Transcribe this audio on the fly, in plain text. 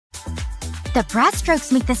The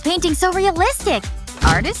brushstrokes make this painting so realistic.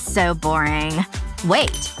 Art is so boring. Wait,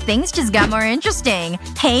 things just got more interesting.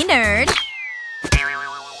 Hey, nerd.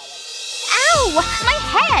 Ow! My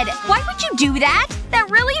head! Why would you do that? That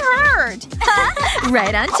really hurt!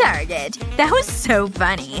 Right on target. That was so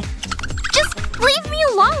funny. Just leave me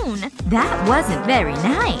alone! That wasn't very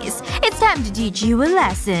nice. It's time to teach you a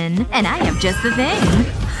lesson. And I have just the thing.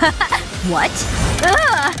 What?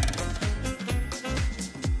 Ugh!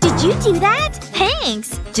 Did you do that?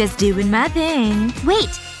 Thanks. Just doing my thing. Wait,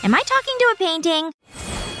 am I talking to a painting?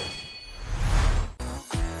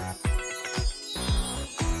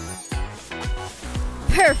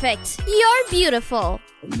 Perfect. You're beautiful.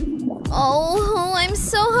 Oh, I'm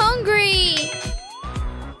so hungry.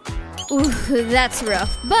 Ooh, that's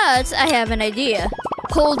rough. But I have an idea.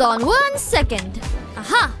 Hold on 1 second.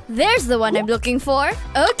 Aha! There's the one I'm looking for.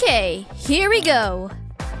 Okay, here we go.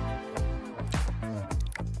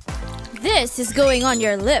 This is going on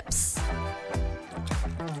your lips.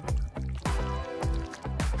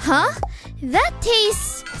 Huh? That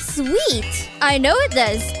tastes sweet. I know it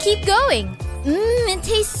does. Keep going. It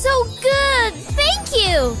tastes so good. Thank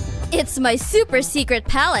you. It's my super secret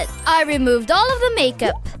palette. I removed all of the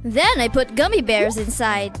makeup. Then I put gummy bears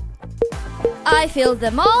inside. I filled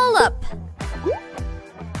them all up.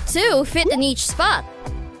 2 fit in each spot.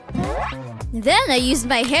 Then I used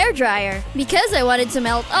my hairdryer because I wanted to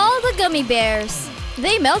melt all the gummy bears.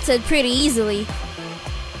 They melted pretty easily.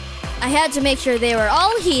 I had to make sure they were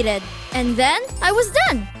all heated. And then I was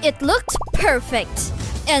done. It looked perfect.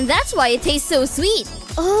 And that's why it tastes so sweet.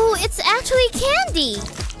 Oh, it's actually candy.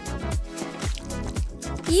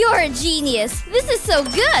 You're a genius. This is so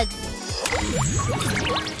good.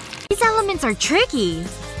 These elements are tricky.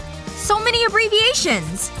 So many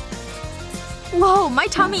abbreviations. Whoa, my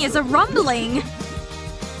tummy is a-rumbling.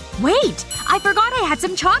 Wait! I forgot I had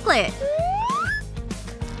some chocolate!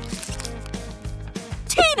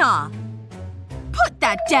 Tina! Put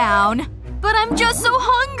that down! But I'm just so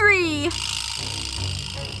hungry!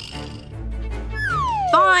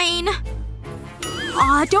 Fine.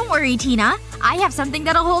 Aw, don't worry, Tina. I have something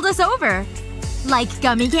that'll hold us over. Like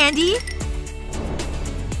gummy candy?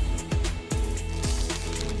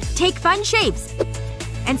 Take fun shapes.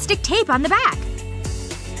 And stick tape on the back.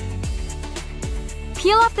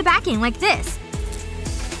 Peel off the backing like this.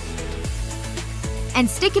 And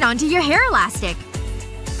stick it onto your hair elastic.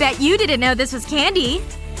 Bet you didn't know this was candy.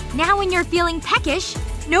 Now when you're feeling peckish,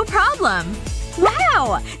 no problem.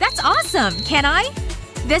 Wow! That's awesome! Can I?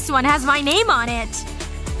 This one has my name on it.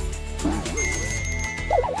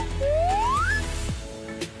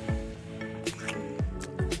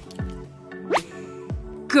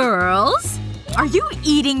 Girls? Are you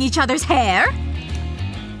eating each other's hair?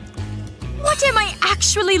 What am I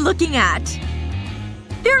actually looking at?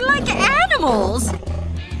 They're like animals!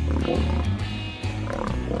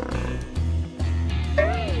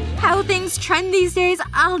 How things trend these days,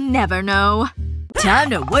 I'll never know.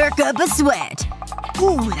 Time to work up a sweat.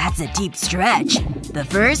 Ooh, that's a deep stretch. But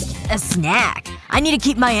first, a snack. I need to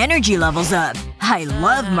keep my energy levels up. I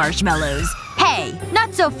love marshmallows. Hey!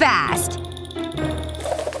 Not so fast!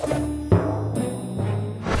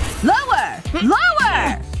 Lower!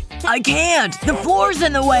 Lower! I can't! The floor's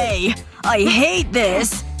in the way! I hate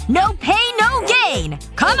this! No pain, no gain!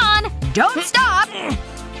 Come on! Don't stop!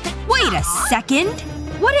 Wait a second.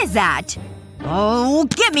 What is that? Oh,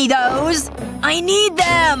 give me those! I need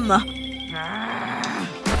them!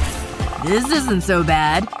 This isn't so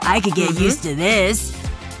bad. I could get used to this.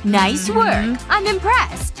 Nice work. I'm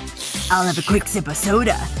impressed. I'll have a quick sip of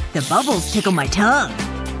soda. The bubbles tickle my tongue.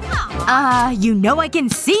 You know I can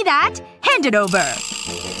see that. Hand it over.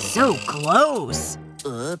 So close.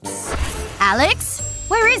 Oops. Alex?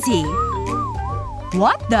 Where is he?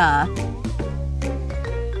 What the?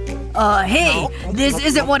 Hey. This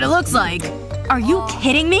isn't what it looks like. Are you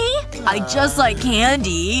kidding me? I just like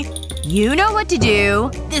candy. You know what to do.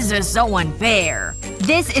 This is so unfair.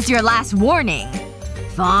 This is your last warning.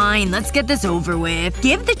 Fine, let's get this over with.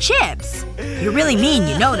 Give the chips. You're really mean,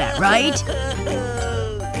 you know that, right?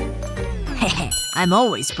 I'm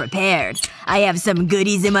always prepared. I have some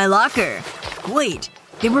goodies in my locker. Wait.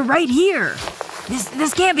 They were right here.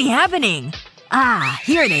 This can't be happening. Ah,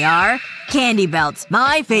 here they are. Candy belts.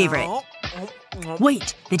 My favorite.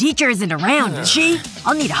 Wait. The teacher isn't around, is she?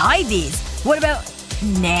 I'll need to hide these. What about…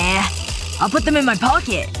 Nah. I'll put them in my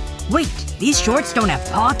pocket. Wait. These shorts don't have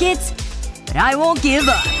pockets? But I won't give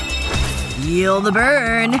up. Feel the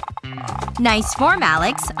burn. Nice form,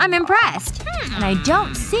 Alex. I'm impressed. And I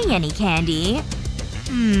don't see any candy.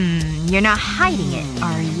 You're not hiding it,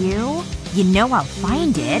 are you? You know I'll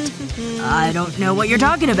find it. I don't know what you're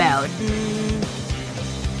talking about.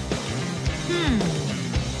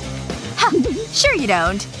 Sure you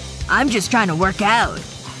don't. I'm just trying to work out.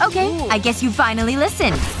 Okay, I guess you finally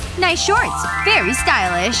listened. Nice shorts. Very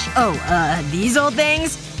stylish. Oh, these old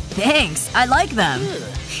things? Thanks. I like them.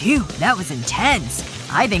 Phew, that was intense.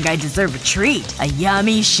 I think I deserve a treat. A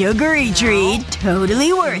yummy, sugary treat.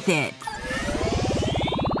 Totally worth it.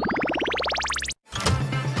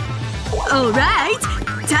 Alright!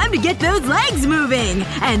 Time to get those legs moving!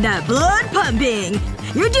 And that blood pumping!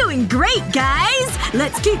 You're doing great, guys!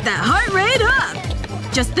 Let's keep that heart rate up!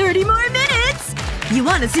 Just 30 more minutes! You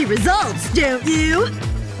want to see results, don't you?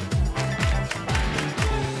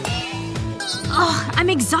 Ugh, I'm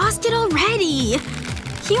exhausted already.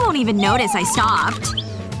 He won't even notice I stopped.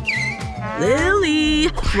 Lily!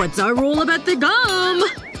 What's our rule about the gum?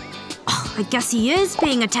 Oh, I guess he is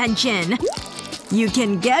paying attention. You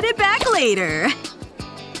can get it back later.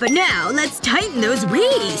 But now, let's tighten those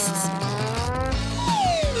waists.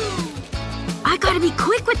 I gotta be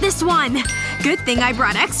quick with this one. Good thing I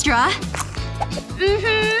brought extra.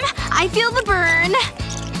 I feel the burn.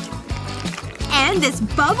 And this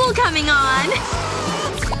bubble coming on.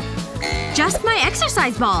 Just my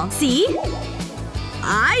exercise ball, see?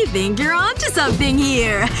 I think you're onto something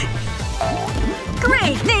here.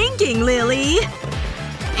 Great thinking, Lily.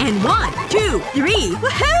 And 1, 2, 3,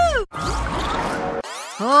 woohoo!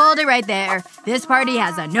 Hold it right there. This party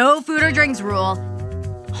has a no food or drinks rule.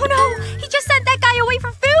 Oh no! He just sent that guy away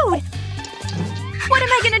for food! What am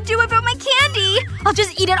I gonna do about my candy? I'll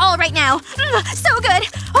just eat it all right now. So good!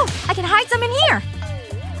 Oh, I can hide some in here.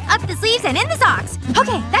 Up the sleeves and in the socks.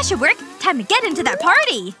 Okay, that should work. Time to get into that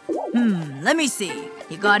party. Let me see.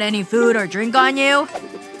 You got any food or drink on you?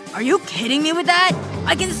 Are you kidding me with that?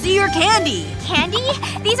 I can see your candy! Candy?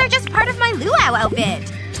 These are just part of my luau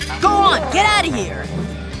outfit. Go on, get out of here!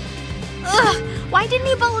 Ugh, why didn't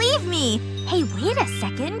you believe me? Hey, wait a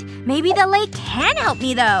second. Maybe the lei can help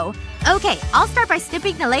me though. Okay, I'll start by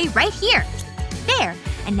snipping the lei right here. There.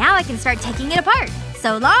 And now I can start taking it apart.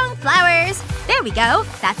 So long, flowers. There we go.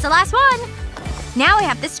 That's the last one. Now I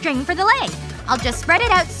have the string for the lei. I'll just spread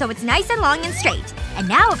it out so it's nice and long and straight. And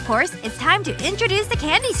now, of course, it's time to introduce the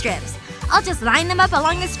candy strips. I'll just line them up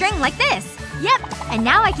along the string like this. Yep. And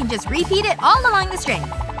now I can just repeat it all along the string.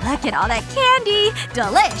 Look at all that candy!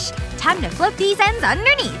 Delish! Time to flip these ends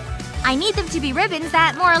underneath. I need them to be ribbons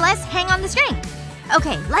that more or less hang on the string.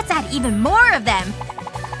 Okay, let's add even more of them.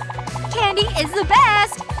 Candy is the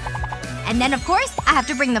best! And then, of course, I have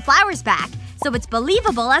to bring the flowers back. So it's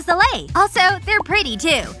believable as the lei. Also, they're pretty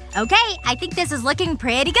too. Okay, I think this is looking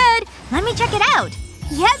pretty good. Let me check it out.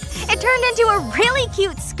 Yep, it turned into a really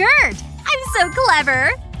cute skirt. I'm so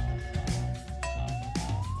clever.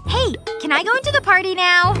 Hey, can I go into the party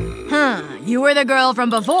now? You were the girl from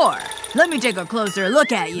before. Let me take a closer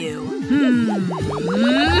look at you.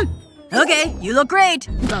 Okay, you look great.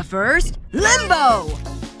 But first, limbo!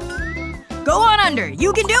 Go on under.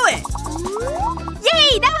 You can do it!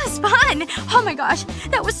 Yay! That was fun! Oh my gosh,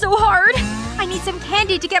 that was so hard. I need some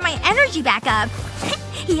candy to get my energy back up.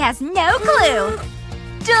 He has no clue.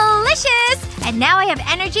 Delicious! And now I have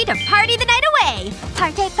energy to party the night away.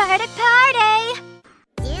 Party, party, party!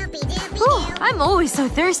 Whew, I'm always so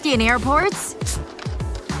thirsty in airports.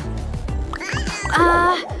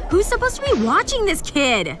 Who's supposed to be watching this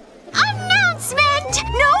kid? Announcement!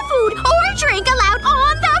 No food or drink allowed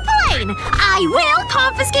on the plane! I will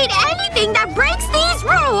confiscate anything that breaks these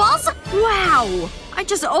rules! Wow. I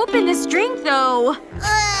just opened this drink, though.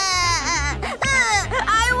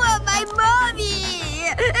 I want my mommy!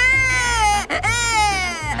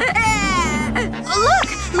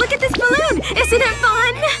 Look at this balloon! Isn't it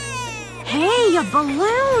fun? Hey, a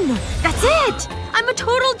balloon! That's it! I'm a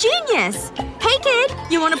total genius! Hey kid,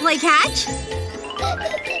 you wanna play catch?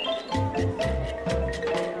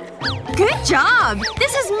 Good job!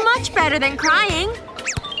 This is much better than crying.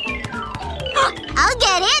 I'll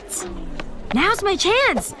get it! Now's my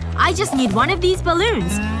chance! I just need one of these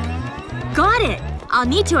balloons. Got it! I'll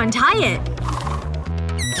need to untie it.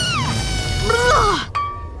 Ugh.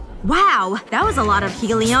 Wow, that was a lot of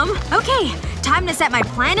helium. Okay, time to set my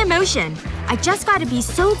plan in motion. I just gotta be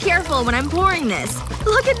so careful when I'm pouring this.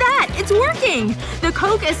 Look at that! It's working! The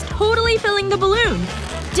Coke is totally filling the balloon.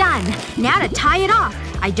 Done. Now to tie it off.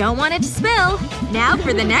 I don't want it to spill. Now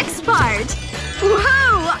for the next part.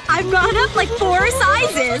 Whoa! I've gone up like 4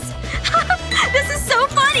 sizes! This is so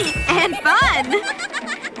funny! And fun!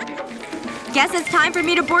 Guess it's time for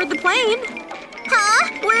me to board the plane. Huh?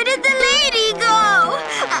 Where did the lady go?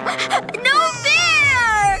 No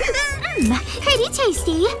fair! Pretty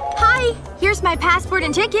tasty. Hi. Here's my passport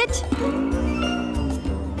and ticket.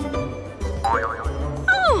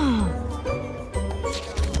 Oh.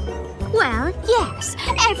 Well, yes.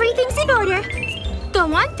 Everything's in order.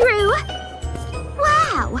 Go on through.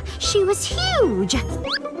 Wow. She was huge.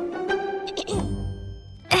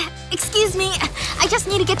 Excuse me. I just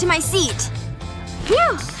need to get to my seat.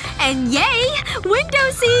 Phew. And yay!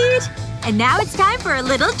 Window seat! And now it's time for a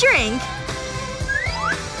little drink.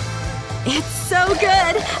 It's so good!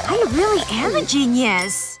 I really am a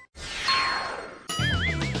genius.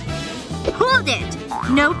 Hold it!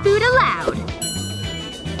 No food allowed.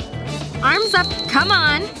 Arms up. Come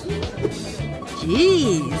on.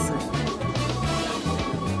 Jeez.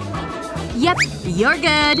 Yep. You're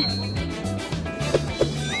good.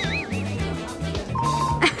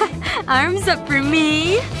 Arms up for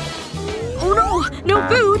me. Oh no! No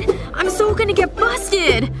food! I'm so gonna get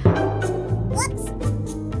busted!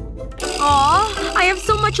 Aw, I have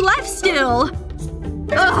so much left still.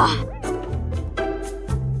 Ugh.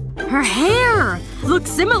 Her hair! Looks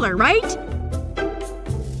similar, right?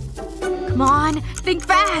 Come on, think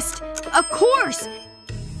fast! Of course!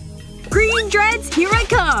 Green dreads, here I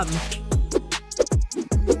come!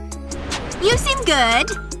 You seem good.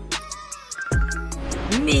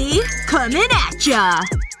 Me? Coming at ya!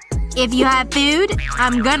 If you have food,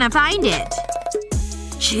 I'm gonna find it.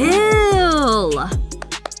 Chill.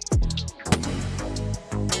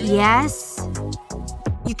 Yes?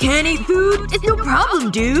 You can't eat food? It's no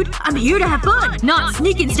problem, dude. I'm here to have fun, not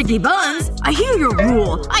sneak and sticky buns. I hear your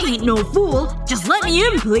rule. I ain't no fool. Just let me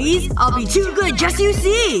in, please. I'll be too good, just you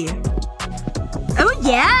see. Oh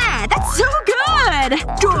yeah! That's so good!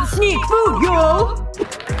 Don't sneak food, yo!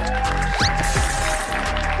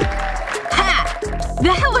 Ha!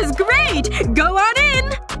 That was great! Go on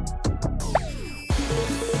in!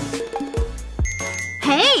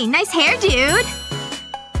 Hey, nice hair, dude.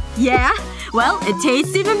 Yeah? Well, it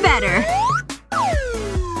tastes even better.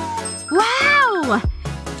 Wow!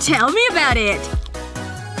 Tell me about it.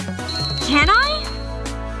 Can I?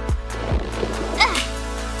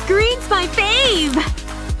 Ugh. Green's my fave!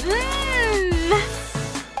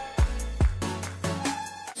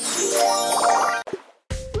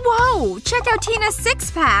 Whoa! Check out Tina's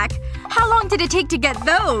six-pack! How long did it take to get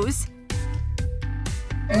those?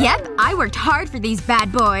 Yep, I worked hard for these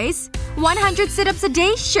bad boys. 100 sit-ups a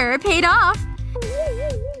day sure paid off.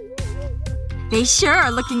 They sure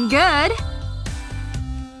are looking good.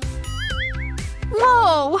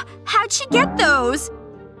 Whoa! How'd she get those?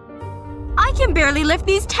 I can barely lift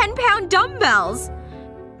these 10-pound dumbbells.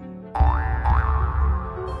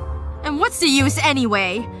 And what's the use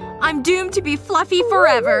anyway? I'm doomed to be fluffy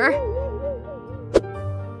forever.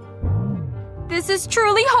 This is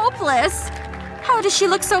truly hopeless. How does she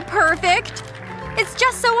look so perfect? It's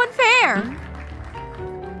just so unfair.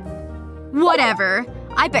 Whatever.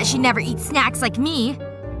 I bet she never eats snacks like me.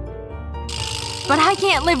 But I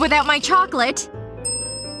can't live without my chocolate.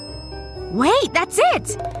 Wait, that's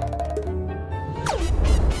it!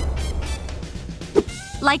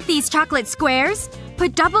 Like these chocolate squares?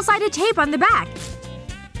 Put double-sided tape on the back.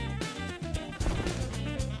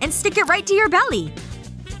 And stick it right to your belly.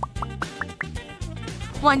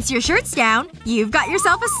 Once your shirt's down, you've got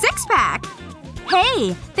yourself a six-pack.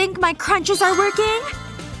 Hey, think my crunches are working?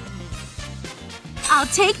 I'll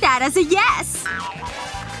take that as a yes!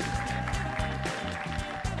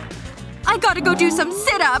 I gotta go do some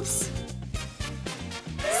sit-ups.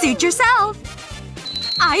 Suit yourself.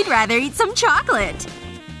 I'd rather eat some chocolate.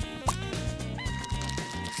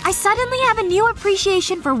 I suddenly have a new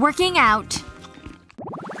appreciation for working out.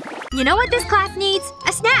 You know what this class needs?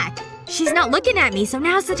 A snack. She's not looking at me, so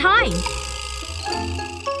now's the time.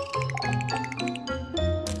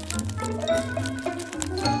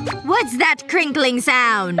 What's that crinkling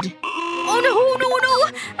sound? Oh no.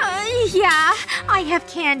 Yeah. I have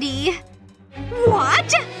candy.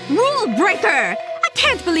 What? Rule breaker! I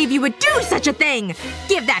can't believe you would do such a thing!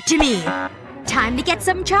 Give that to me. Time to get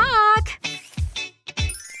some chalk.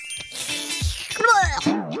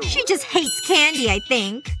 Ugh. She just hates candy, I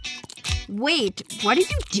think. Wait, what are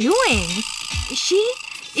you doing? Is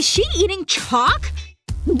she eating chalk?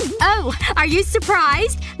 Oh, are you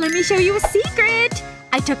surprised? Let me show you a secret.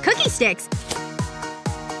 I took cookie sticks.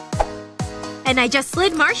 And I just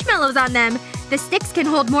slid marshmallows on them. The sticks can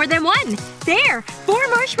hold more than one. There! 4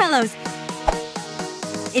 marshmallows.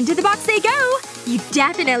 Into the box they go. You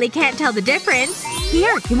definitely can't tell the difference.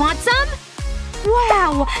 Here, you want some?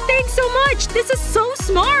 Wow! Thanks so much! This is so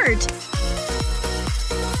smart!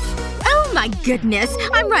 Oh my goodness!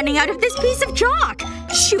 I'm running out of this piece of chalk!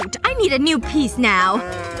 Shoot, I need a new piece now.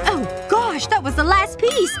 Oh, gosh, that was the last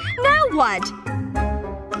piece! Now what?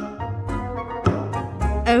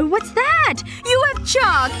 Oh, what's that? You have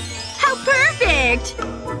chalk! How perfect!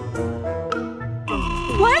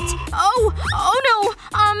 What? Oh no!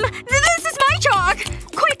 This is my chalk!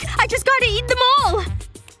 Quick, I just gotta eat them all!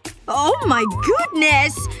 Oh my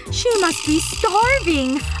goodness! She must be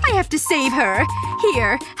starving. I have to save her.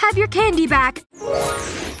 Here, have your candy back.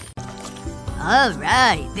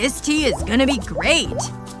 Alright, this tea is gonna be great.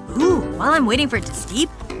 Ooh, while I'm waiting for it to steep.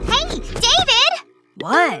 Hey, David!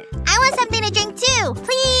 What? I want something to drink too,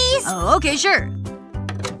 please! Oh, okay, sure.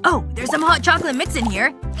 Oh, there's some hot chocolate mix in here.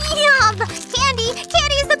 Yum! Candy!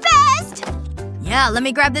 Candy is the best! Yeah, let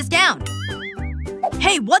me grab this down.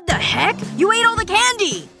 Hey, what the heck? You ate all the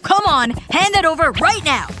candy! Come on, hand that over right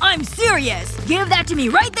now. I'm serious. Give that to me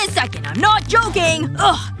right this second. I'm not joking.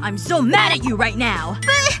 Ugh, I'm so mad at you right now.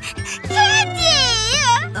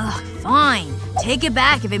 Candy! Ugh, fine. Take it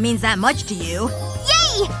back if it means that much to you.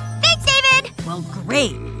 Yay! Thanks, David! Well,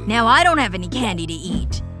 great. Now I don't have any candy to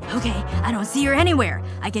eat. Okay, I don't see her anywhere.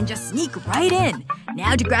 I can just sneak right in.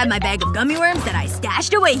 Now to grab my bag of gummy worms that I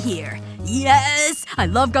stashed away here. Yes! I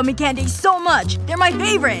love gummy candy so much. They're my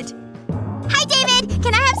favorite. Hi, David!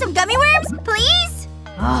 Can I have some gummy worms, please?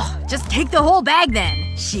 Oh, just take the whole bag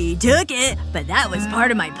then. She took it, but that was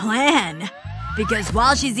part of my plan. Because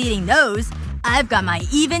while she's eating those, I've got my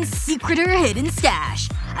even secreter hidden stash.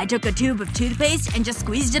 I took a tube of toothpaste and just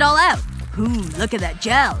squeezed it all out. Ooh, look at that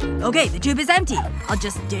gel. Okay, the tube is empty. I'll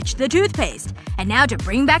just ditch the toothpaste. And now to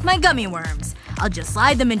bring back my gummy worms. I'll just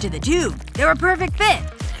slide them into the tube. They're a perfect fit.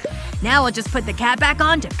 Now I'll just put the cap back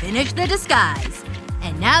on to finish the disguise.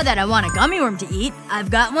 And now that I want a gummy worm to eat, I've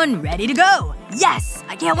got one ready to go. Yes!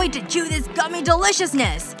 I can't wait to chew this gummy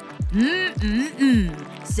deliciousness.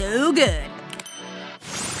 So good.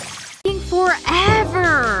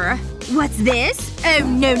 Forever! What's this? Oh,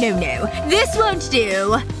 no. This won't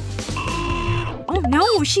do. Oh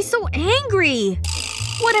no, she's so angry.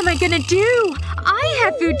 What am I gonna do? I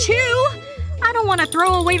have food too. I don't want to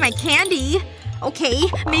throw away my candy. Okay,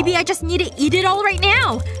 maybe I just need to eat it all right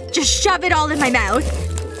now. Just shove it all in my mouth.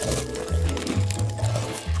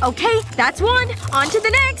 Okay, that's one. On to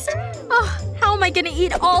the next. Oh, how am I gonna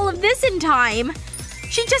eat all of this in time?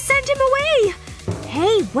 She just sent him away.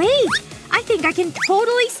 Hey, wait. I think I can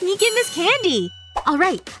totally sneak in this candy.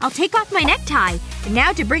 Alright, I'll take off my necktie. And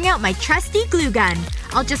now to bring out my trusty glue gun.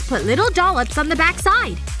 I'll just put little dollops on the back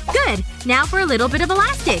side. Good. Now for a little bit of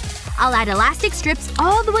elastic. I'll add elastic strips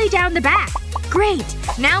all the way down the back. Great.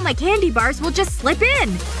 Now my candy bars will just slip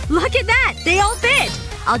in. Look at that. They all fit.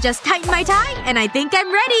 I'll just tighten my tie and I think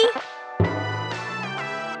I'm ready.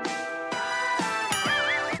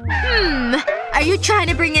 Are you trying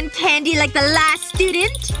to bring in candy like the last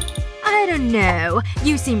student? I don't know.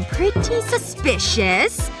 You seem pretty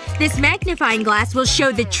suspicious. This magnifying glass will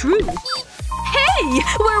show the truth. Hey!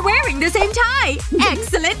 We're wearing the same tie!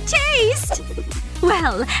 Excellent taste!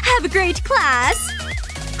 Well, have a great class.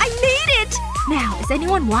 I made it! Now, is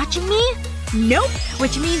anyone watching me? Nope.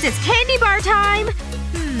 Which means it's candy bar time.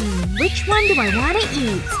 Which one do I want to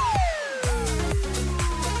eat?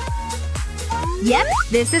 Yep,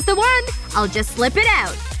 this is the one. I'll just slip it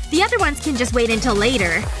out. The other ones can just wait until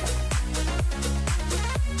later.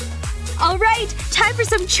 Alright, time for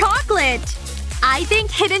some chocolate! I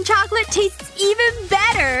think hidden chocolate tastes even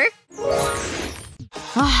better!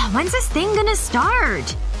 When's this thing gonna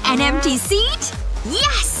start? An empty seat?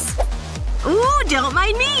 Yes! Ooh, don't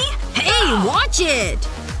mind me! Hey, watch it!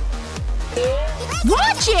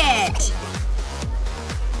 Watch it!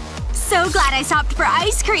 So glad I stopped for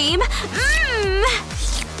ice cream.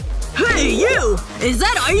 Hey, you! Is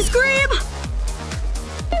that ice cream?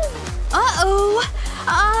 Uh-oh.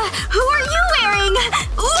 Who are you wearing?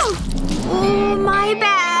 Ooh! Oh, my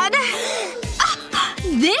bad.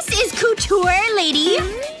 This is couture, lady.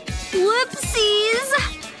 Whoopsies.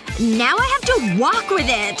 Now I have to walk with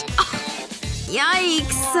it.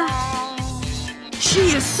 Yikes.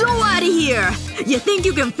 She is so out of here! You think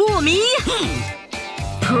you can fool me?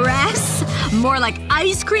 Press? More like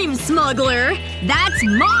ice cream smuggler. That's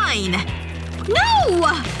mine!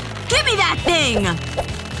 No! Give me that thing!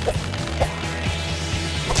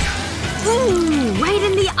 Ooh, right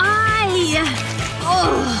in the eye!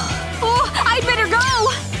 Oh, I'd better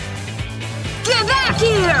go! Get back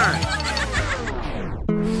here!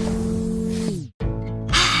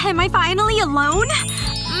 Am I finally alone?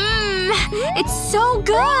 It's so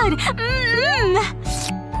good!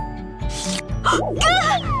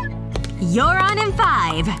 You're on in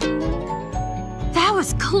 5. That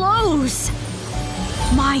was close.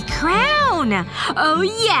 My crown! Oh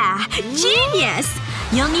yeah! Genius!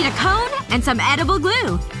 You'll need a cone and some edible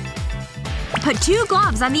glue. Put 2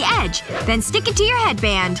 globs on the edge, then stick it to your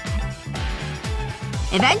headband.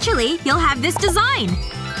 Eventually, you'll have this design.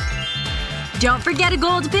 Don't forget a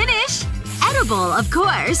gold finish. Edible, of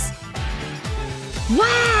course.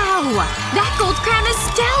 Wow! That gold crown is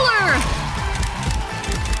stellar!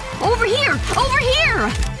 Over here! Over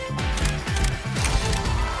here!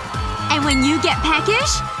 And when you get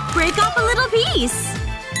peckish, break off a little piece.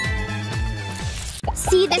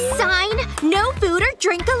 See the sign? No food or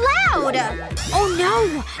drink allowed! Oh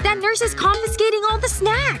no! That nurse is confiscating all the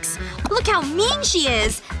snacks! Look how mean she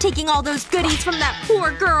is! Taking all those goodies from that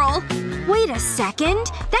poor girl! Wait a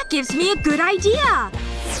second. That gives me a good idea!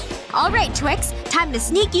 Alright, Twix. Time to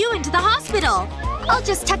sneak you into the hospital. I'll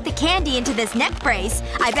just tuck the candy into this neck brace.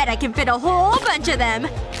 I bet I can fit a whole bunch of them.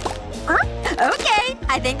 Okay.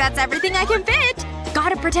 I think that's everything I can fit.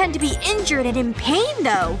 Gotta pretend to be injured and in pain,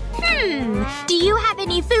 though. Do you have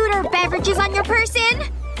any food or beverages on your person?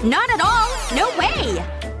 Not at all. No way.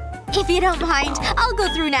 If you don't mind, I'll go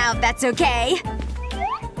through now if that's okay.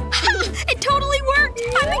 Ha! It totally worked!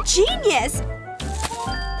 I'm a genius!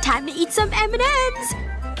 Time to eat some M&Ms.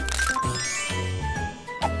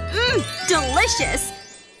 Delicious!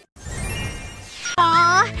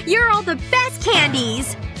 Aw, you're all the best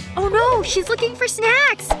candies! Oh no, she's looking for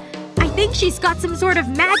snacks! I think she's got some sort of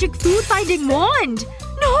magic food-finding wand!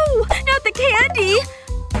 No! Not the candy!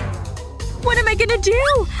 What am I gonna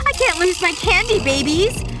do? I can't lose my candy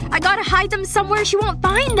babies! I gotta hide them somewhere she won't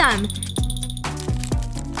find them.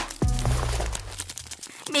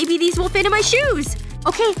 Maybe these will fit in my shoes.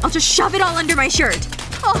 Okay, I'll just shove it all under my shirt.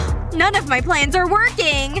 Oh, none of my plans are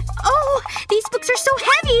working. Oh, these books are so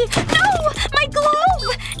heavy. No! My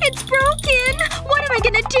globe! It's broken! What am I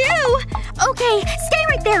gonna do? Okay, stay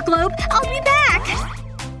right there, globe. I'll be back.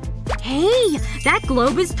 Hey, that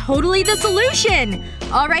globe is totally the solution.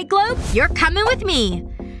 Alright, globe, you're coming with me.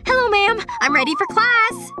 Hello, ma'am. I'm ready for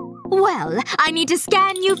class. Well, I need to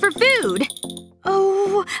scan you for food.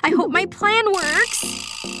 Oh, I hope my plan works.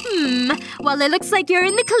 Well, it looks like you're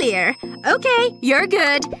in the clear. Okay, you're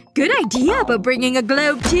good. Good idea about bringing a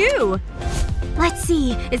globe, too. Let's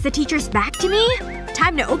see. Is the teacher's back to me?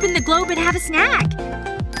 Time to open the globe and have a snack.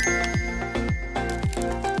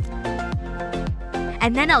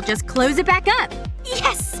 And then I'll just close it back up.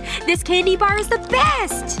 Yes! This candy bar is the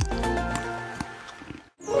best!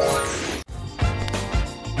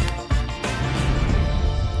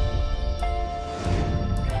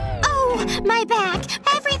 Oh, my back.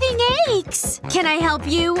 Everything aches. Can I help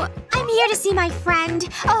you? I'm here to see my friend.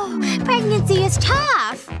 Oh, pregnancy is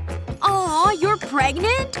tough. Aw, you're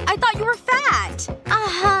pregnant? I thought you were fat.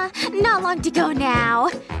 Uh-huh. Not long to go now.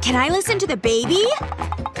 Can I listen to the baby?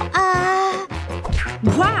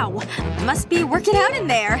 Wow. Must be working out in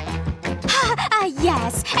there.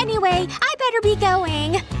 Yes. Anyway, I better be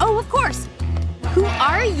going. Oh, of course. Who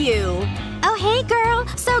are you? Oh, hey girl.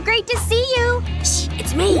 So great to see you. Shh,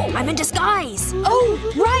 it's me. I'm in disguise. Oh,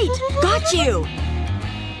 right. Got you.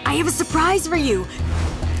 I have a surprise for you.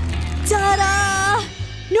 Ta-da!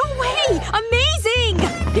 No way!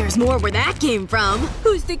 Amazing! There's more where that came from.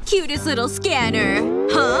 Who's the cutest little scanner?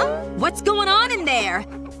 Huh? What's going on in there?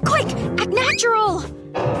 Quick! Act natural!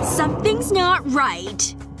 Something's not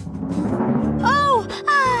right. Oh!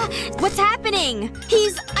 What's happening?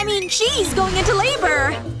 She's going into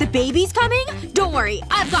labor! The baby's coming? Don't worry,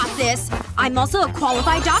 I've got this. I'm also a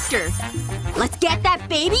qualified doctor. Let's get that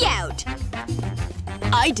baby out.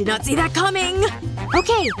 I did not see that coming.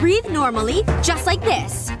 Okay, breathe normally, just like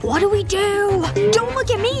this. What do we do? Don't look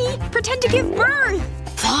at me! Pretend to give birth!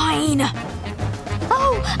 Fine.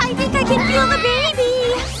 Oh, I think I can feel the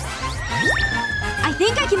baby! I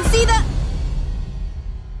think I can see the…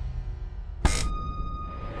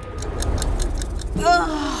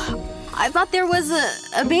 Ugh. I thought there was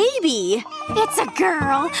a baby. It's a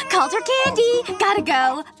girl. Called her Candy. Gotta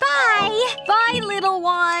go. Bye! Bye, little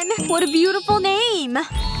one. What a beautiful name.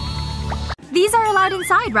 These are allowed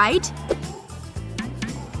inside, right?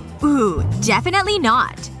 Ooh, definitely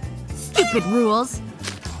not. Stupid rules.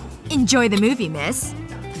 Enjoy the movie, miss.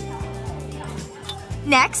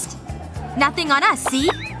 Next. Nothing on us, see?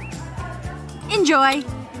 Enjoy.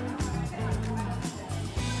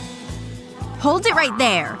 Hold it right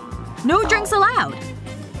there. No drinks allowed.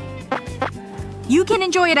 You can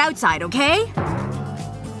enjoy it outside, okay?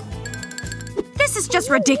 This is just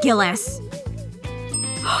ridiculous.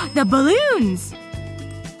 The balloons!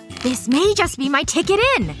 This may just be my ticket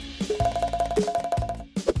in.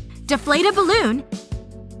 Deflate a balloon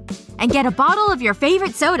and get a bottle of your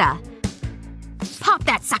favorite soda. Pop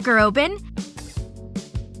that sucker open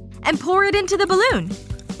and pour it into the balloon.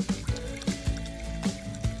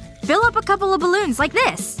 Fill up a couple of balloons like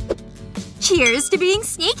this. Cheers to being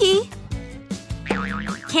sneaky.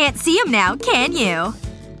 Can't see him now, can you?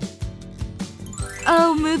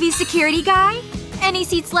 Oh, movie security guy? Any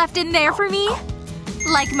seats left in there for me?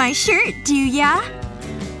 Like my shirt, do ya?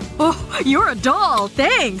 Oh, you're a doll.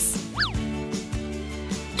 Thanks.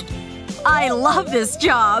 I love this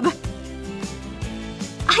job.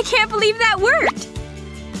 I can't believe that worked!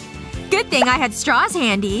 Good thing I had straws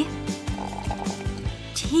handy.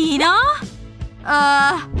 Tina?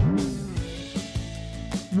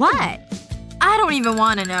 What? I don't even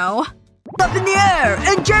want to know. Up in the air,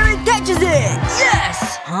 and Jared catches it!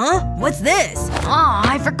 Yes! Huh? What's this? Aw,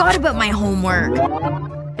 I forgot about my homework.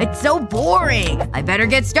 It's so boring. I better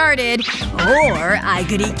get started. Or I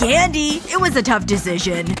could eat candy. It was a tough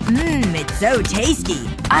decision. It's so tasty.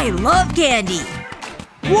 I love candy.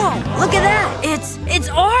 Whoa, look at that! It's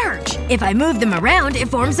art! If I move them around, it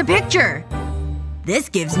forms a picture. This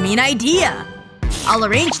gives me an idea. I'll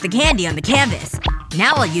arrange the candy on the canvas.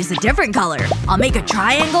 Now I'll use a different color. I'll make a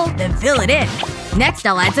triangle, then fill it in. Next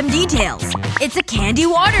I'll add some details. It's a candy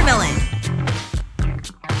watermelon.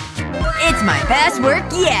 It's my best work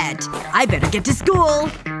yet. I better get to school.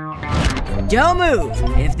 Don't move.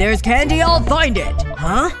 If there's candy, I'll find it.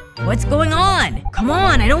 Huh? What's going on? Come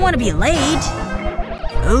on, I don't want to be late.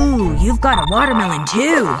 Ooh, you've got a watermelon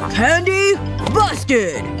too. Candy?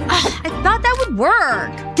 Busted! I thought that would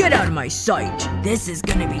work. Get out of my sight. This is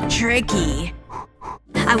gonna be tricky.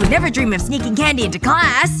 I would never dream of sneaking candy into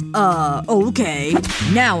class. Okay.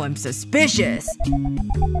 Now I'm suspicious.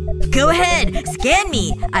 Go ahead. Scan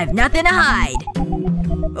me. I've nothing to hide.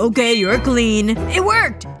 Okay, you're clean. It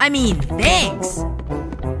worked! I mean, thanks.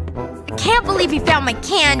 I can't believe you found my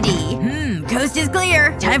candy. Coast is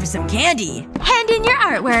clear. Time for some candy. Hand in your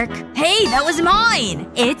artwork. Hey, that was mine!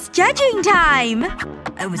 It's judging time.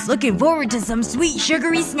 I was looking forward to some sweet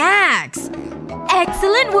sugary snacks.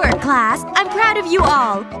 Excellent work, class. I'm proud of you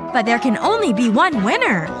all. But there can only be one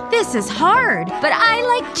winner. This is hard, but I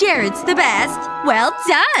like Jared's the best. Well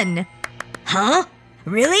done. Huh?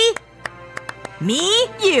 Really? Me?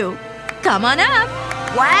 You. Come on up.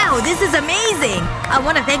 Wow, this is amazing! I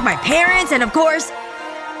want to thank my parents and of course…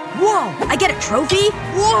 Whoa! I get a trophy?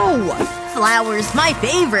 Whoa! Flowers, my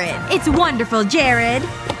favorite. It's wonderful, Jared.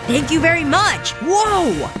 Thank you very much.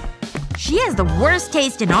 Whoa! She has the worst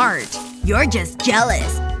taste in art. You're just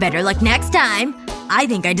jealous. Better luck next time. I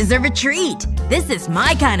think I deserve a treat. This is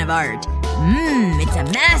my kind of art. It's a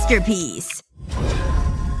masterpiece.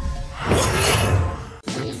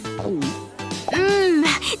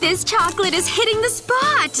 This chocolate is hitting the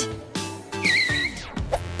spot!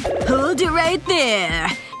 Hold it right there.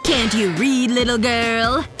 Can't you read, little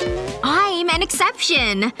girl? I'm an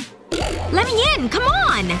exception. Let me in, come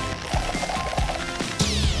on!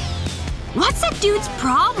 What's that dude's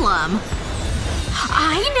problem?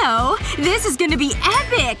 I know! This is gonna be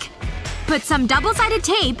epic! Put some double-sided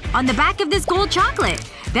tape on the back of this gold chocolate.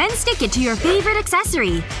 Then stick it to your favorite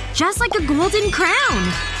accessory. Just like a golden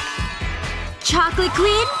crown. Chocolate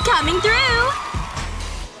Queen coming through!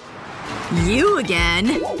 You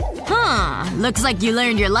again? Huh. Looks like you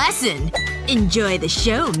learned your lesson. Enjoy the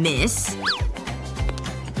show, miss.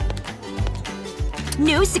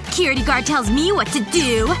 No security guard tells me what to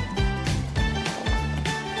do.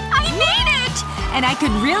 I made it! And I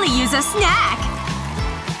could really use a snack.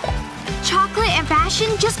 Chocolate and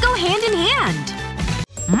fashion just go hand in hand.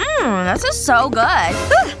 This is so good.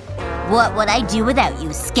 What would I do without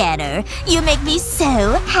you, Scanner? You make me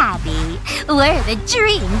so happy. We're the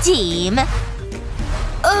dream team.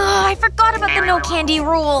 I forgot about the no candy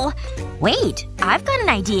rule. Wait, I've got an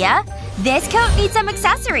idea. This coat needs some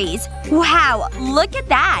accessories. Wow, look at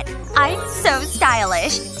that. I'm so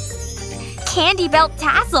stylish. Candy belt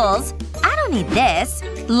tassels. I don't need this.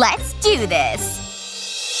 Let's do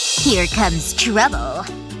this. Here comes trouble.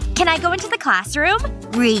 Can I go into the classroom?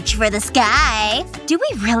 Reach for the sky. Do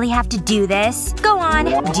we really have to do this? Go on,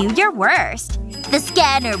 do your worst. The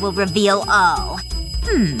scanner will reveal all.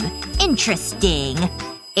 Interesting.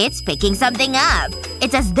 It's picking something up.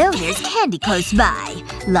 It's as though there's candy close by.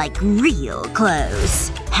 Like real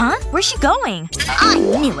close. Huh? Where's she going? I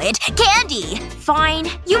knew it! Candy! Fine.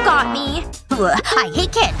 You got me. I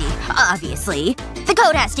hate candy, obviously. The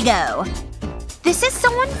code has to go. This is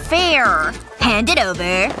so unfair. Hand it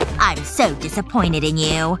over. I'm so disappointed in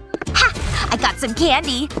you. Ha! I got some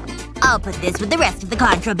candy. I'll put this with the rest of the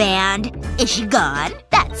contraband. Is she gone?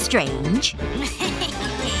 That's strange.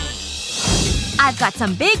 I've got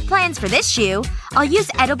some big plans for this shoe. I'll use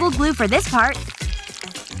edible glue for this part.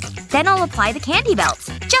 Then I'll apply the candy belts.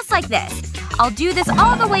 Just like this. I'll do this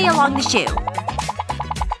all the way along the shoe.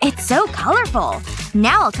 It's so colorful.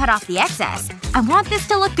 Now I'll cut off the excess. I want this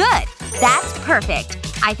to look good. That's perfect.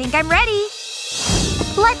 I think I'm ready.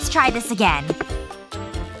 Let's try this again.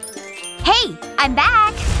 Hey! I'm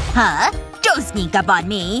back! Huh? Don't sneak up on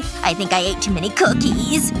me. I think I ate too many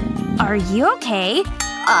cookies. Are you okay?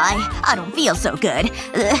 I don't feel so good.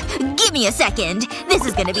 Give me a second. This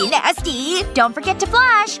is gonna be nasty. Don't forget to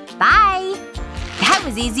flush. Bye! That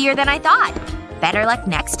was easier than I thought. Better luck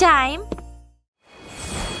next time.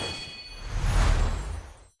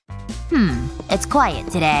 It's quiet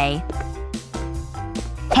today.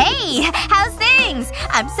 Hey! How's things?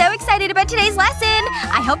 I'm so excited about today's lesson!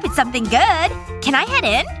 I hope it's something good. Can I head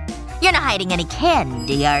in? You're not hiding any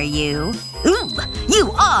candy, are you? Ooh!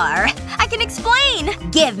 You are! I can explain!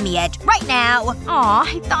 Give me it, right now! Aw,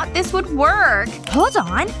 I thought this would work. Hold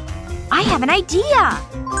on. I have an idea.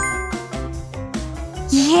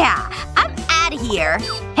 Yeah, I'm outta here.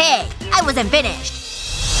 Hey! I wasn't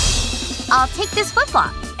finished! I'll take this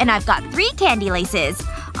flip-flop. And I've got 3 candy laces.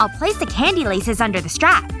 I'll place the candy laces under the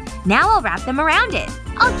strap. Now I'll wrap them around it.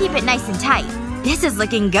 I'll keep it nice and tight. This is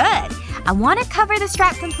looking good. I want to cover the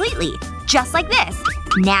strap completely. Just like this.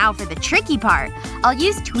 Now for the tricky part. I'll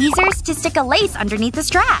use tweezers to stick a lace underneath the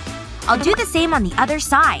strap. I'll do the same on the other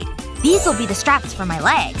side. These will be the straps for my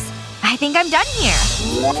legs. I think I'm done here.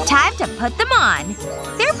 Time to put them on.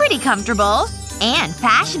 They're pretty comfortable. And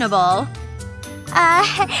fashionable.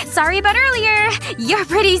 Sorry about earlier. You're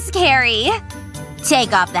pretty scary.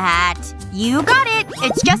 Take off the hat. You got it.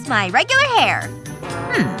 It's just my regular hair.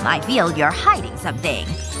 I feel you're hiding something.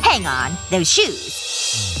 Hang on. Those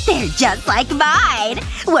shoes. They're just like mine.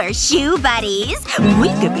 We're shoe buddies. We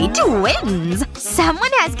could be twins.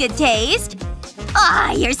 Someone has good taste.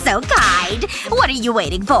 Ah, you're so kind. What are you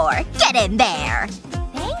waiting for? Get in there.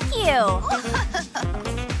 Thank you.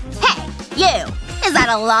 Hey, you. Is that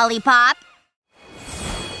a lollipop?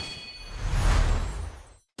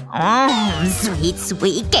 Sweet,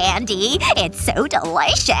 sweet candy. It's so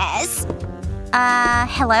delicious.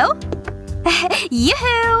 Hello?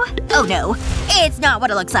 Yoo-hoo! Oh no. It's not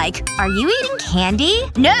what it looks like. Are you eating candy?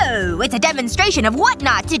 No! It's a demonstration of what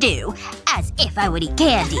not to do. As if I would eat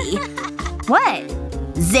candy. What?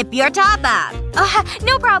 Zip your top up.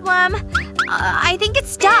 No problem. I think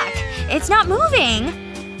it's stuck. It's not moving.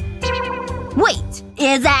 Wait.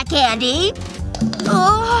 Is that candy?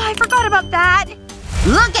 Oh, I forgot about that.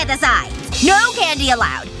 Look at the signs. No candy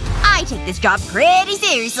allowed. I take this job pretty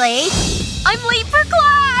seriously. I'm late for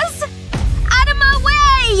class! Out of my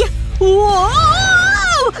way!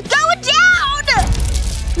 Whoa! Going down!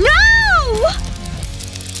 No!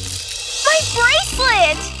 My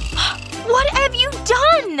bracelet! What have you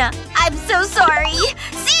done? I'm so sorry.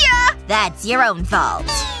 See ya! That's your own fault.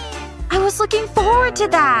 I was looking forward to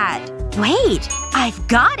that. Wait. I've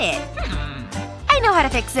got it. I know how to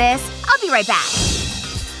fix this. I'll be right back.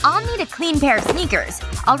 I'll need a clean pair of sneakers.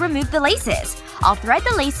 I'll remove the laces. I'll thread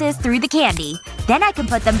the laces through the candy. Then I can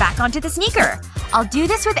put them back onto the sneaker. I'll do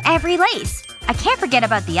this with every lace. I can't forget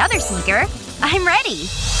about the other sneaker. I'm ready.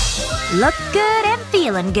 Look good and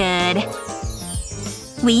feeling good.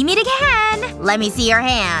 We meet again! Let me see your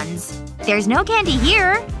hands. There's no candy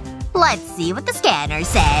here. Let's see what the scanner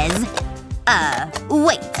says.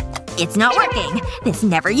 Wait. It's not working. This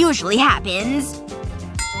never usually happens.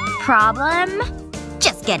 Problem?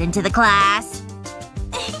 Just get into the class.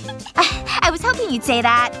 I was hoping you'd say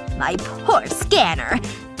that. My poor scanner.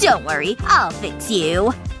 Don't worry. I'll fix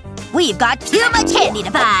you. We've got too much candy to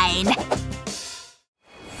find.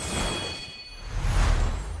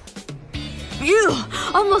 Phew!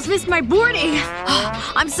 Almost missed my boarding.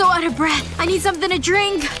 I'm so out of breath. I need something to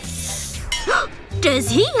drink. Does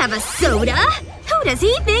he have a soda? Who does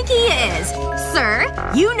he think he is?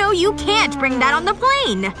 Sir, you know you can't bring that on the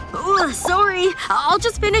plane. Ugh, sorry. I'll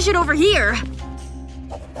just finish it over here.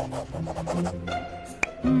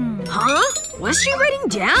 Huh? What's she writing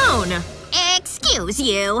down? Excuse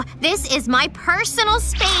you. This is my personal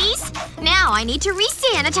space. Now I need to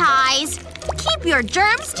re-sanitize. Keep your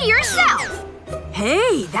germs to yourself.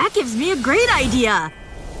 Hey, that gives me a great idea.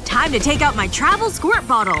 Time to take out my travel squirt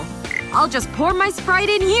bottle. I'll just pour my Sprite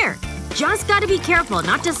in here. Just gotta be careful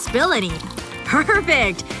not to spill any.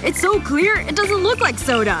 Perfect! It's so clear it doesn't look like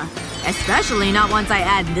soda. Especially not once I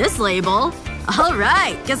add this label.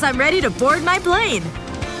 Alright, guess I'm ready to board my plane.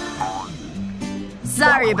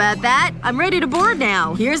 Sorry about that. I'm ready to board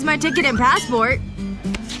now. Here's my ticket and passport.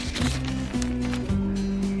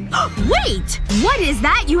 Wait! What is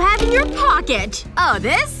that you have in your pocket? Oh,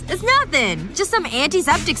 this? It's nothing. Just some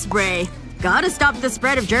antiseptic spray. Gotta stop the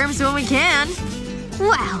spread of germs when we can.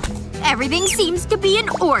 Well, everything seems to be in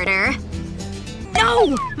order.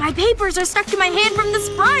 No! My papers are stuck to my hand from the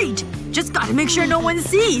Sprite! Just gotta make sure no one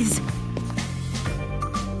sees.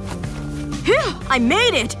 Phew! I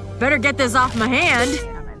made it! Better get this off my hand.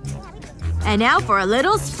 And now for a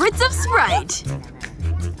little spritz of Sprite.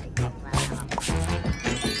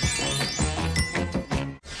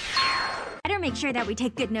 Better make sure that we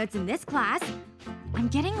take good notes in this class. I'm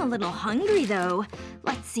getting a little hungry, though.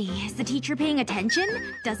 Let's see. Is the teacher paying attention?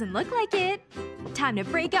 Doesn't look like it. Time to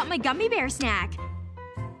break out my gummy bear snack.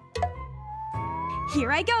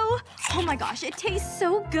 Here I go. Oh my gosh, it tastes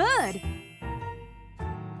so good.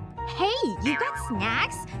 Hey, you got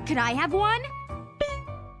snacks? Could I have one?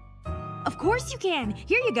 Of course you can.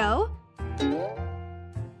 Here you go.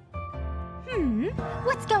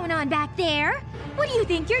 What's going on back there? What do you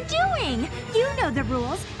think you're doing? You know the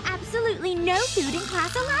rules. Absolutely no food in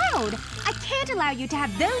class allowed. I can't allow you to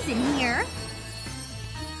have those in here.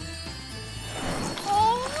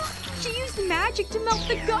 Oh, she used magic to melt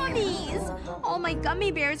the gummies. All my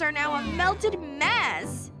gummy bears are now a melted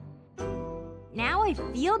mess. Now I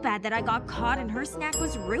feel bad that I got caught and her snack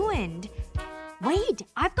was ruined. Wait,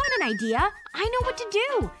 I've got an idea. I know what to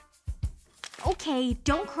do. Okay,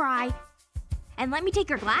 don't cry. And let me take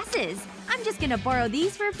your glasses. I'm just gonna borrow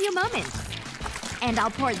these for a few moments. And I'll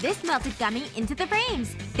pour this melted gummy into the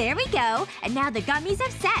frames. There we go. And now the gummies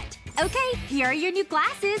have set. Okay, here are your new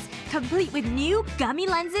glasses. Complete with new gummy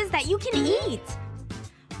lenses that you can eat.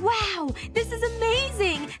 Wow, this is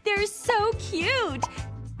amazing! They're so cute!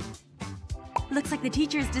 Looks like the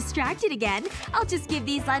teacher's distracted again. I'll just give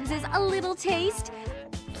these lenses a little taste.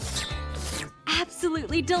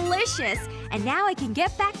 Absolutely delicious! And now I can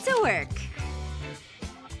get back to work.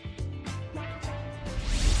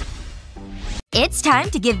 It's time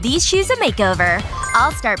to give these shoes a makeover.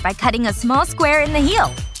 I'll start by cutting a small square in the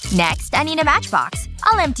heel. Next, I need a matchbox.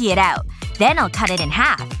 I'll empty it out. Then I'll cut it in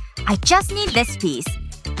half. I just need this piece.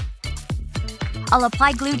 I'll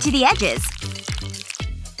apply glue to the edges.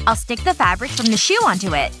 I'll stick the fabric from the shoe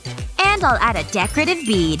onto it. And I'll add a decorative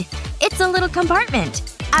bead. It's a little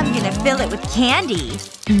compartment. I'm gonna fill it with candy.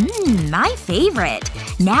 My favorite.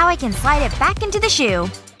 Now I can slide it back into the shoe.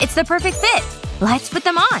 It's the perfect fit. Let's put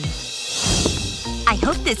them on. I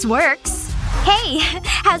hope this works. Hey,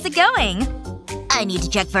 how's it going? I need to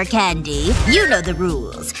check for candy. You know the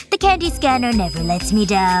rules. The candy scanner never lets me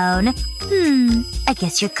down. I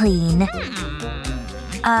guess you're clean.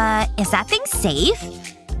 Is that thing safe?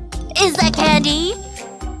 Is that candy?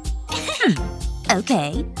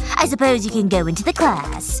 Okay. I suppose you can go into the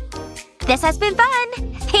class. This has been fun.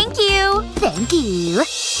 Thank you. Thank you.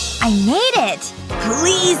 I made it.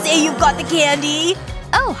 Please say you've got the candy!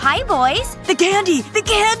 Oh, hi boys. The candy! The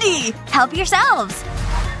candy! Help yourselves.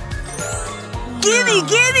 Gimme!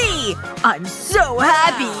 Gimme! I'm so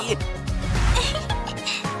happy!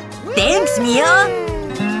 Thanks, Mia!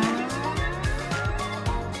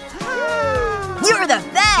 You're the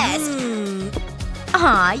best!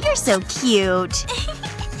 Aw, you're so cute.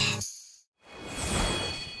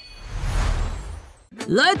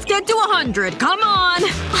 Let's get to 100, come on!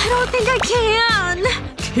 I don't think I can.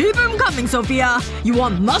 Keep 'em coming, Sophia. You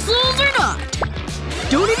want muscles or not?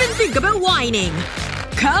 Don't even think about whining.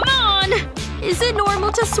 Come on! Is it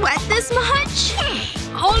normal to sweat this much?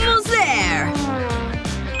 Almost there.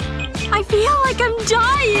 I feel like I'm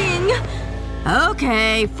dying.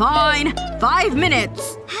 Okay, fine. 5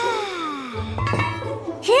 minutes.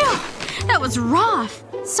 Phew. That was rough.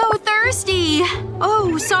 So thirsty.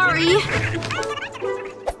 Oh, sorry.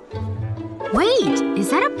 Wait, is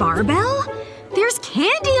that a barbell? There's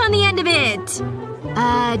candy on the end of it.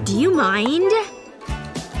 Do you mind?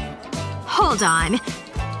 Hold on.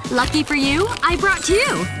 Lucky for you, I brought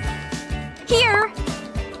 2. Here.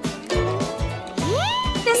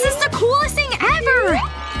 This is the coolest thing ever!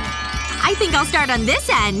 I think I'll start on this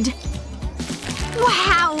end.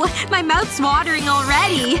 Wow! My mouth's watering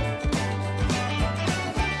already.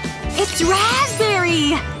 It's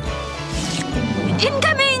raspberry!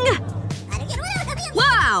 Incoming!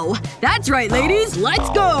 Wow! That's right, ladies. Let's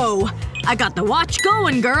go! I got the watch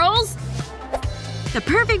going, girls! The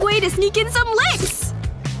perfect way to sneak in some licks!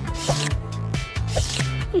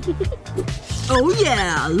 Oh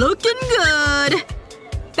yeah, looking good!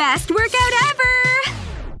 Best workout ever!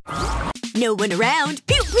 No one around.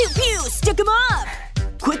 Pew pew pew! Stick 'em up!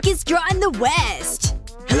 Quickest draw in the West!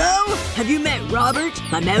 Hello? Have you met Robert,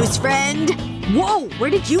 my mouse friend? Whoa! Where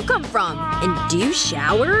did you come from? And do you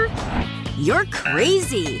shower? You're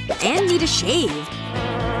crazy. And need a shave.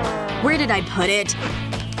 Where did I put it?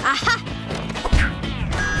 Aha!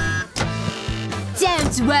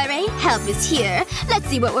 Don't worry. Help is here. Let's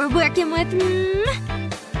see what we're working with.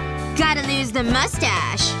 Gotta lose the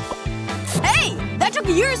mustache. Hey! That took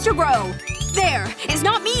years to grow! There! It's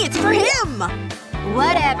not me, it's for him!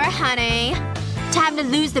 Whatever, honey. Time to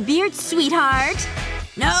lose the beard, sweetheart.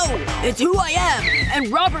 No! It's who I am!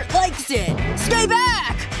 And Robert likes it! Stay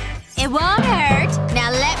back! It won't hurt.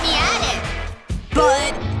 Now let me at it.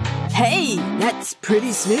 But… Hey, that's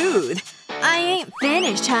pretty smooth. I ain't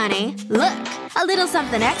finished, honey. Look. A little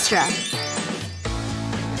something extra.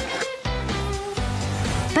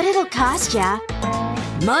 But it'll cost ya.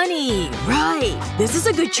 Money! Right. This is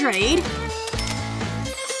a good trade.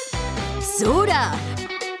 Soda!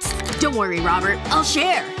 Don't worry, Robert. I'll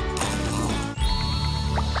share.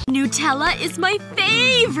 Nutella is my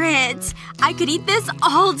favorite! I could eat this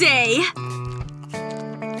all day.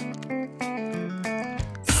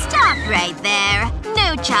 Stop right there.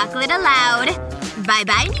 No chocolate allowed.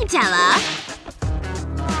 Bye-bye, Nutella.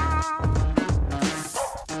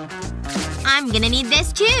 I'm gonna need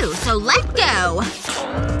this too, so let go.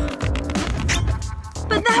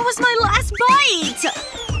 But that was my last bite!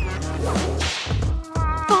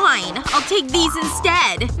 Fine. I'll take these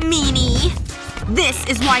instead, meanie. This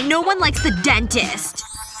is why no one likes the dentist.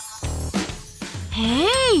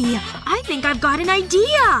 Hey! I think I've got an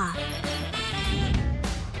idea!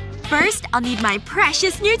 First, I'll need my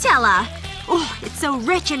precious Nutella. Oh, it's so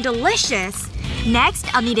rich and delicious.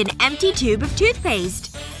 Next, I'll need an empty tube of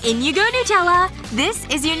toothpaste. In you go, Nutella. This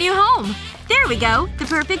is your new home. There we go. The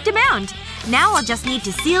perfect amount. Now I'll just need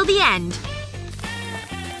to seal the end.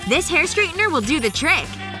 This hair straightener will do the trick.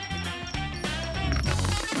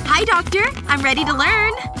 Hi, doctor. I'm ready to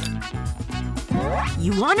learn.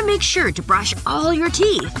 You want to make sure to brush all your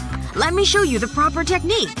teeth. Let me show you the proper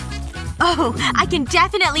technique. Oh, I can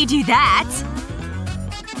definitely do that.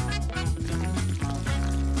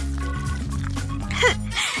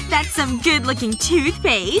 That's some good-looking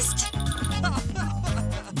toothpaste.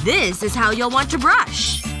 This is how you'll want to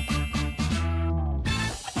brush.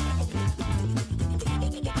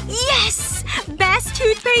 Yes! Best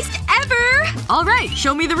toothpaste ever! Alright,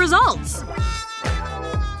 show me the results.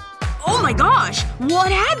 Oh my gosh!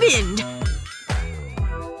 What happened?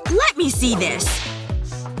 Let me see this.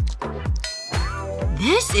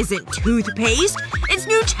 This isn't toothpaste. It's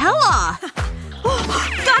Nutella! Oh,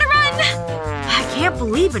 gotta run! I can't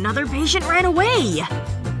believe another patient ran away.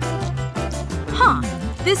 Huh.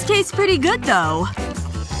 This tastes pretty good, though.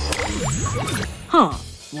 Huh.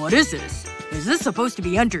 What is this? Is this supposed to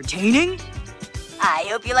be entertaining? I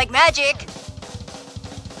hope you like magic.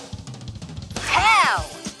 Pow!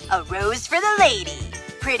 A rose for the lady.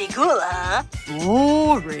 Pretty cool, huh?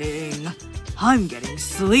 Boring. I'm getting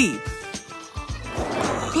sleep.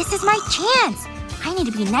 This is my chance. I need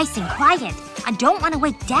to be nice and quiet. I don't want to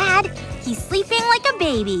wake Dad. He's sleeping like a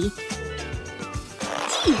baby.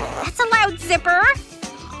 Gee, that's a loud zipper.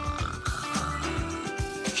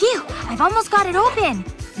 Phew, I've almost got it open.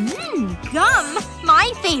 Gum!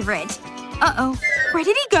 My favorite. Uh-oh. Where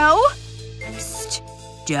did he go? Psst.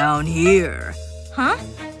 Down here. Huh?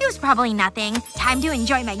 It was probably nothing. Time to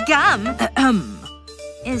enjoy my gum. Ahem.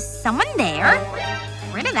 Is someone there?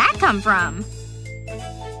 Where did that come from?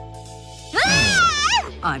 Ah!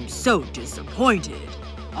 I'm so disappointed.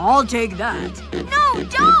 I'll take that. No,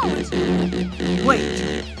 don't!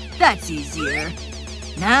 Wait. That's easier.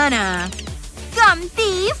 Nah. Gum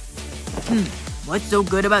thief! What's so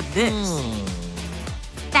good about this?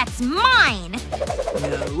 That's mine!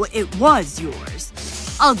 No, it was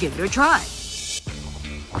yours. I'll give it a try.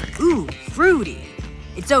 Ooh, fruity.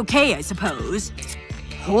 It's okay, I suppose.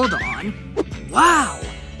 Hold on. Wow!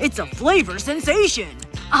 It's a flavor sensation!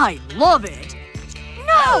 I love it!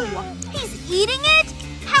 No! He's eating it?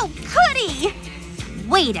 How could he?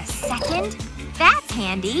 Wait a second. That's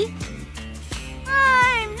handy.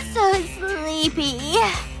 I'm so sleepy.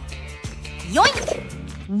 Yoink!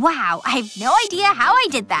 Wow, I have no idea how I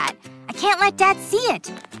did that. I can't let Dad see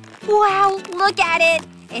it. Wow, look at it.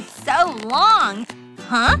 It's so long.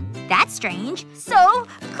 Huh? That's strange. So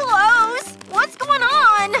close. What's going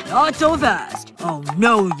on? Not so fast. Oh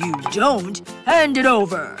no, you don't. Hand it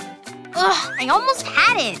over. Ugh, I almost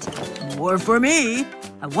had it. More for me.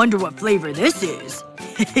 I wonder what flavor this is.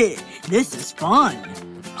 This is fun.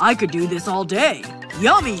 I could do this all day.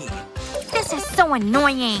 Yummy! This is so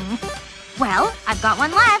annoying. Well, I've got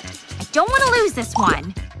one left. I don't want to lose this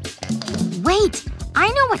one. Wait. I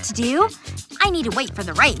know what to do. I need to wait for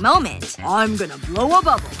the right moment. I'm gonna blow a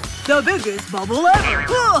bubble. The biggest bubble ever.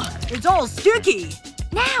 Ugh, it's all sticky.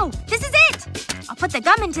 Now! This is it! I'll put the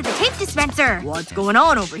gum into the tape dispenser. What's going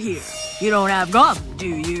on over here? You don't have gum, do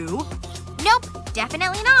you? Nope.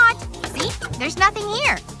 Definitely not. See? There's nothing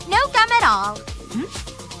here. No gum at all.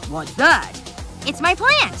 What's that? It's my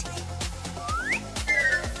plant.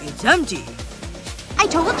 It's empty. I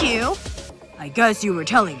told you. I guess you were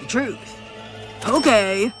telling the truth.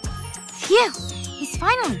 Okay. Phew.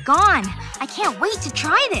 finally gone. I can't wait to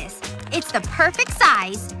try this. It's the perfect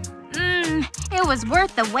size. It was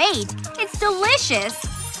worth the wait. It's delicious.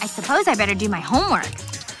 I suppose I better do my homework.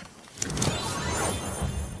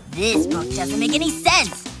 This book doesn't make any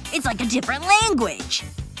sense. It's like a different language.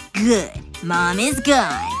 Good. Mom is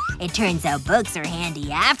gone. It turns out books are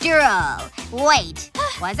handy after all. Wait.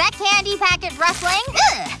 Was that candy packet rustling?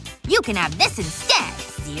 Ugh! You can have this instead.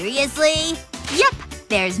 Seriously? Yep.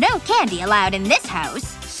 There's no candy allowed in this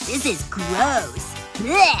house. This is gross.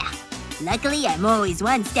 Blech. Luckily, I'm always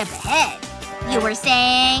one step ahead. You were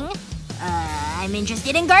saying? I'm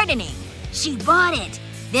interested in gardening. She bought it.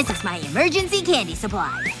 This is my emergency candy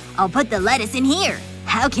supply. I'll put the lettuce in here.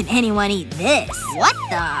 How can anyone eat this? What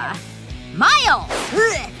the? Miles!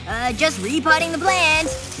 Ugh, just repotting the plant.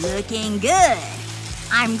 Looking good.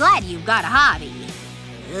 I'm glad you've got a hobby.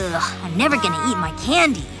 Ugh, I'm never gonna eat my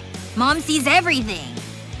candy. Mom sees everything.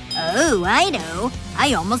 Oh, I know.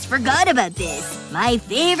 I almost forgot about this. My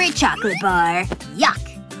favorite chocolate bar. Yuck.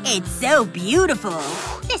 It's so beautiful.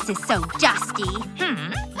 This is so dusty.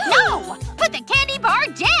 No! Put the candy bar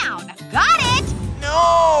down! Got it!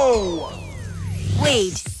 No!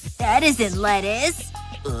 Wait. That isn't lettuce.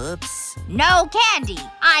 Oops. No candy.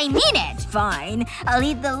 I mean it. Fine. I'll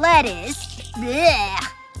eat the lettuce. Blech.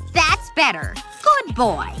 That's better. Good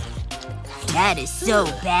boy. That is so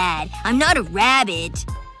bad. I'm not a rabbit.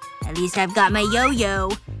 At least I've got my yo-yo.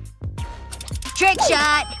 Trick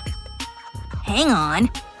shot! Hang on.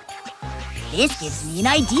 This gives me an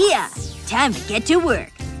idea. Time to get to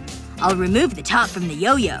work. I'll remove the top from the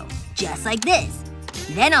yo-yo. Just like this.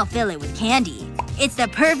 Then I'll fill it with candy. It's the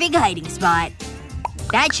perfect hiding spot.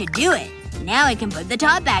 That should do it. Now I can put the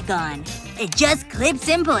top back on. It just clips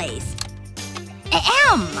in place.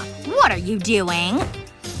 Ahem! What are you doing?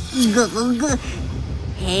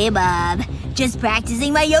 Hey, Bob. Just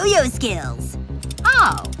practicing my yo-yo skills.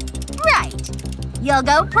 Oh. Right. You'll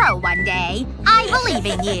go pro one day. I believe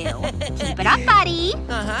in you. Keep it up, buddy.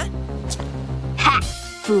 Uh-huh. Ha!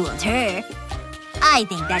 Fooled her. I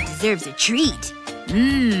think that deserves a treat.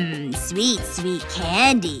 Sweet, sweet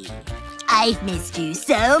candy. I've missed you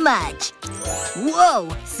so much. Whoa,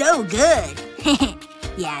 so good.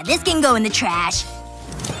 Yeah, this can go in the trash.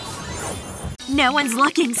 No one's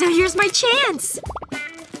looking, so here's my chance.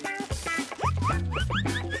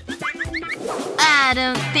 I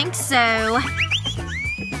don't think so.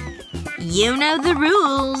 You know the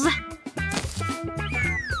rules.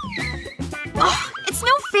 Oh, it's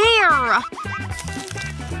no fair!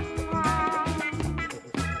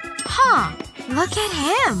 Huh. Look at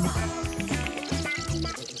him.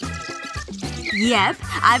 Yep,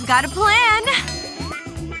 I've got a plan.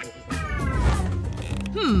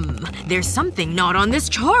 There's something not on this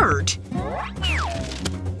chart.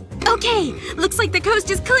 Okay, looks like the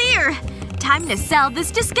coast is clear. Time to sell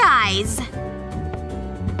this disguise.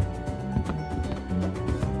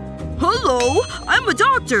 Hello, I'm a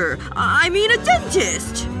doctor. I mean a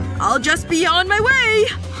dentist. I'll just be on my way.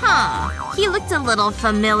 Huh. He looked a little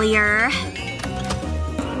familiar.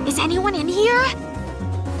 Is anyone in here?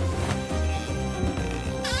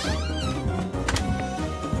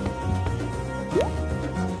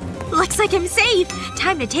 Looks like I'm safe.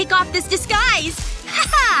 Time to take off this disguise.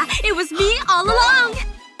 Haha! It was me all along!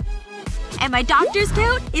 And my doctor's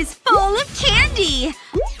coat is full of candy!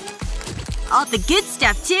 All the good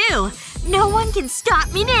stuff, too. No one can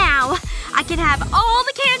stop me now. I can have all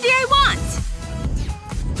the candy I want.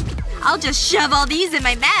 I'll just shove all these in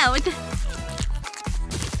my mouth.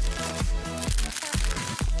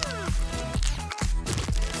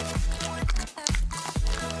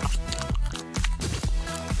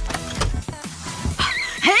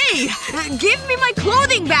 Hey! Give me my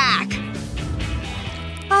clothing back!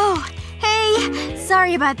 Oh, hey.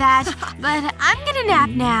 Sorry about that. But I'm gonna nap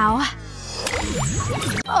now.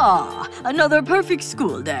 Aw, another perfect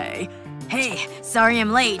school day. Hey, sorry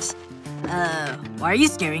I'm late. Why are you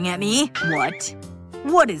staring at me? What?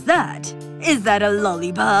 What is that? Is that a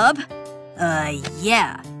lollipop?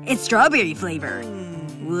 Yeah. It's strawberry flavor.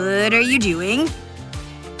 What are you doing?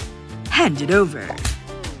 Hand it over.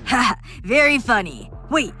 Haha, very funny.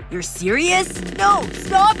 Wait, you're serious? No,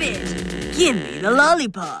 stop it! Give me the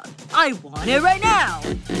lollipop. I want it right now.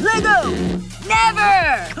 Let go!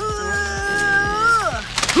 Never!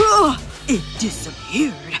 It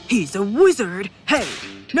disappeared. He's a wizard. Hey,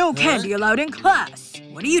 no candy allowed in class.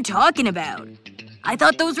 What are you talking about? I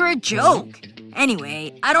thought those were a joke.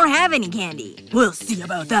 Anyway, I don't have any candy. We'll see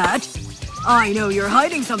about that. I know you're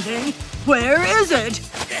hiding something. Where is it?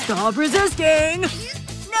 Stop resisting!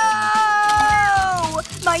 No!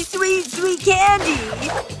 My sweet, sweet candy!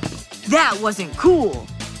 That wasn't cool.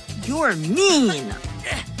 You're mean.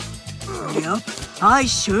 Yep. I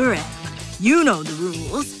sure am. You know the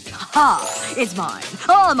rules. Ha! It's mine.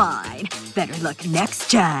 All mine. Better luck next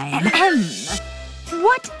time.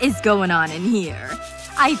 What is going on in here?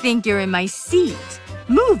 I think you're in my seat.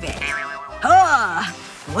 Move it. Ha!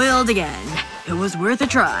 Foiled again. It was worth a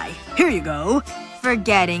try. Here you go.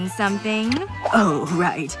 Forgetting something? Oh,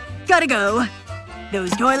 right. Gotta go.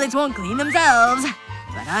 Those toilets won't clean themselves.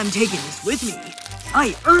 But I'm taking this with me.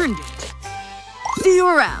 I earned it. See you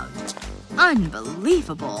around.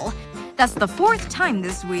 Unbelievable. That's the 4th time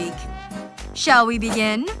this week. Shall we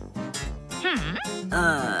begin?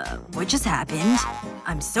 What just happened?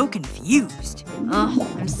 I'm so confused. Ugh,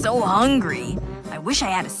 I'm so hungry. I wish I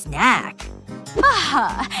had a snack.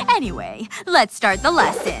 Anyway, let's start the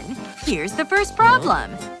lesson. Here's the first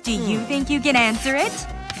problem. Do you think you can answer it?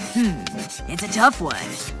 It's a tough one.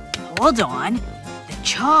 Hold on. The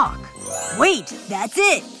chalk. Wait, that's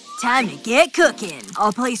it. Time to get cooking.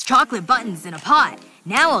 I'll place chocolate buttons in a pot.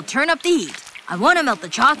 Now I'll turn up the heat. I want to melt the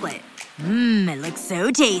chocolate. It looks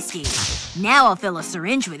so tasty. Now I'll fill a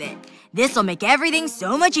syringe with it. This'll make everything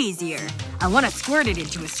so much easier. I want to squirt it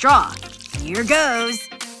into a straw. Here goes.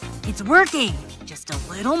 It's working. Just a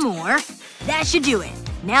little more. That should do it.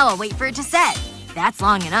 Now I'll wait for it to set. That's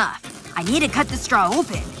long enough. I need to cut the straw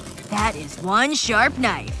open. That is one sharp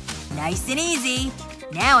knife. Nice and easy.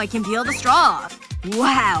 Now I can peel the straw off.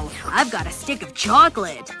 Wow, I've got a stick of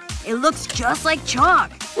chocolate. It looks just like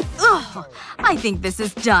chalk. Ugh. I think this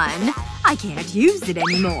is done. I can't use it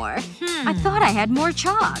anymore. I thought I had more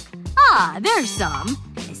chalk. Ah, there's some.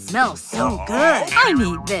 It smells so good. I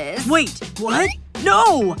need this. Wait, what?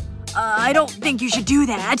 No! I don't think you should do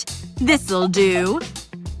that. This'll do.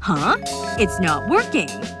 Huh? It's not working.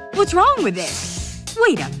 What's wrong with it?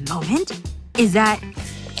 Wait a moment. Is that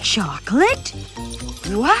chocolate?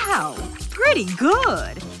 Wow. Pretty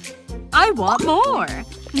good. I want more.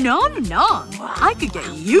 Nom nom. I could get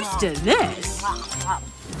used to this.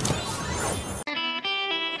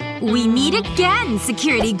 We meet again,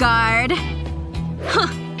 security guard. Huh.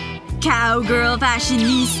 Cowgirl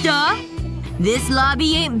fashionista. This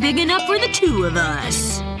lobby ain't big enough for the two of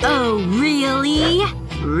us. Oh, really?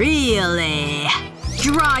 Really?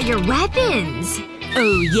 Draw your weapons.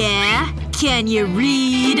 Oh, yeah? Can you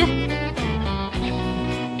read?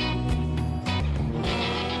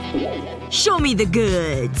 Show me the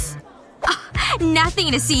goods.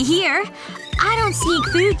 Nothing to see here. I don't sneak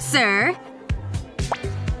food, sir.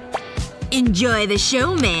 Enjoy the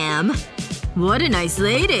show, ma'am. What a nice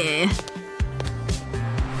lady.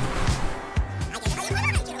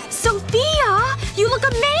 Sophia! You look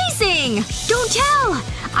amazing! Don't tell!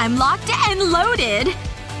 I'm locked and loaded.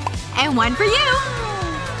 And one for you.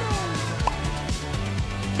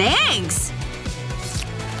 Thanks!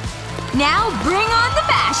 Now bring on the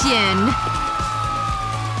fashion!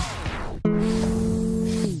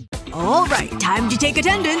 Alright, time to take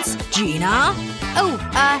attendance. Gina? Oh,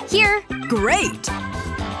 here. Great!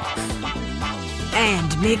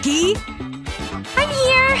 And Mickey? I'm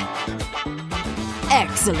here.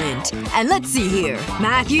 Excellent. And let's see here.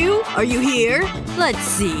 Matthew? Are you here? Let's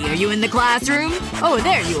see. Are you in the classroom? Oh,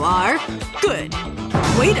 there you are. Good.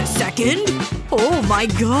 Wait a second. Oh my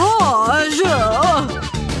gosh.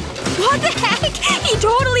 What the heck? He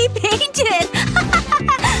totally painted!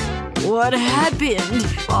 What happened?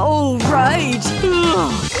 Oh, right.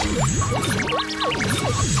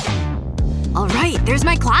 Alright, there's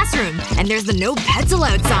my classroom. And there's the no pets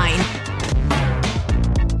allowed sign.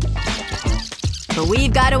 But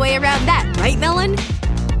we've got a way around that, right, Melon?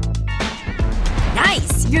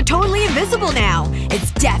 Nice! You're totally invisible now!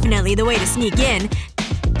 It's definitely the way to sneak in.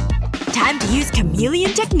 Time to use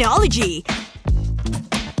chameleon technology!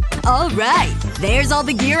 Alright, there's all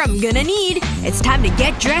the gear I'm gonna need. It's time to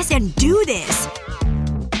get dressed and do this.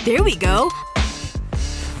 There we go.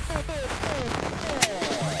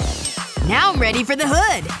 Now I'm ready for the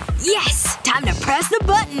hood. Yes! Time to press the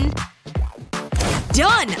button.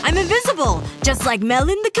 Done! I'm invisible! Just like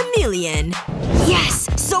Melon the chameleon. Yes!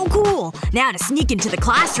 So cool! Now to sneak into the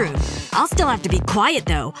classroom. I'll still have to be quiet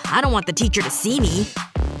though. I don't want the teacher to see me.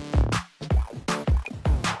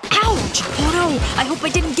 Ouch! Oh no! I hope I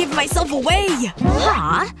didn't give myself away!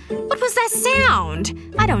 Huh? What was that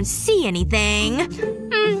sound? I don't see anything.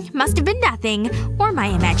 Must have been nothing. Or my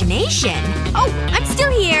imagination. Oh! I'm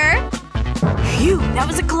still here! Phew, that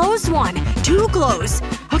was a close one. Too close.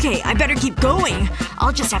 Okay, I better keep going.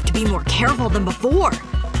 I'll just have to be more careful than before.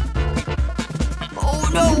 Oh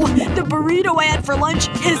no! The burrito I had for lunch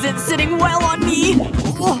isn't sitting well on me!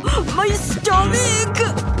 Oh, my stomach!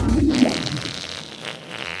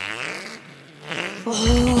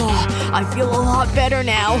 Oh, I feel a lot better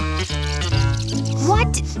now.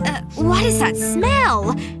 What is that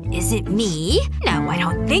smell? Is it me? No, I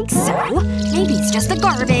don't think so. Maybe it's just the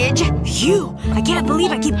garbage. Phew. I can't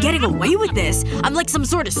believe I keep getting away with this. I'm like some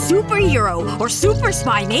sort of superhero. Or super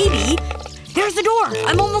spy, maybe. There's the door.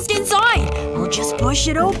 I'm almost inside. I'll just push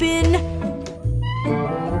it open.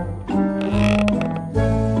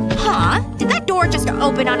 Huh? Did that door just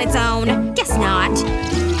open on its own? Guess not.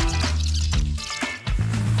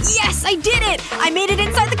 Yes! I did it! I made it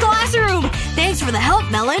inside the classroom! Thanks for the help,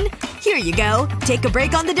 Melon. Here you go. Take a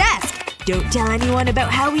break on the desk. Don't tell anyone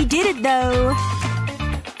about how we did it, though.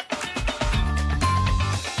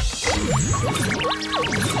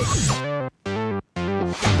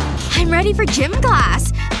 I'm ready for gym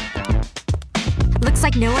class. Looks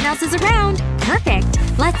like no one else is around. Perfect.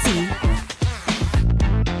 Let's see.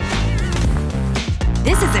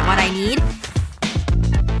 This isn't what I need.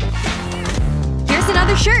 Here's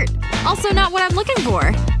another shirt. Also not what I'm looking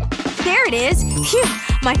for. There it is. Phew.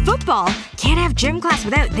 My football. Can't have gym class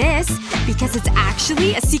without this. Because it's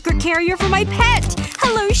actually a secret carrier for my pet.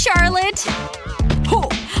 Hello, Charlotte. Oh,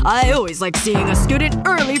 I always like seeing a student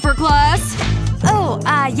early for class. Oh,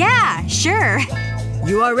 yeah. Sure.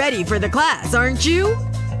 You are ready for the class, aren't you?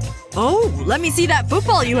 Oh, let me see that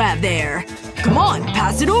football you have there. Come on,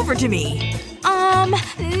 pass it over to me.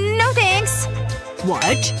 No thanks.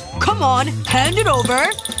 What? Come on, hand it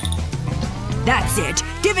over. That's it.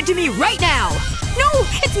 Give it to me right now. No!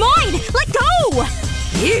 It's mine! Let go!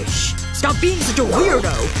 Yeesh. Stop being such a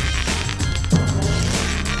weirdo.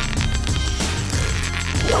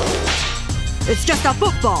 It's just a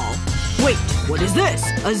football. Wait, what is this?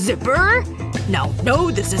 A zipper?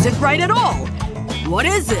 No, this isn't right at all. What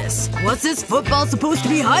is this? What's this football supposed to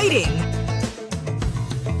be hiding?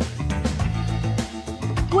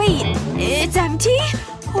 Wait, it's empty?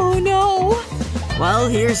 Oh no. Well,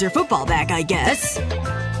 here's your football back, I guess.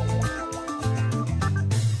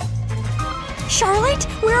 Charlotte?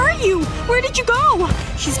 Where are you? Where did you go?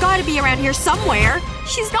 She's gotta be around here somewhere.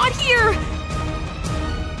 She's not here.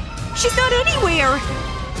 She's not anywhere.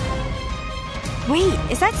 Wait,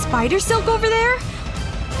 is that spider silk over there?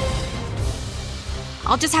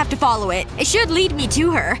 I'll just have to follow it. It should lead me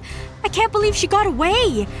to her. I can't believe she got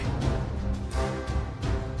away.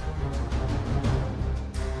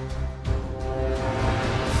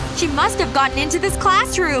 She must have gotten into this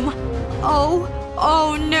classroom.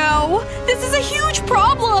 Oh no. This is a huge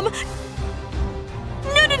problem.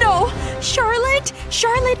 No. Charlotte,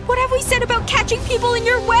 what have we said about catching people in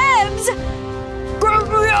your webs? Get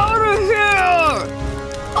me out of here!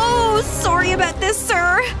 Oh, sorry about this,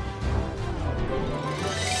 sir.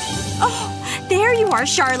 Oh, there you are,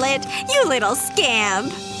 Charlotte. You little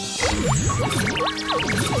scamp.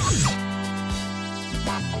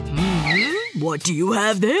 What do you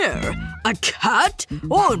have there? A cat?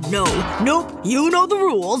 Oh no. Nope. You know the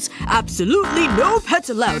rules. Absolutely no pets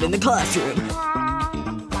allowed in the classroom.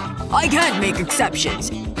 I can't make exceptions.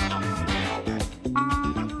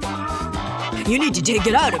 You need to take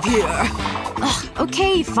it out of here. Ugh,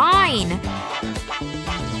 okay, fine.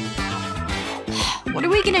 What are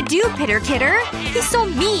we gonna do, Pitter Kitter? He's so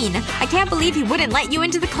mean. I can't believe he wouldn't let you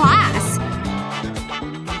into the class.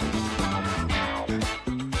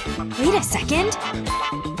 Wait a second.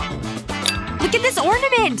 Look at this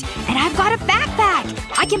ornament! And I've got a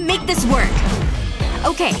backpack! I can make this work.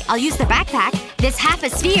 Okay, I'll use the backpack, this half a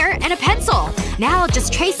sphere, and a pencil. Now I'll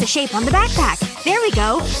just trace the shape on the backpack. There we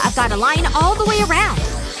go. I've got a line all the way around.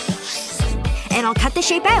 And I'll cut the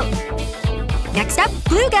shape out. Next up,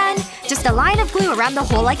 glue gun. Just a line of glue around the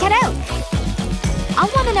hole I cut out. I'll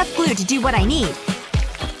want enough glue to do what I need.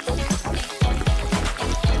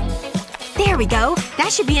 There we go.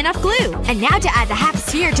 That should be enough glue. And now to add the half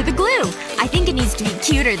sphere to the glue. I think it needs to be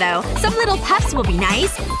cuter, though. Some little puffs will be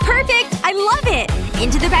nice. Perfect! I love it!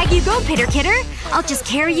 Into the bag you go, Pitter Kitter. I'll just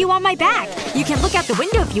carry you on my back. You can look out the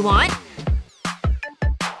window if you want.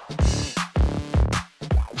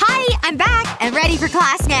 Hi! I'm back! And ready for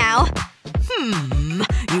class now.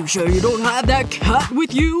 You sure you don't have that cat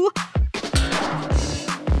with you?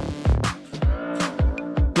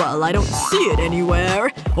 Well, I don't see it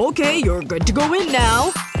anywhere. Okay, you're good to go in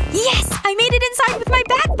now. Yes! I made it inside with my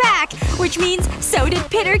backpack! Which means so did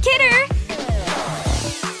Pitter Kitter!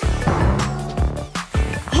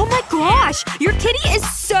 Oh my gosh! Your kitty is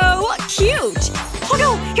so cute! Oh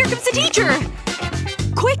no! Here comes the teacher!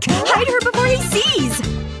 Quick! Hide her before he sees!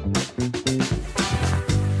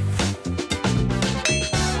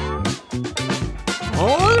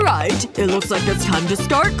 Alright, it looks like it's time to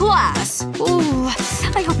start class. Ooh,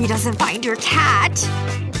 I hope he doesn't find your cat.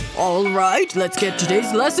 Alright, let's get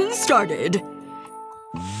today's lesson started.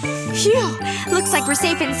 Phew. Looks like we're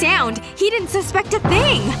safe and sound. He didn't suspect a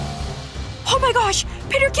thing. Oh my gosh!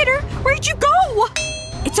 Pitter Kitter! Where'd you go?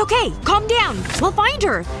 It's okay. Calm down. We'll find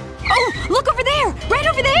her. Oh! Look over there! Right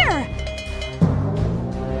over there!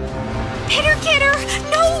 Pitter Kitter!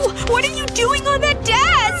 No! What are you doing on that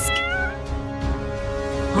desk?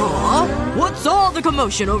 Huh? What's all the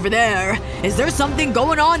commotion over there? Is there something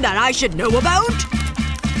going on that I should know about?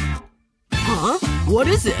 Huh? What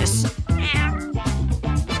is this?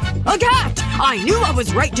 A cat! I knew I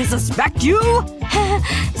was right to suspect you!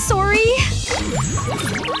 Sorry.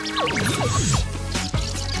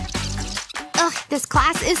 Ugh, this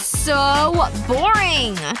class is so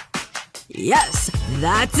boring. Yes,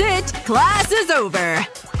 that's it! Class is over!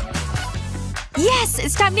 Yes!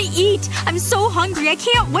 It's time to eat! I'm so hungry, I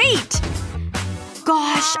can't wait!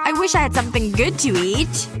 Gosh, I wish I had something good to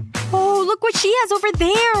eat. Oh, look what she has over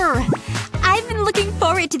there! I've been looking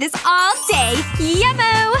forward to this all day!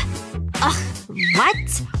 Yummo! Ugh,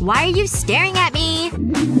 what? Why are you staring at me?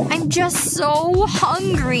 I'm just so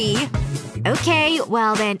hungry. Okay,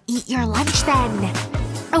 well then, eat your lunch then.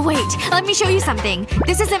 Oh wait, let me show you something.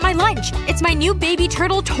 This isn't my lunch. It's my new baby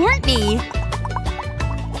turtle Tortney.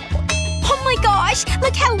 Oh my gosh!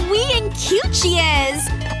 Look how wee and cute she is!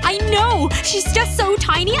 I know! She's just so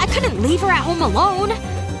tiny, I couldn't leave her at home alone.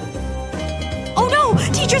 Oh no!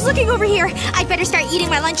 Teacher's looking over here! I'd better start eating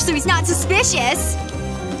my lunch so he's not suspicious.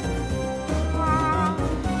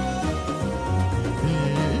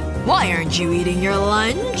 Why aren't you eating your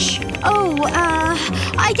lunch? Oh,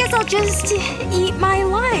 I guess I'll just eat my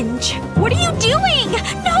lunch. What are you doing?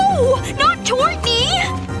 No! Not Tortney!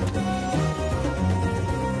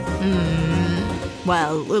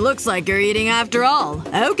 Well, it looks like you're eating after all.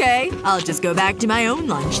 Okay, I'll just go back to my own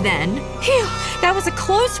lunch then. Phew, that was a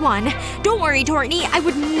close one. Don't worry, Tortney, I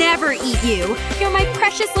would never eat you. You're my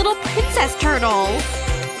precious little princess turtle.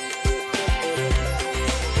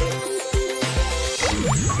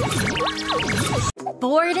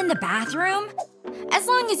 Bored in the bathroom? As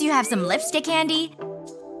long as you have some lipstick handy.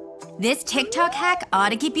 This TikTok hack ought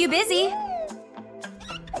to keep you busy.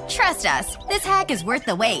 Trust us, this hack is worth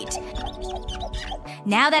the wait.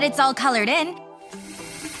 Now that it's all colored in,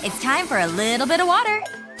 it's time for a little bit of water.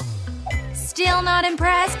 Still not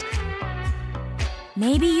impressed?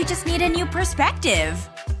 Maybe you just need a new perspective.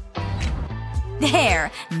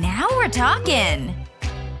 There, now we're talking.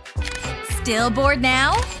 Still bored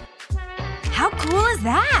now? How cool is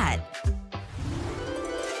that?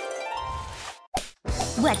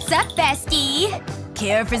 What's up, bestie?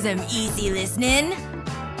 Care for some easy listening?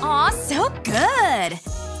 Aw, so good!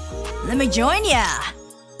 Let me join ya!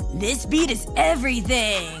 This beat is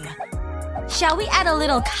everything! Shall we add a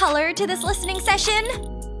little color to this listening session?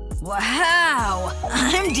 Wow!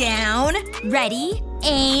 I'm down! Ready?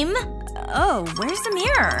 Aim! Oh, where's the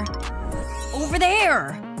mirror? Over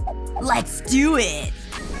there! Let's do it!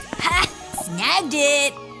 Ha! Snagged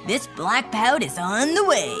it! This black pout is on the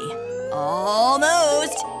way.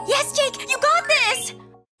 Almost! Yes, Jake! You got this!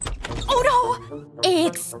 Oh no!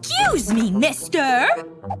 Excuse me, mister!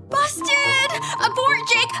 Busted! Abort,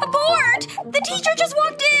 Jake! Abort! The teacher just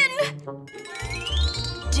walked in!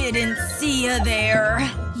 Didn't see you there.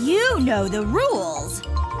 You know the rules.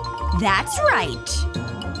 That's right.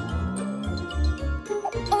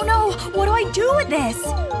 Oh no! What do I do with this?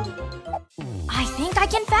 I think I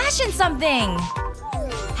can fashion something!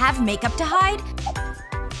 Have makeup to hide?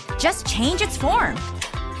 Just change its form.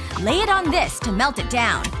 Lay it on this to melt it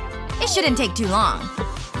down. It shouldn't take too long.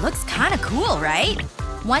 Looks kinda cool, right?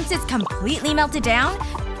 Once it's completely melted down,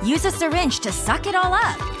 use a syringe to suck it all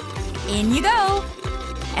up. In you go!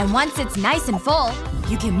 And once it's nice and full,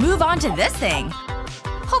 you can move on to this thing.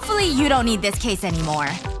 Hopefully you don't need this case anymore.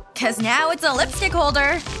 'Cause now it's a lipstick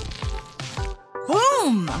holder.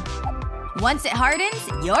 Boom! Once it hardens,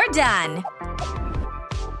 you're done.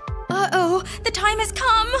 Uh-oh, the time has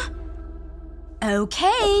come!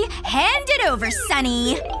 Okay, hand it over,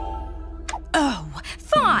 Sonny. Oh,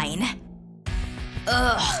 fine.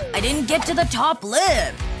 Ugh, I didn't get to the top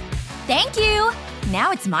lip. Thank you!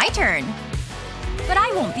 Now it's my turn. But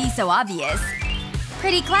I won't be so obvious.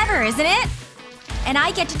 Pretty clever, isn't it? And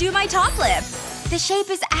I get to do my top lip. The shape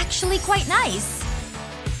is actually quite nice.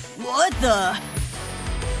 What the…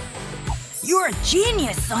 You're a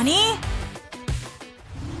genius, Sonny!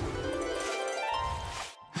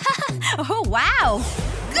 Oh, wow!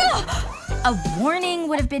 Ugh! A warning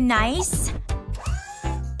would have been nice.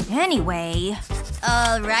 Anyway…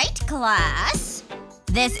 Alright, class.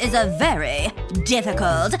 This is a very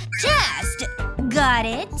difficult test. Got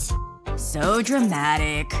it? So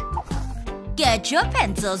dramatic. Get your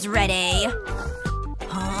pencils ready.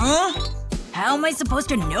 Huh? How How am I supposed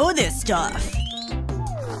to know this stuff?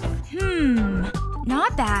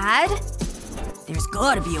 Not bad. There's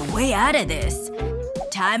gotta be a way out of this.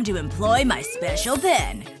 Time to employ my special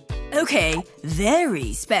pen. Okay,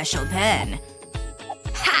 very special pen.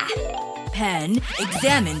 Ha! Pen,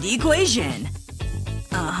 examine the equation.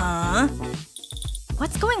 Uh-huh.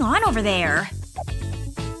 What's going on over there?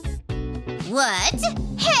 What?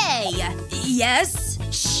 Hey! Yes?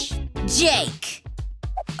 Shh. Jake!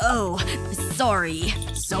 Oh, sorry.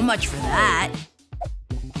 So much for that.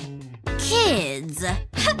 Kids.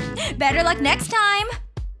 Better luck next time.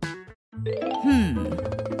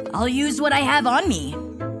 I'll use what I have on me.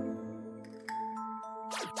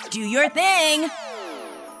 Do your thing!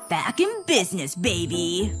 Back in business,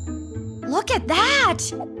 baby. Look at that!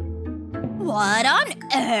 What on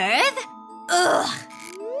earth? Ugh.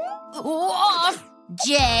 Off!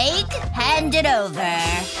 Jake, hand it over.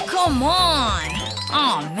 Come on.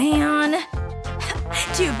 Aw, man.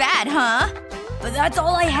 Too bad, huh? But that's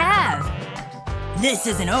all I have. This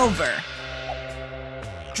isn't over.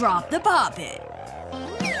 Drop the poppet.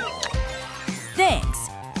 Thanks.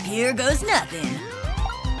 Here goes nothing.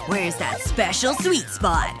 Where's that special sweet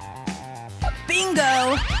spot?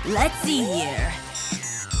 Bingo! Let's see here.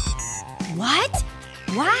 What?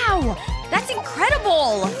 Wow! That's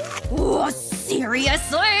incredible! Oh,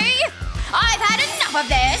 seriously? I've had enough of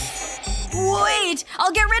this! Wait!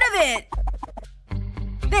 I'll get rid of it!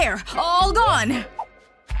 There! All gone!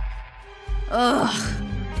 Ugh.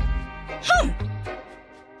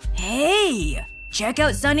 Hey! Check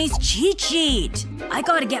out Sunny's cheat sheet! I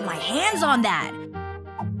gotta get my hands on that!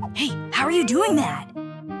 Hey, how are you doing that?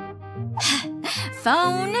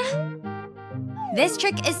 Phone. This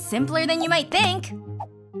trick is simpler than you might think.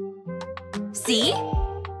 See?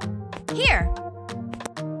 Here.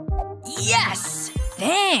 Yes!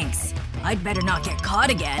 Thanks! I'd better not get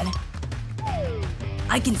caught again.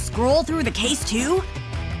 I can scroll through the case too?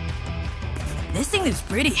 This thing is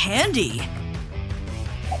pretty handy.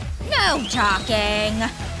 No talking.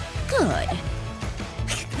 Good.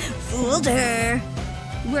 Fooled her.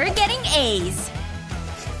 We're getting A's.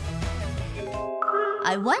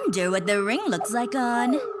 I wonder what the ring looks like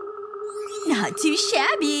on. Not too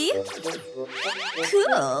shabby.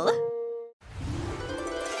 Cool.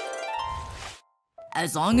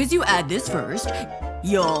 As long as you add this first,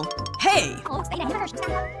 you'll… Hey!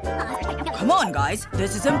 Come on, guys.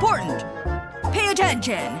 This is important. Pay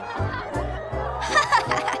attention.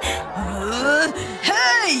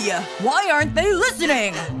 Hey! Why aren't they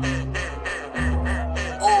listening?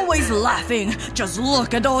 Always laughing. Just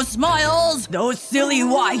look at those smiles. Those silly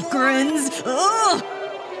white grins. Ugh!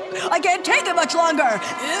 I can't take it much longer.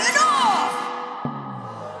 Enough!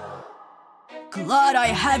 Glad I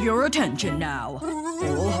have your attention now.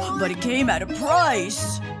 Oh, but it came at a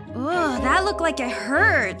price. Ugh, that looked like it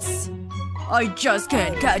hurts. I just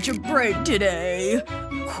can't catch a break today.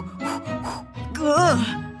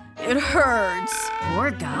 Ugh, it hurts.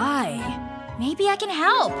 Poor guy. Maybe I can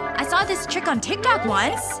help. I saw this trick on TikTok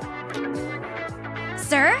once.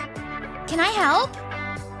 Sir? Can I help?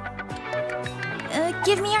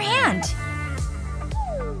 Give me your hand.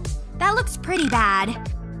 That looks pretty bad.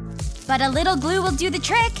 But a little glue will do the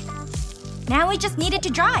trick. Now we just need it to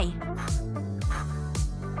dry.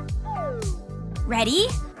 Ready?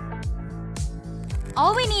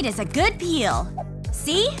 All we need is a good peel.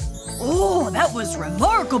 See? Oh, that was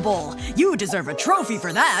remarkable! You deserve a trophy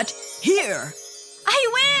for that! Here!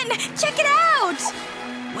 I win! Check it out!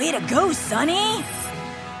 Way to go, Sunny!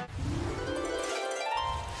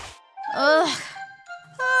 Ugh.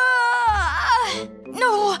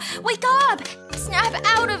 No! Wake up! Snap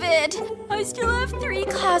out of it! I still have 3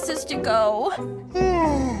 classes to go.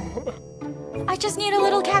 I just need a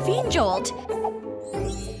little caffeine jolt.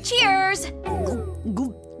 Cheers!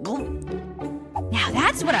 Now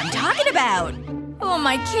that's what I'm talking about! Oh, am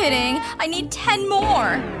I kidding? I need 10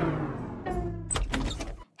 more!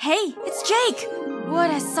 Hey, it's Jake! What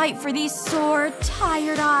a sight for these sore,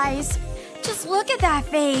 tired eyes. Just look at that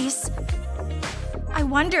face. I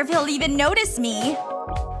wonder if he'll even notice me.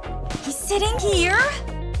 He's sitting here?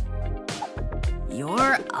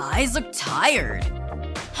 Your eyes look tired.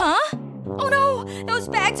 Huh? Oh no! Those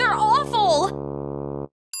bags are awful!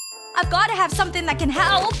 I've gotta have something that can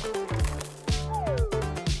help.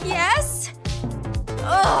 Yes?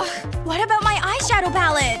 Ugh. What about my eyeshadow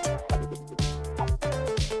palette?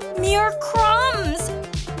 Mere crumbs!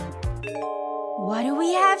 What do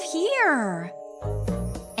we have here?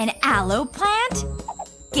 An aloe plant?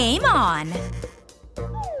 Game on!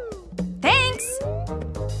 Thanks!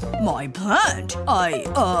 My plant?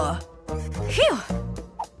 Phew!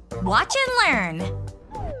 Watch and learn.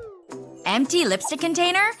 Empty lipstick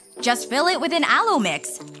container? Just fill it with an aloe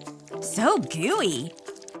mix. So gooey.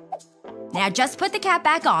 Now just put the cap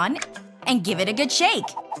back on and give it a good shake.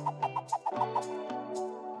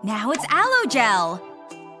 Now it's aloe gel.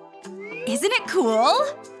 Isn't it cool?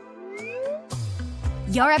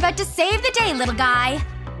 You're about to save the day, little guy.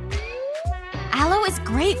 Aloe is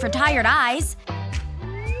great for tired eyes.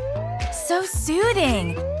 So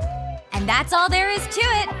soothing. And that's all there is to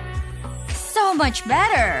it. So much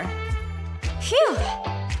better. Phew.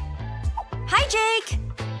 Hi, Jake.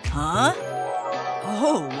 Huh?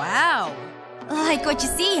 Oh, wow. Like what you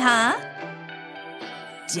see, huh?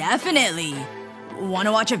 Definitely.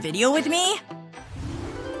 Wanna watch a video with me?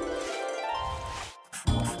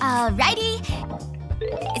 Alrighty.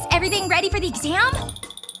 Is everything ready for the exam?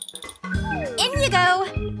 In you go.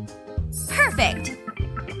 Perfect.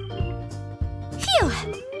 Phew.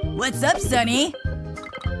 What's up, Sonny?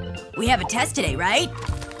 We have a test today, right?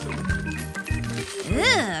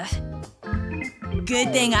 Ugh.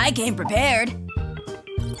 Good thing I came prepared.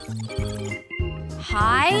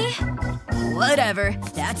 Hi? Whatever.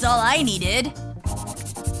 That's all I needed.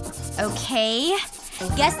 Okay.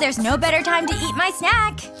 Guess there's no better time to eat my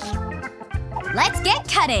snack. Let's get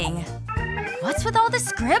cutting. What's with all the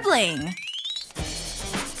scribbling?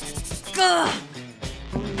 Ugh!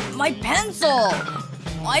 My pencil!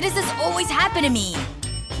 Why does this always happen to me?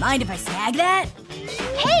 Mind if I snag that?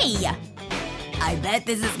 Hey! I bet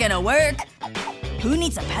this is gonna work. Who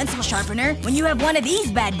needs a pencil sharpener when you have one of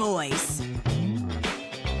these bad boys?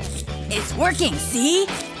 It's working, see?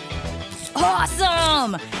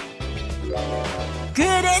 Awesome!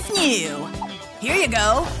 Good as new. Here you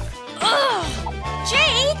go. Ugh!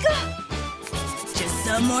 Jake! Just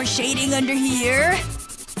some more shading under here.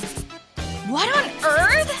 What on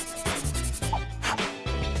earth?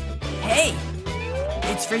 Hey,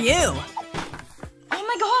 it's for you. Oh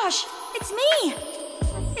my gosh! It's me!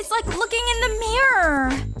 It's like looking in the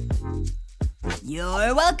mirror.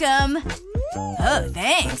 You're welcome. Oh,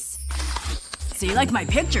 thanks. So you like my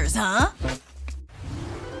pictures, huh?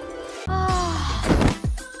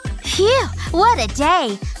 Phew, what a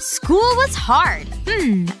day. School was hard.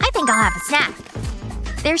 I think I'll have a snack.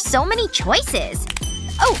 There's so many choices.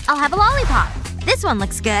 Oh, I'll have a lollipop. This one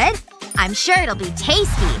looks good. I'm sure it'll be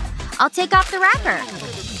tasty. I'll take off the wrapper.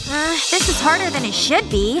 This is harder than it should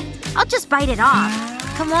be. I'll just bite it off.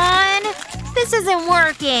 Come on. This isn't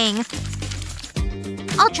working.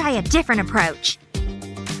 I'll try a different approach.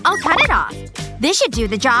 I'll cut it off. This should do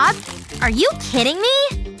the job. Are you kidding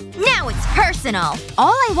me? Now it's personal.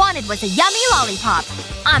 All I wanted was a yummy lollipop.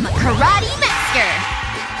 I'm a karate master.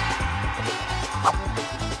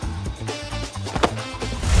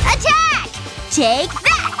 Attack! Take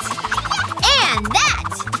that! And that!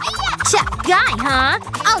 Tough guy, huh?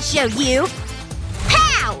 I'll show you.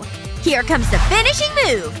 Pow! Here comes the finishing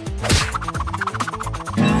move.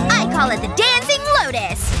 I call it the dancing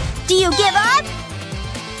lotus. Do you give up?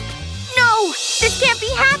 No! This can't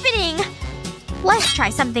be happening! Let's try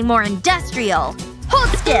something more industrial. Hold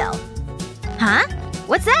still. Huh?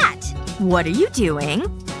 What's that? What are you doing?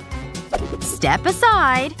 Step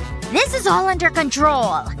aside. This is all under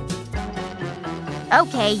control.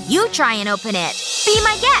 Okay, you try and open it. Be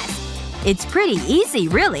my guest. It's pretty easy,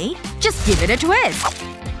 really. Just give it a twist.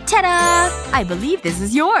 Ta-da! I believe this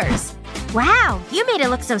is yours. Wow, you made it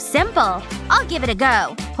look so simple. I'll give it a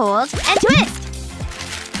go. Hold and twist.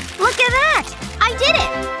 Look at that! I did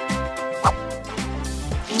it!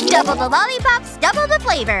 Double the lollipops, double the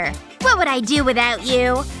flavor. What would I do without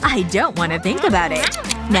you? I don't want to think about it.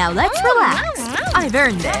 Now let's relax. I've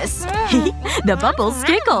earned this. The bubbles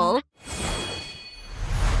tickle.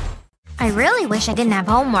 I really wish I didn't have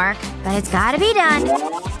homework, but it's gotta be done.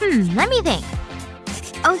 Let me think.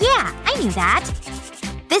 Oh yeah, I knew that.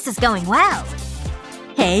 This is going well.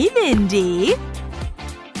 Hey, Mindy.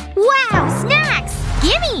 Wow, snacks!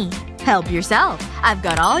 Gimme! Help yourself. I've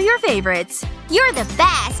got all your favorites. You're the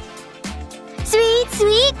best! Sweet,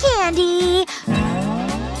 sweet candy!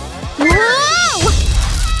 Whoa!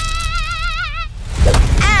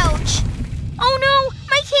 Ouch! Oh no!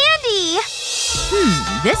 My candy!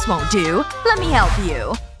 This won't do. Let me help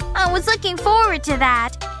you. I was looking forward to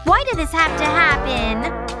that. Why did this have to happen?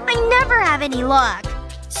 I never have any luck.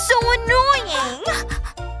 So annoying!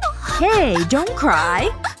 Hey, don't cry.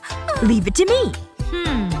 Leave it to me.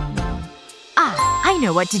 I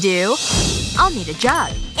know what to do. I'll need a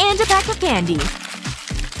jug. And a pack of candy.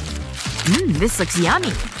 This looks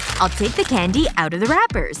yummy. I'll take the candy out of the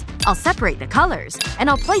wrappers. I'll separate the colors. And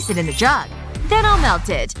I'll place it in the jug. Then I'll melt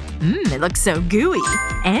it. It looks so gooey.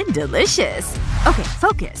 And delicious. Okay,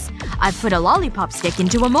 focus. I've put a lollipop stick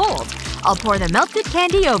into a mold. I'll pour the melted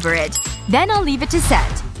candy over it. Then I'll leave it to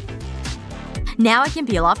set. Now I can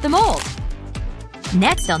peel off the mold.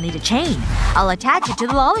 Next I'll need a chain. I'll attach it to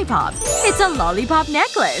the lollipop. It's a lollipop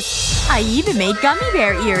necklace. I even made gummy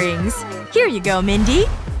bear earrings. Here you go, Mindy.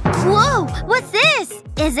 Whoa! What's this?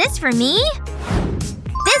 Is this for me?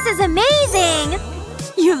 This is amazing!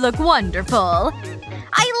 You look wonderful.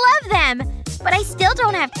 I love them! But I still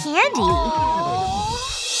don't have candy.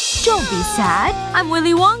 Don't be sad. I'm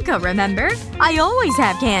Willy Wonka, remember? I always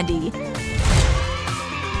have candy.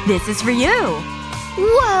 This is for you.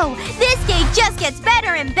 Whoa! This cake just gets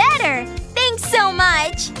better and better! Thanks so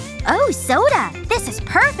much! Oh, soda! This is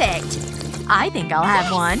perfect! I think I'll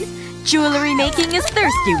have one. Jewelry making is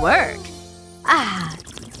thirsty work. Ah.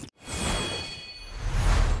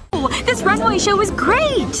 Oh, this runway show is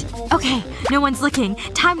great! Okay, no one's looking.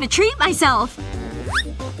 Time to treat myself.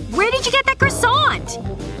 Where did you get that croissant?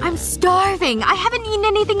 I'm starving. I haven't eaten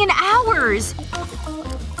anything in hours.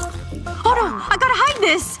 Oh no! I gotta hide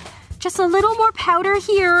this! Just a little more powder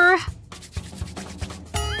here.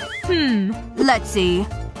 Let's see.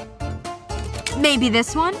 Maybe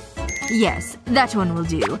this one? Yes, that one will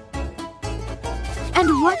do.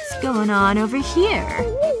 And what's going on over here?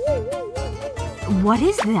 What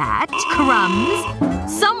is that?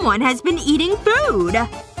 Crumbs? Someone has been eating food!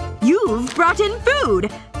 You've brought in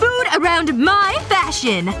food! Food around my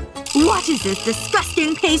fashion! What is this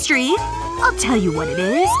disgusting pastry? I'll tell you what it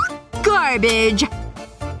is. Garbage!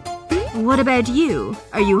 What about you?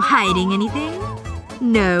 Are you hiding anything?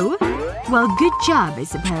 No? Well, good job, I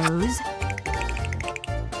suppose.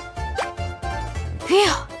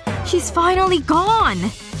 Phew. She's finally gone.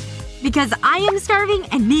 Because I am starving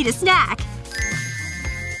and need a snack.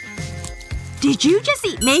 Did you just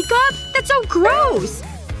eat makeup? That's so gross!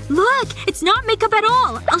 Look! It's not makeup at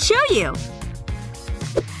all! I'll show you.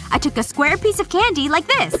 I took a square piece of candy like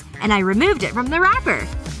this, and I removed it from the wrapper.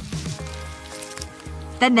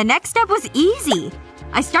 Then the next step was easy.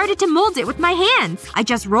 I started to mold it with my hands. I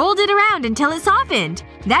just rolled it around until it softened.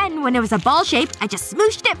 Then, when it was a ball shape, I just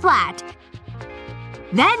smooshed it flat.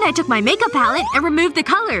 Then I took my makeup palette and removed the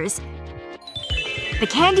colors. The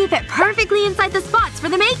candy fit perfectly inside the spots for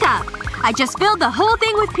the makeup. I just filled the whole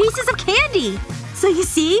thing with pieces of candy. So you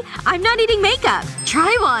see? I'm not eating makeup.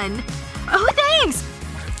 Try one. Oh, thanks!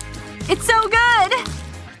 It's so good!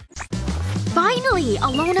 Finally!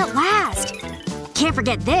 Alone at last. Can't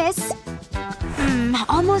forget this.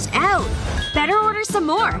 Almost out. Better order some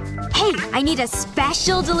more. Hey, I need a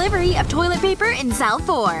special delivery of toilet paper in cell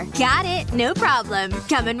 4. Got it. No problem.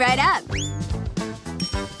 Coming right up.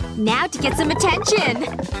 Now to get some attention.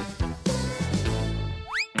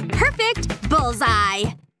 Perfect!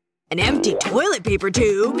 Bullseye. An empty toilet paper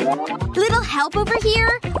tube? Little help over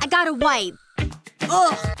here? I got a wipe.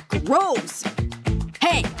 Ugh. Gross.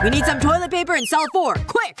 Hey, we need some toilet paper in cell 4.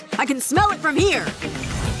 Quick! I can smell it from here.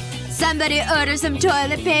 Somebody order some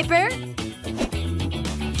toilet paper?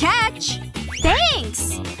 Catch!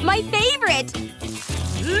 Thanks! My favorite!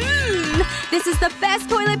 This is the best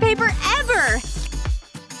toilet paper ever!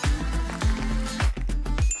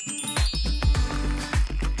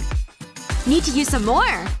 Need to use some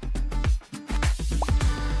more.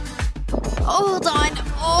 Hold on.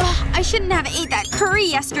 Oh, I shouldn't have ate that curry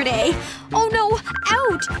yesterday. Oh no!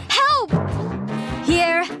 Out! Help!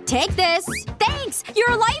 Here, take this. Thanks!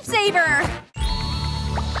 You're a lifesaver!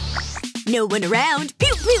 No one around.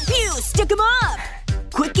 Pew pew pew! Stick 'em up!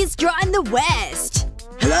 Quickest draw in the West.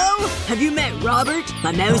 Hello? Have you met Robert?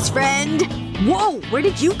 My mouse friend? Whoa! Where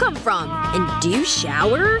did you come from? And do you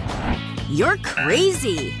shower? You're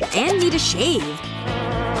crazy. And need a shave.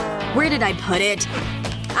 Where did I put it?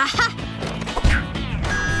 Aha!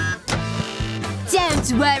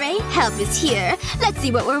 Don't worry. Help is here. Let's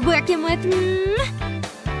see what we're working with.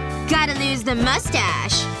 Gotta lose the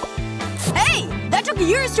mustache. Hey! That took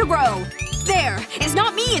years to grow! There! It's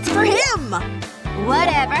not me, it's for him!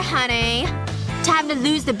 Whatever, honey. Time to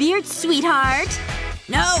lose the beard, sweetheart.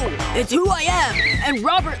 No! It's who I am! And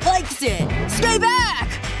Robert likes it! Stay back!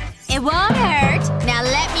 It won't hurt. Now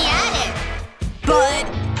let me at it. But…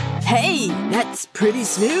 hey, that's pretty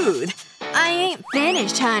smooth. I ain't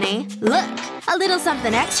finished, honey. Look. A little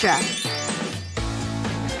something extra.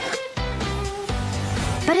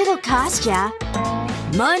 But it'll cost ya.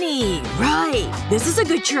 Money! Right. This is a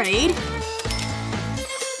good trade.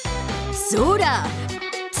 Soda!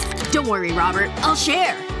 Don't worry, Robert. I'll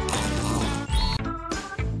share.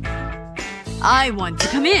 I want to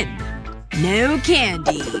come in. No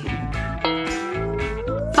candy.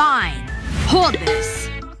 Fine. Hold this.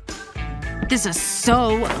 This is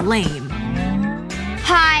so lame.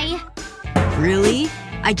 Hi. Really?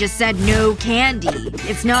 I just said no candy.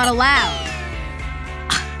 It's not allowed.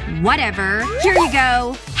 Whatever. Here you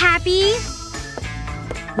go. Happy?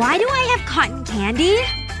 Why do I have cotton candy?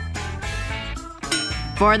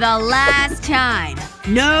 For the last time.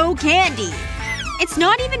 No candy. It's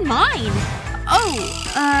not even mine. Oh,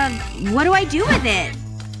 what do I do with it?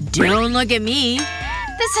 Don't look at me.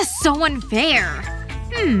 This is so unfair.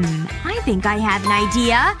 I think I have an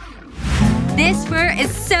idea. This fur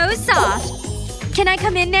is so soft. Can I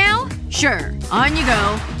come in now? Sure. On you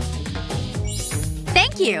go.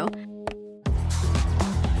 Thank you.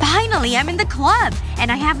 Finally, I'm in the club.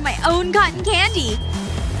 And I have my own cotton candy.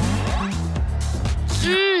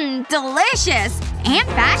 Delicious. And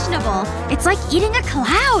fashionable. It's like eating a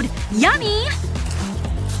cloud. Yummy!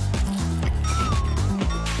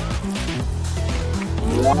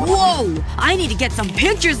 Whoa! I need to get some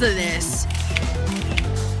pictures of this.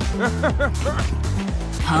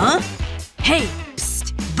 Huh? Hey,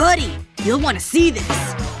 psst. Buddy. You'll want to see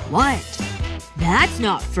this. What? That's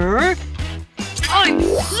not fur. I'm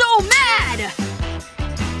so mad!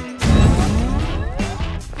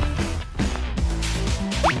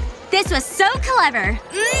 This was so clever.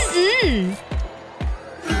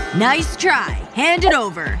 Nice try. Hand it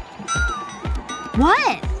over.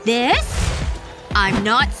 What? This? I'm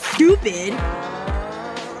not stupid.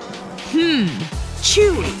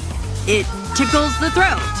 Chewy. It tickles the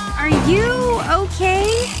throat. Are you okay?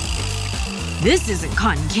 This isn't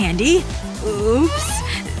cotton candy. Oops.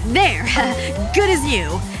 There. Good as new.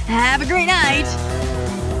 Have a great night.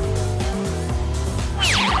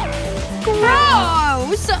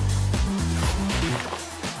 Gross!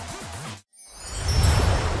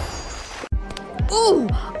 Ooh!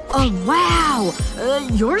 Oh, wow!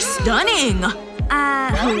 You're stunning!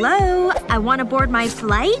 Hello? I want to board my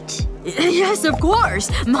flight? Yes, of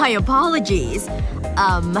course! My apologies.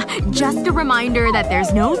 Just a reminder that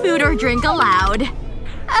there's no food or drink allowed.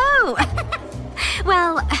 Oh!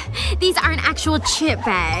 Well, these aren't actual chip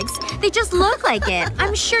bags. They just look like it.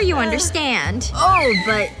 I'm sure you understand. Oh,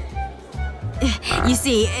 but… You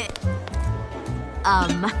see,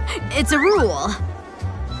 it's a rule.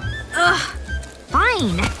 Ugh.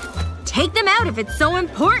 Fine. Take them out if it's so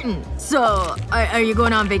important. So, are you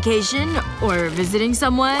going on vacation? Or visiting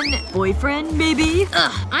someone? Boyfriend, maybe?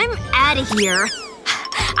 Ugh. I'm outta here.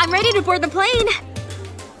 I'm ready to board the plane.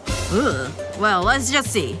 Ugh. Well, let's just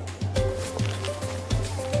see.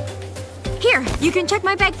 Here, you can check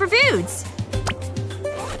my bag for foods.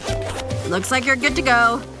 Looks like you're good to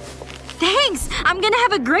go. Thanks! I'm gonna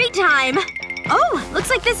have a great time! Oh, looks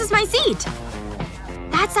like this is my seat.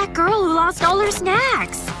 That's that girl who lost all her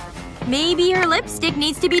snacks. Maybe her lipstick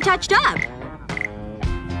needs to be touched up.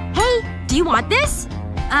 Hey, do you want this?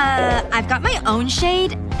 I've got my own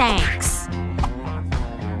shade. Thanks.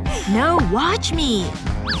 No, watch me.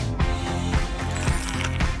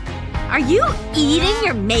 Are you eating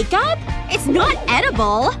your makeup? It's not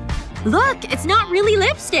edible. Look, it's not really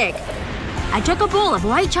lipstick. I took a bowl of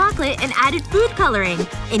white chocolate and added food coloring.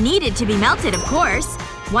 It needed to be melted, of course.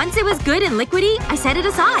 Once it was good and liquidy, I set it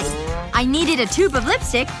aside. I needed a tube of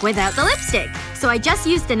lipstick without the lipstick, so I just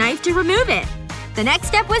used a knife to remove it. The next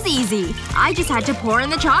step was easy. I just had to pour in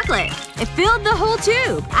the chocolate. It filled the whole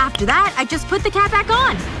tube. After that, I just put the cap back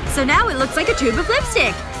on. So now it looks like a tube of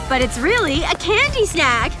lipstick. But it's really a candy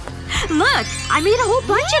snack. Look! I made a whole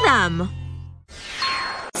bunch of them!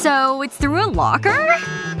 So, it's through a locker?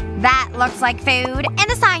 That looks like food, and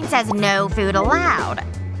the sign says no food allowed.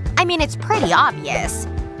 I mean, it's pretty obvious.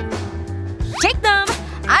 Take them!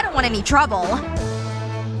 I don't want any trouble.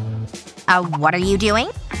 What are you doing?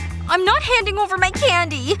 I'm not handing over my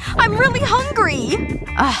candy. I'm really hungry.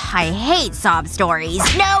 Ugh, I hate sob stories.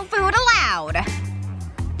 No food allowed!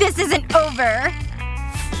 This isn't over.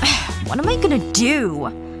 What am I gonna do?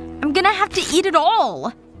 I'm gonna have to eat it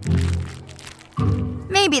all.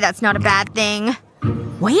 Maybe that's not a bad thing.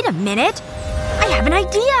 Wait a minute. I have an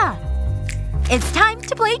idea. It's time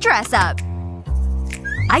to play dress up.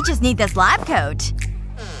 I just need this lab coat.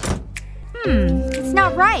 It's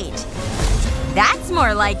not right. That's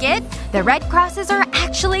more like it. The red crosses are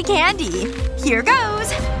actually candy. Here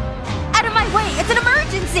goes. Out of my way, it's an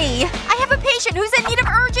emergency! I have a patient who's in need of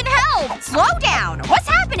urgent help! Slow down! What's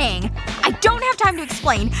happening? I don't have time to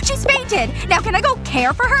explain. She's fainted! Now can I go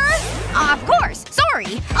care for her? Of course.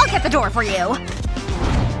 Sorry. I'll get the door for you.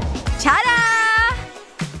 Ta-da!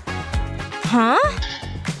 Huh?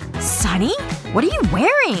 Sunny? What are you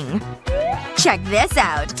wearing? Check this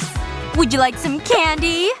out. Would you like some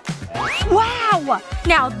candy? Wow!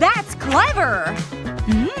 Now that's clever!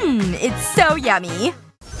 It's so yummy.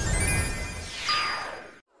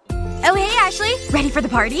 Oh hey, Ashley. Ready for the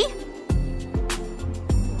party?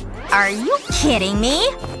 Are you kidding me?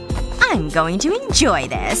 I'm going to enjoy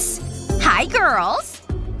this. Hi, girls.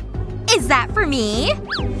 Is that for me?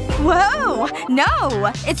 Whoa!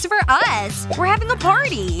 No! It's for us. We're having a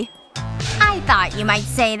party. I thought you might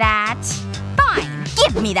say that. Fine.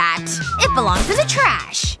 Give me that. It belongs in the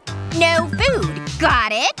trash. No food.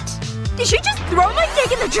 Got it? Did you just throw my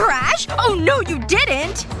cake in the trash? Oh no, you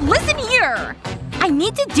didn't! Listen here! I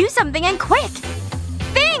need to do something and quick.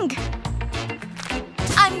 Think!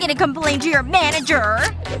 I'm gonna complain to your manager.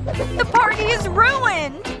 The party is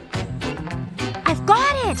ruined. I've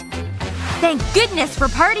got it! Thank goodness for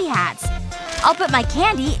party hats. I'll put my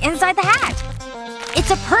candy inside the hat.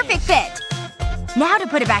 It's a perfect fit. Now to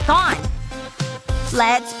put it back on.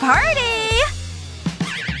 Let's party!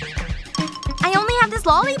 I only have this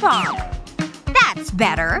lollipop. That's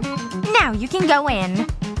better. Now you can go in.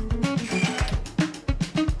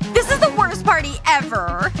 This is the worst party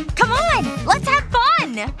ever. Come on! Let's have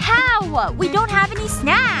fun! How? We don't have any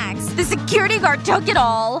snacks. The security guard took it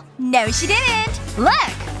all. No, she didn't. Look!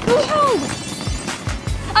 Woohoo!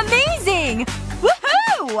 Amazing!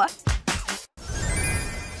 Woohoo!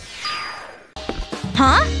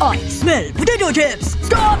 Huh? I smell potato chips!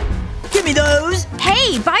 Stop! Give me those!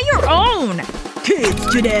 Hey, buy your own!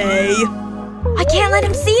 Kids today. I can't let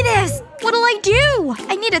him see this! What'll I do?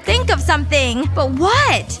 I need to think of something. But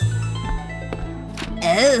what?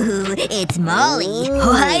 Oh, it's Molly.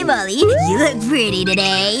 Oh, hi, Molly. You look pretty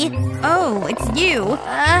today. Oh, it's you.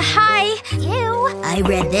 Hi. Ew. I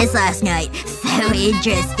read this last night. So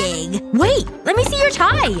interesting. Wait, let me see your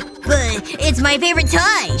tie. But it's my favorite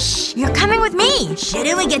tie. Shh, you're coming with me.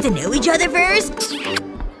 Shouldn't we get to know each other first?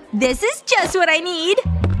 This is just what I need.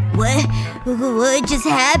 What just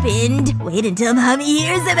happened? Wait until Mommy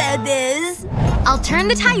hears about this. I'll turn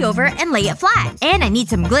the tie over and lay it flat. And I need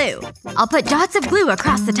some glue. I'll put dots of glue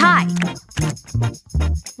across the tie.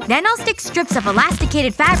 Then I'll stick strips of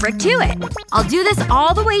elasticated fabric to it. I'll do this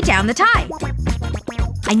all the way down the tie.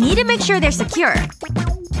 I need to make sure they're secure.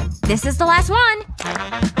 This is the last one.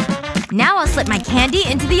 Now I'll slip my candy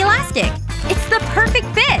into the elastic. It's the perfect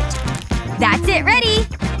fit. That's it, ready.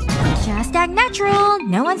 Just act natural.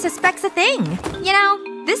 No one suspects a thing. You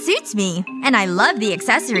know, this suits me. And I love the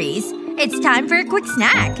accessories. It's time for a quick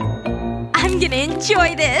snack. I'm gonna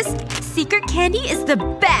enjoy this. Secret candy is the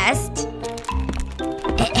best.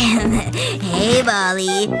 Hey,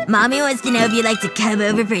 Molly. Mommy wants to know if you'd like to come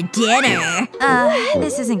over for dinner.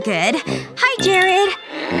 This isn't good. Hi, Jared.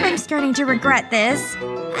 I'm starting to regret this.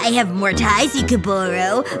 I have more ties you could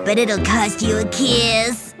borrow, but it'll cost you a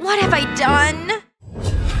kiss. What have I done?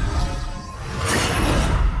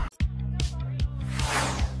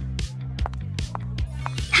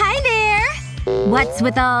 Hi there! What's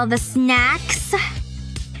with all the snacks?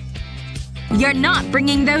 You're not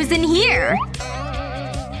bringing those in here!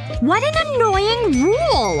 What an annoying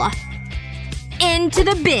rule! Into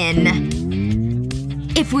the bin.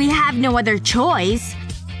 If we have no other choice.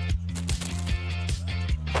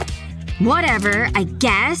 Whatever, I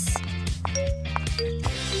guess.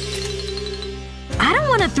 I don't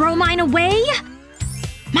want to throw mine away!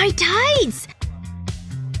 My tights!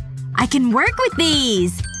 I can work with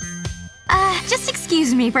these! Just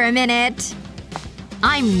excuse me for a minute.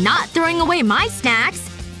 I'm not throwing away my snacks.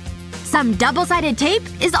 Some double-sided tape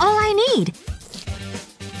is all I need.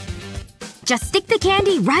 Just stick the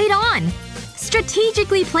candy right on.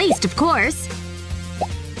 Strategically placed, of course.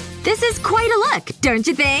 This is quite a look, don't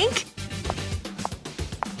you think?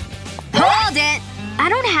 Hold it! I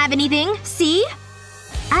don't have anything. See?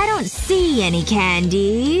 I don't see any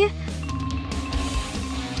candy.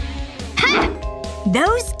 Ha!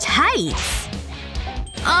 Those tights.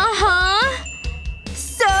 Uh-huh.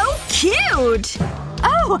 So cute!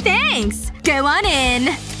 Oh, thanks! Go on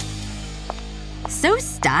in. So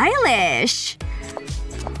stylish.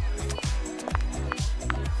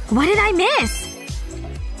 What did I miss?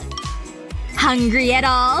 Hungry at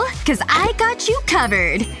all? 'Cause I got you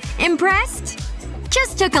covered. Impressed?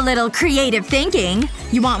 Just took a little creative thinking.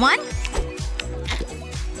 You want one?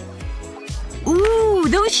 Ooh,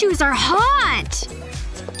 those shoes are hot!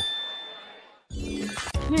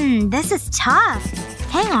 This is tough.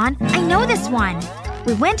 Hang on. I know this one.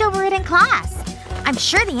 We went over it in class. I'm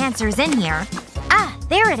sure the answer is in here. Ah,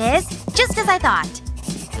 there it is. Just as I thought.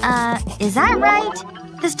 Is that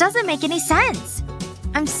right? This doesn't make any sense.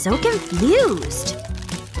 I'm so confused.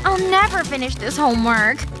 I'll never finish this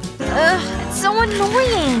homework. Ugh, it's so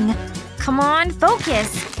annoying. Come on,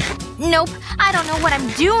 focus. Nope. I don't know what I'm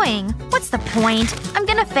doing. What's the point? I'm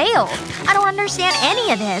gonna fail. I don't understand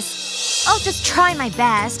any of this. I'll just try my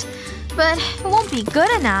best. But it won't be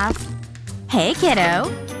good enough. Hey,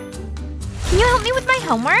 kiddo. Can you help me with my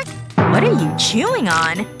homework? What are you chewing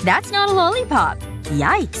on? That's not a lollipop.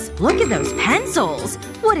 Yikes. Look at those pencils.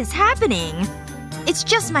 What is happening? It's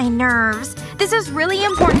just my nerves. This is really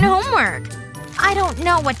important homework. I don't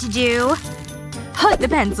know what to do. Put the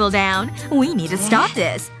pencil down. We need to stop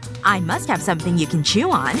this. I must have something you can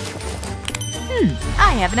chew on.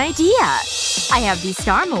 I have an idea. I have these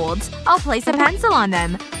star molds. I'll place a pencil on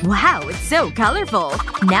them. Wow, it's so colorful.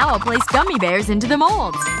 Now I'll place gummy bears into the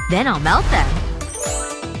molds. Then I'll melt them.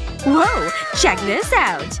 Whoa! Check this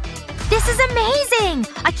out! This is amazing!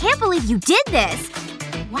 I can't believe you did this!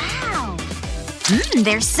 Wow.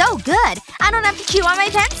 They're so good! I don't have to chew on my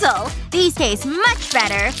pencil! These taste much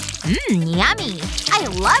better! Yummy! I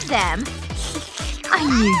love them! I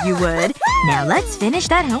knew you would. Now let's finish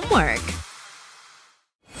that homework.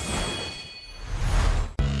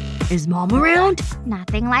 Is Mom around?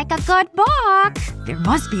 Nothing like a good book! There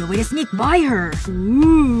must be a way to sneak by her.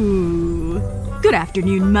 Ooh. Good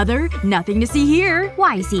afternoon, Mother. Nothing to see here.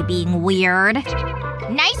 Why is he being weird?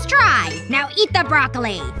 Nice try! Now eat the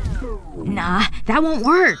broccoli! Nah, that won't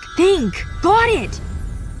work. Think. Got it!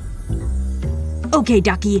 Okay,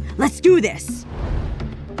 Ducky. Let's do this.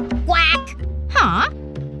 Quack! Huh?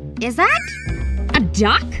 Is that a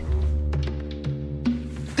duck?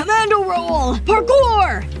 Commando roll!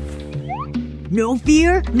 Parkour! No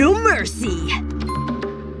fear, no mercy.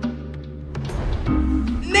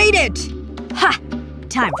 Made it! Ha!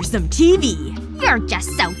 Time for some TV. You're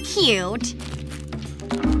just so cute.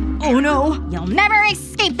 Oh no. You'll never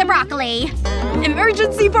escape the broccoli!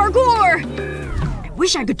 Emergency parkour! I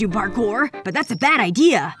wish I could do parkour, but that's a bad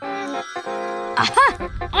idea.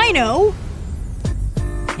 Aha! I know!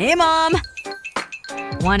 Hey, Mom!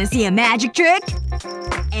 Wanna see a magic trick?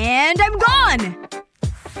 And I'm gone!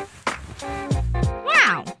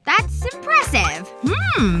 Wow, that's impressive.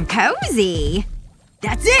 Cozy.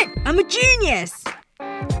 That's it! I'm a genius!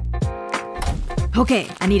 Okay,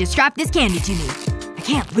 I need to strap this candy to me. I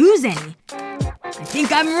can't lose any. I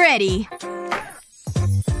think I'm ready.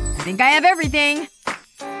 I think I have everything.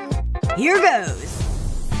 Here goes.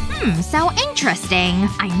 So interesting.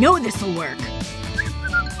 I know this'll work.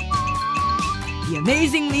 The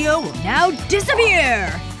amazing Leo will now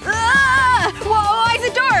disappear! Ah! Why is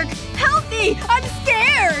it dark? Help me! I'm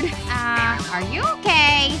scared! Are you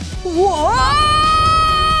okay? Whoa!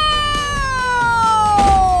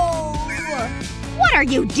 What are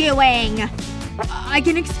you doing? I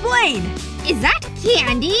can explain. Is that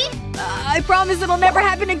candy? I promise it'll never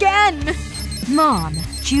happen again. Mom,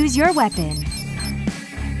 choose your weapon.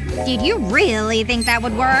 Did you really think that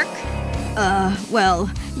would work? Well,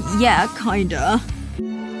 yeah, kinda.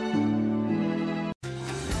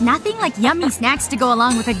 Nothing like yummy snacks to go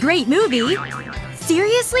along with a great movie.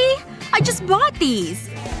 Seriously? I just bought these.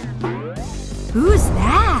 Who's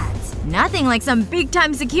that? Nothing like some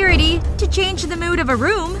big-time security to change the mood of a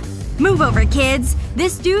room. Move over, kids.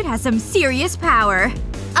 This dude has some serious power.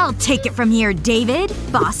 I'll take it from here, David.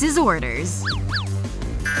 Boss's orders.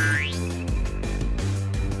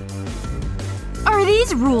 Are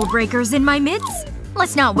these rule breakers in my midst?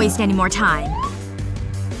 Let's not waste any more time.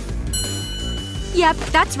 Yep,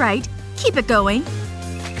 that's right. Keep it going.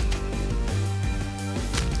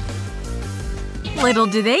 Little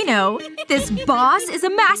do they know, this boss is a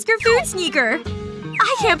master food sneaker.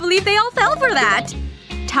 I can't believe they all fell for that.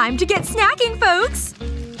 Time to get snacking, folks!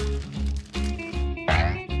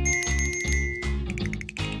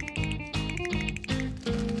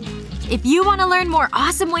 If you want to learn more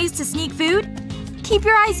awesome ways to sneak food, keep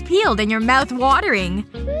your eyes peeled and your mouth watering.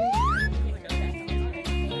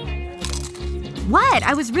 What?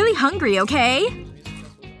 I was really hungry, okay?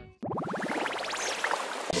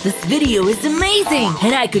 This video is amazing!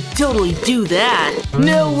 And I could totally do that!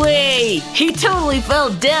 No way! He totally fell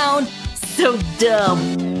down! So dumb!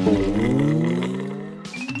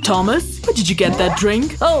 Thomas, where did you get that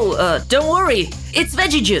drink? Oh, don't worry. It's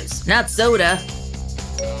veggie juice, not soda.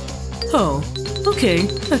 Oh, okay.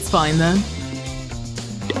 That's fine then.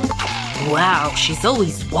 Wow, she's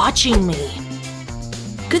always watching me.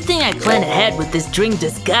 Good thing I planned ahead with this drink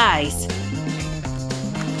disguise.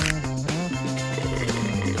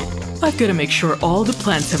 I've gotta make sure all the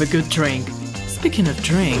plants have a good drink. Speaking of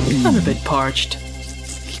drink, I'm a bit parched.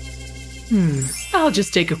 I'll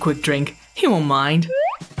just take a quick drink. He won't mind.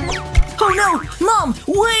 Oh no! Mom,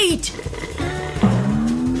 wait!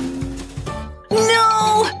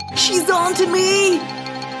 No! She's on to me!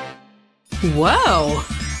 Wow!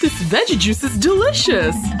 This veggie juice is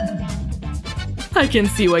delicious! I can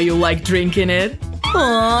see why you like drinking it.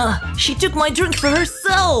 Aw, she took my drink for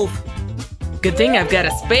herself! Good thing I've got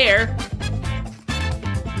a spare.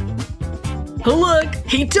 Look!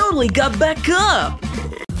 He totally got back up!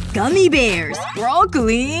 Gummy bears.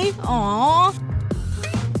 Broccoli. Aww.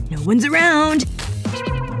 No one's around.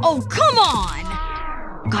 Oh, come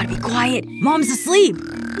on! Gotta be quiet. Mom's asleep.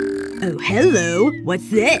 Oh, hello. What's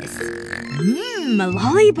this? A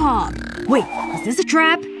lollipop. Wait, is this a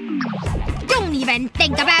trap? Don't even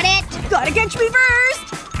think about it! Gotta catch me first!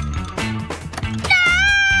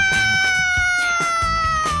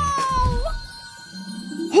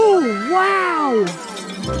 Oh, wow!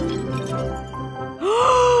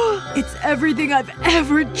 It's everything I've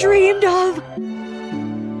ever dreamed of!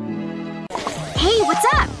 Hey, what's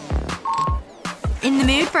up? In the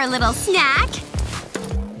mood for a little snack?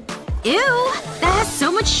 Ew! That has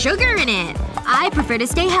so much sugar in it. I prefer to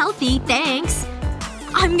stay healthy, thanks.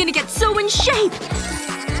 I'm gonna get so in shape!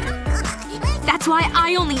 That's why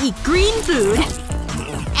I only eat green food.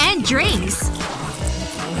 And drinks.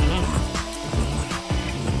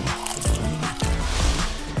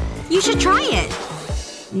 You should try it.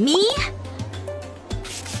 Me?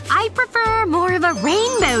 I prefer more of a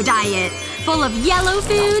rainbow diet. Full of yellow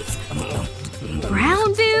foods,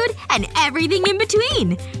 brown food, and everything in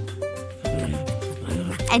between.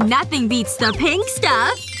 And nothing beats the pink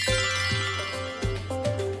stuff.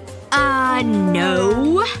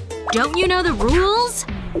 No. Don't you know the rules?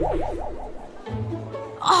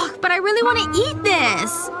 Oh, but I really want to eat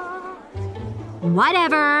this.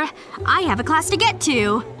 Whatever. I have a class to get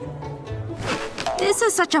to. This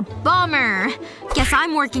is such a bummer. Guess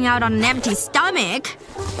I'm working out on an empty stomach.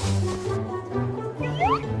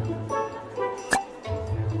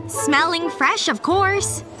 Smelling fresh, of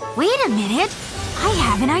course. Wait a minute. I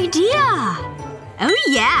have an idea. Oh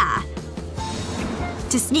yeah.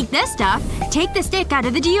 To sneak this stuff, take the stick out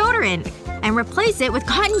of the deodorant and replace it with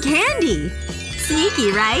cotton candy.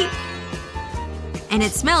 Sneaky, right? And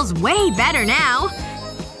it smells way better now.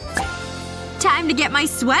 Time to get my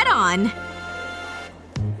sweat on.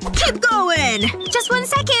 Keep going! Just 1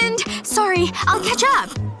 second. Sorry, I'll catch up.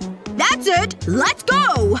 That's it! Let's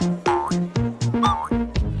go!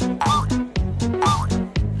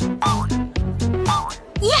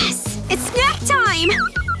 Yes! It's snack time!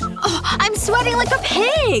 Oh, I'm sweating like a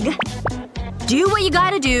pig! Do what you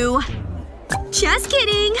gotta do. Just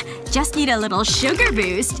kidding. Just need a little sugar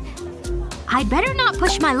boost. I'd better not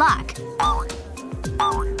push my luck.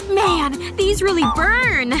 Man, these really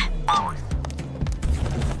burn.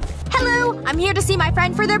 Hello! I'm here to see my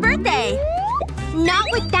friend for their birthday. Not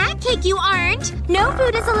with that cake, you aren't! No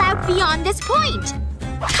food is allowed beyond this point.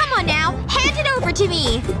 Come on now, hand it over to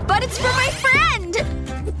me! But it's for my friend!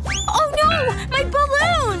 Oh no! My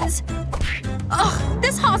balloons! Ugh,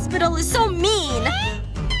 this hospital is so mean!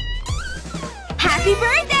 Happy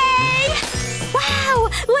birthday! Wow!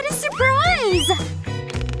 What a surprise!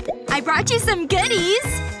 I brought you some goodies!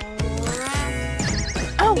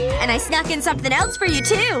 Oh, and I snuck in something else for you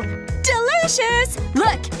too! Delicious!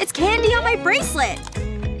 Look, it's candy on my bracelet!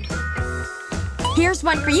 Here's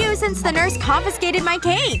one for you since the nurse confiscated my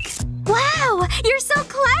cake. Wow! You're so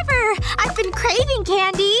clever! I've been craving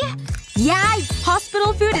candy! Yeah,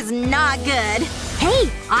 hospital food is not good. Hey,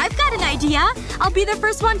 I've got an idea! I'll be the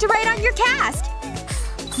first one to write on your cast!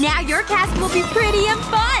 Now your cast will be pretty and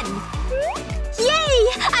fun! Yay!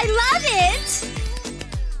 I love it!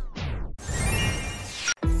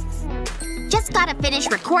 Just gotta finish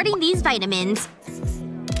recording these vitamins.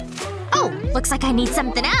 Oh, looks like I need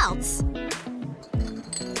something else.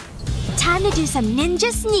 Time to do some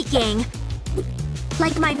ninja sneaking.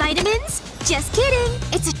 Like my vitamins? Just kidding.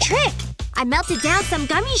 It's a trick. I melted down some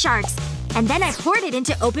gummy sharks. And then I poured it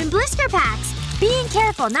into open blister packs. Being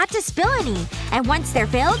careful not to spill any. And once they're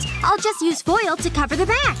filled, I'll just use foil to cover the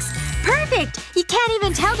backs. Perfect! You can't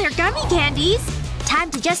even tell they're gummy candies.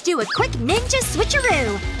 Time to just do a quick ninja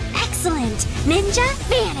switcheroo. Excellent. Ninja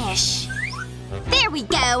vanish. There we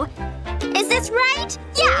go. Is this right?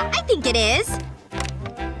 Yeah, I think it is.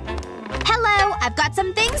 Hello, I've got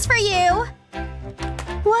some things for you.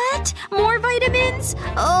 What? More vitamins?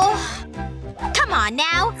 Oh. Come on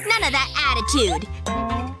now. None of that attitude.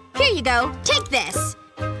 Here you go. Take this.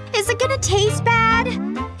 Is it gonna taste bad?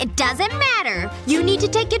 It doesn't matter. You need to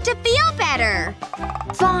take it to feel better.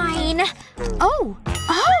 Fine. Oh.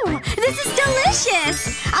 Oh! This is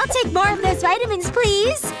delicious! I'll take more of those vitamins,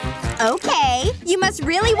 please. Okay. You must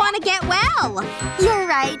really want to get well. You're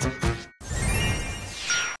right.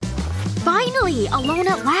 Finally! Alone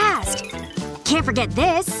at last. Can't forget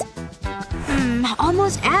this.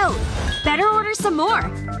 Almost out. Better order some more.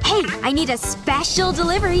 Hey, I need a special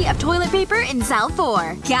delivery of toilet paper in cell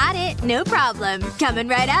 4. Got it. No problem. Coming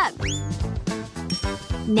right up.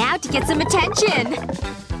 Now to get some attention.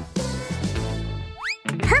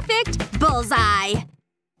 Perfect! Bullseye.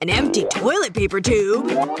 An empty toilet paper tube?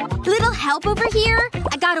 Little help over here?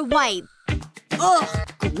 I got a wipe. Ugh.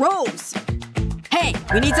 Gross. Hey,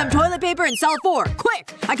 we need some toilet paper in cell 4.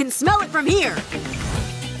 Quick! I can smell it from here.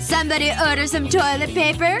 Somebody order some toilet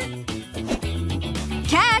paper?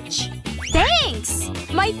 Catch! Thanks!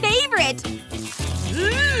 My favorite!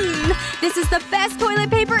 This is the best toilet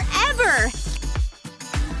paper ever!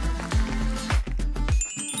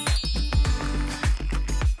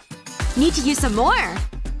 Need to use some more.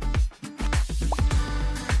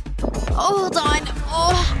 Hold on.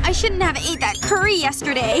 Oh, I shouldn't have ate that curry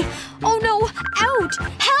yesterday. Oh no. Out!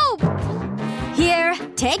 Help! Here,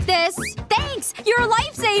 take this. Thanks! You're a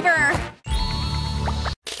lifesaver!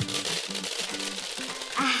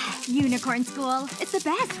 Unicorn school. It's the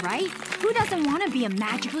best, right? Who doesn't want to be a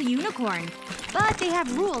magical unicorn? But they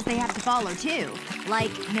have rules they have to follow, too.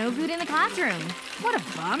 Like, no food in the classroom. What a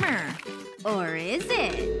bummer. Or is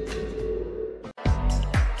it?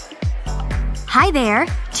 Hi there.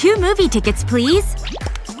 2 movie tickets, please.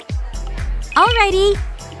 Alrighty.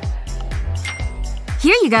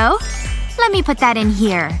 Here you go. Let me put that in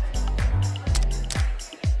here.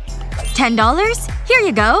 $10? Here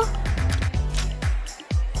you go.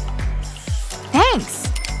 Thanks.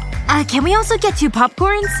 Can we also get 2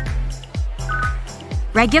 popcorns?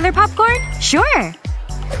 Regular popcorn? Sure.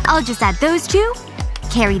 I'll just add those 2.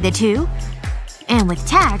 Carry the 2. And with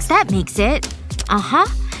tax, that makes it…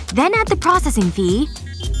 Then add the processing fee.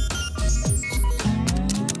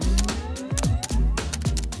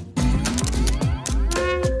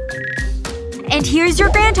 And here's your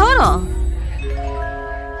grand total.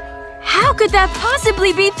 How could that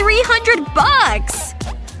possibly be $300?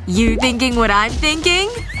 You thinking what I'm thinking?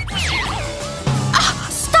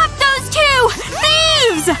 Stop those 2!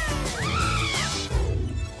 Thieves!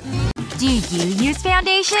 Do you use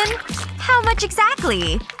foundation? How much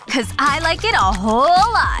exactly? 'Cause I like it a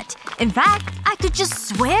whole lot. In fact, I could just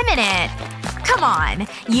swim in it. Come on.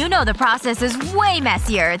 You know the process is way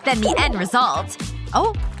messier than the end result.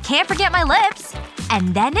 Oh, can't forget my lips.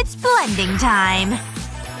 And then it's blending time.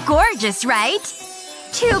 Gorgeous, right?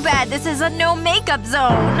 Too bad this is a no makeup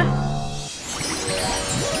zone.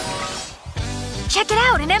 Check it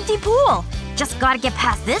out, an empty pool. Just gotta get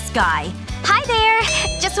past this guy. Hi there.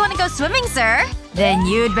 Just wanna go swimming, sir. Then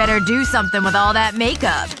you'd better do something with all that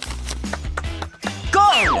makeup.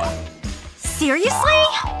 Go! Seriously?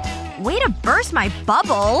 Way to burst my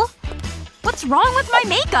bubble. What's wrong with my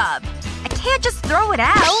makeup? I can't just throw it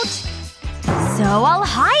out. So I'll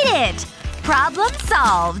hide it. Problem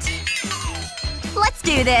solved. Let's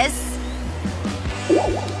do this.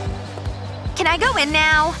 Can I go in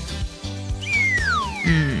now?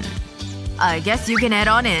 I guess you can head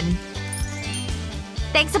on in.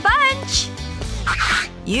 Thanks a bunch.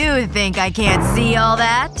 You think I can't see all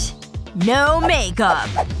that? No makeup.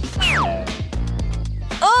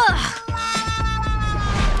 Ugh.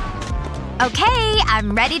 Okay,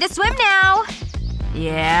 I'm ready to swim now.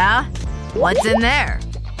 Yeah? What's in there?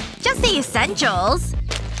 Just the essentials.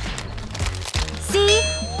 See?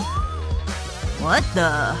 What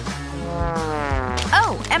the…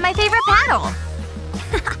 Oh, and my favorite paddle.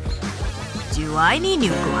 Do I need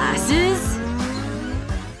new glasses?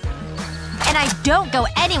 And I don't go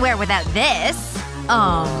anywhere without this.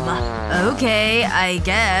 Okay, I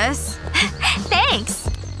guess. Thanks.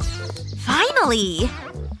 Finally.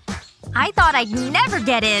 I thought I'd never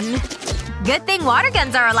get in. Good thing water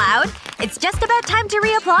guns are allowed. It's just about time to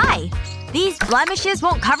reapply. These blemishes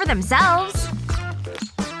won't cover themselves.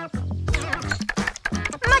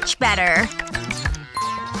 Much better.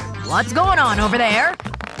 What's going on over there?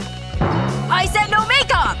 I said no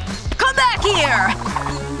makeup! Come back here!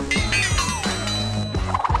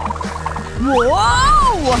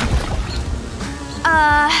 Whoa!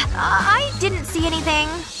 I didn't see anything.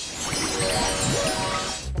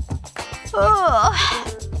 Ugh.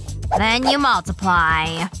 Then you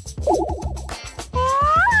multiply.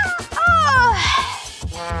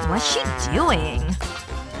 What's she doing?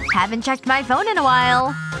 Haven't checked my phone in a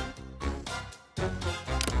while.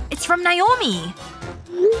 It's from Naomi.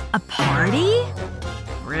 A party?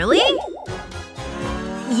 Really?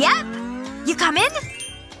 Yep. You come in?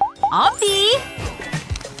 Obvi.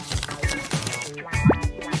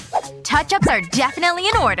 Touch-ups are definitely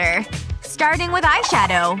in order. Starting with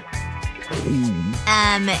eyeshadow.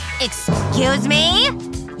 Excuse me?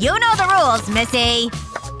 You know the rules, missy.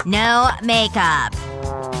 No makeup.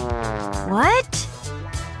 What?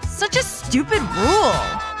 Such a stupid rule.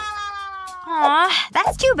 Aw,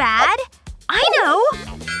 that's too bad. I know!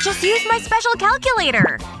 Just use my special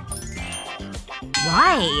calculator.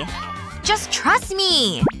 Why? Just trust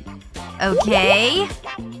me. Okay.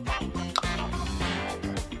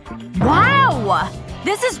 Wow!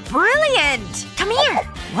 This is brilliant! Come here!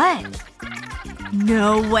 What?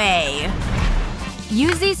 No way.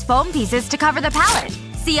 Use these foam pieces to cover the palette.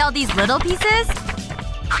 See all these little pieces?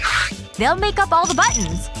 They'll make up all the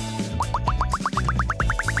buttons.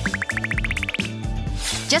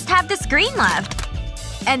 Just have the screen left.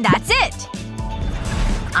 And that's it!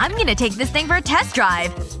 I'm gonna take this thing for a test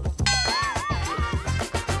drive.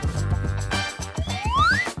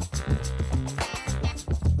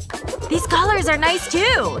 These colors are nice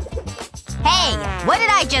too! Hey! What did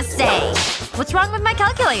I just say? What's wrong with my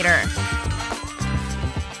calculator?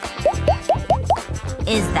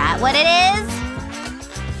 Is that what it is?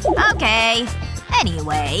 Okay.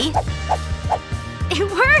 Anyway.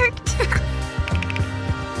 It worked!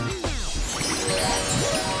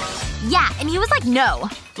 Yeah, and he was like, no.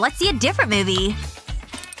 Let's see a different movie.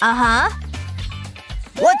 Uh-huh.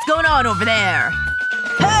 What's going on over there?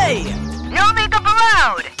 Hey! No makeup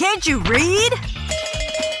allowed! Can't you read?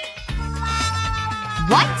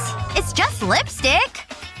 What? It's just lipstick?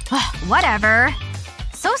 Whatever.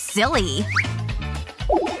 So silly.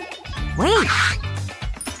 Wait.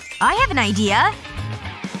 I have an idea.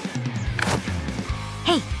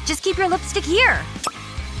 Hey, just keep your lipstick here.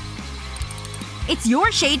 It's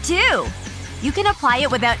your shade too. You can apply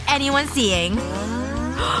it without anyone seeing.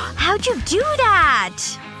 How'd you do that?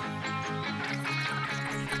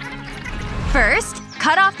 First,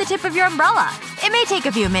 cut off the tip of your umbrella. It may take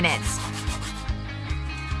a few minutes.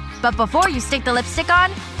 But before you stick the lipstick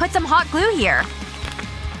on, put some hot glue here.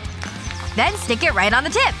 Then stick it right on the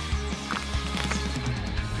tip.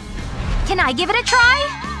 Can I give it a try?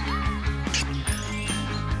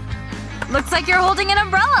 Looks like you're holding an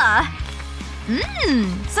umbrella.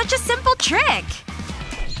 Such a simple trick.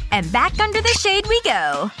 And back under the shade we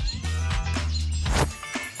go.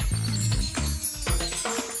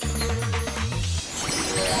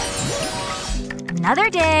 Another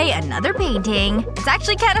day, another painting. It's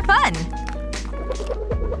actually kind of fun.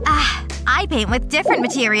 I paint with different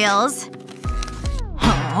materials.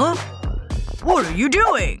 Huh? What are you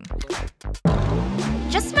doing?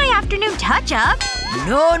 Just my afternoon touch-up.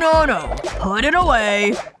 No, no, no. Put it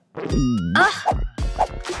away. Ugh.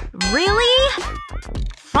 Really?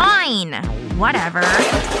 Fine. Whatever.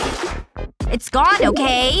 It's gone,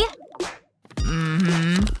 okay?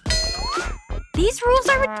 These rules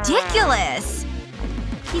are ridiculous.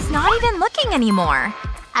 He's not even looking anymore.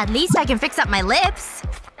 At least I can fix up my lips.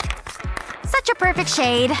 Such a perfect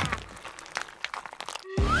shade.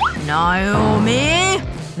 Naomi?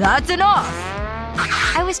 That's enough.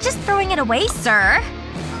 I was just throwing it away, sir.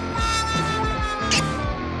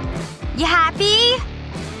 You happy?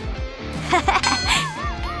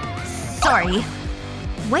 Sorry.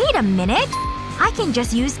 Wait a minute. I can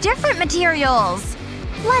just use different materials.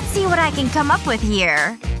 Let's see what I can come up with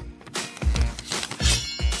here.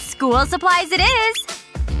 School supplies it is.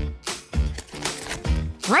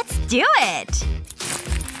 Let's do it.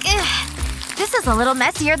 Ugh. This is a little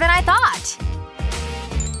messier than I thought.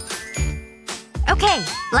 Okay,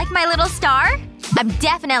 like my little star? I'm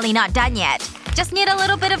definitely not done yet. Just need a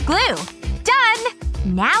little bit of glue.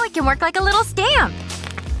 Done! Now it can work like a little stamp.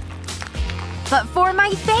 But for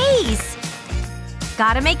my face!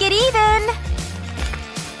 Gotta make it even.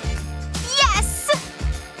 Yes!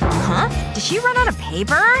 Huh? Did she run out of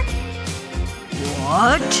paper?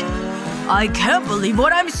 What? I can't believe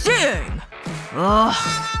what I'm seeing! Ugh.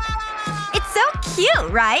 It's so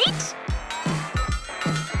cute, right?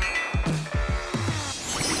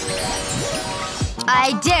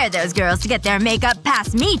 I dare those girls to get their makeup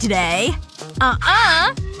past me today.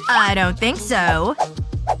 I don't think so.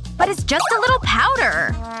 But it's just a little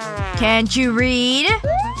powder. Can't you read?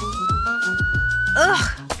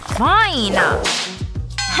 Ugh. Fine.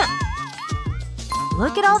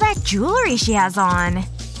 Look at all that jewelry she has on.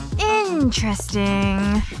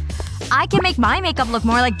 Interesting. I can make my makeup look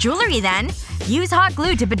more like jewelry then. Use hot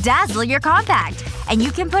glue to bedazzle your compact. And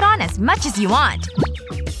you can put on as much as you want.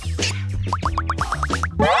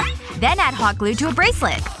 Then add hot glue to a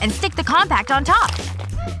bracelet. And stick the compact on top.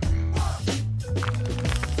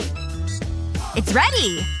 It's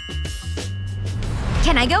ready!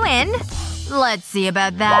 Can I go in? Let's see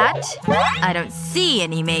about that. I don't see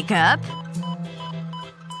any makeup.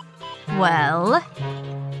 Well…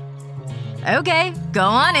 okay, go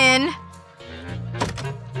on in.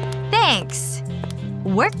 Thanks.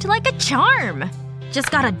 Worked like a charm. Just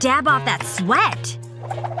gotta dab off that sweat.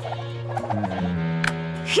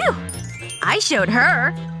 Phew. I showed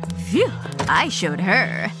her. Phew. I showed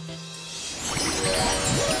her.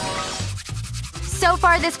 So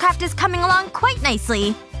far this craft is coming along quite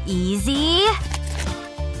nicely. Easy.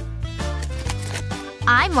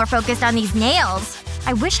 I'm more focused on these nails.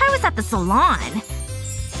 I wish I was at the salon.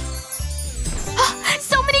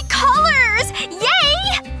 So many colors!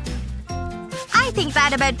 Yay! I think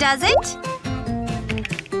that about does it.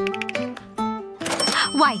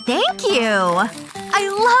 Why, thank you. I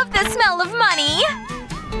love the smell of money.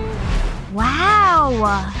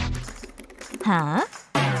 Wow. Huh?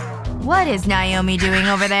 What is Naomi doing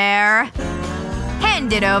over there?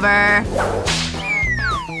 Hand it over.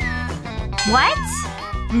 What?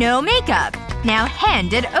 No makeup. Now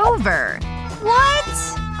hand it over. What?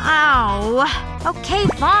 Ow. Okay,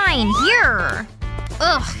 fine. Here.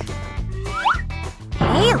 Ugh.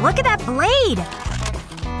 Hey, look at that blade.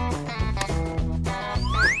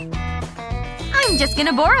 I'm just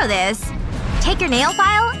gonna borrow this. Take your nail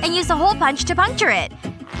file and use a hole punch to puncture it.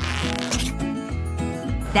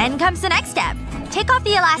 Then comes the next step. Take off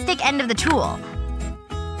the elastic end of the tool.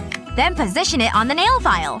 Then position it on the nail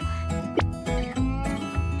file.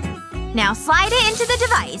 Now slide it into the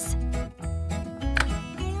device.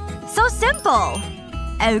 So simple.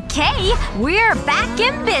 Okay, we're back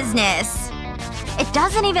in business. It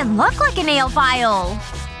doesn't even look like a nail file.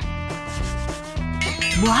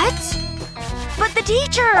 What? But the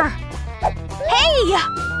teacher! Hey!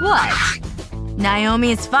 What?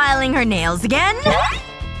 Naomi is filing her nails again?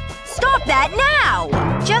 Stop that now!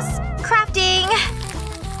 Just crafting.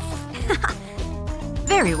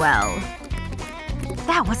 Very well.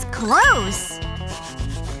 That was close.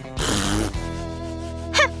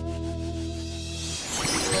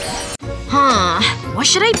 Huh. What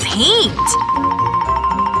should I paint?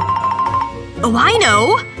 Oh, I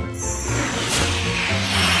know!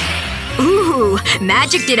 Ooh,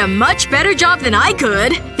 magic did a much better job than I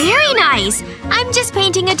could. Very nice. I'm just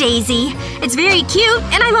painting a daisy. It's very cute,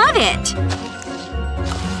 and I love it.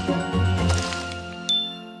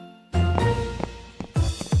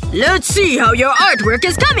 Let's see how your artwork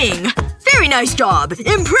is coming. Very nice job.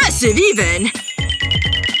 Impressive, even.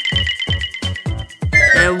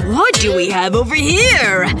 And what do we have over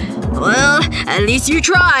here? Well, at least you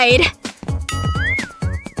tried.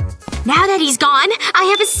 Now that he's gone, I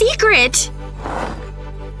have a secret!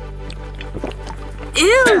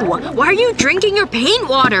 Ew! Why are you drinking your paint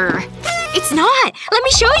water? It's not! Let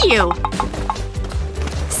me show you!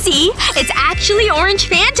 See? It's actually orange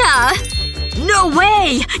Fanta! No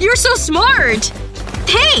way! You're so smart!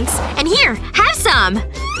 Thanks! And here, have some!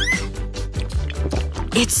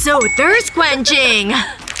 It's so thirst-quenching!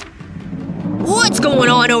 What's going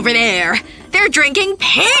on over there? They're drinking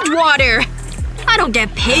paint water! I don't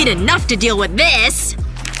get paid enough to deal with this!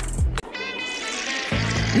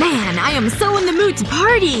 Man, I am so in the mood to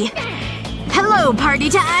party! Hello, party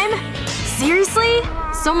time! Seriously?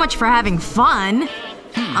 So much for having fun.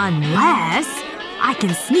 Unless… I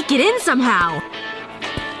can sneak it in somehow.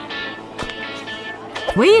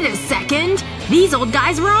 Wait a second. These old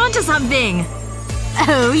guys were onto something.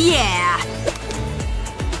 Oh yeah.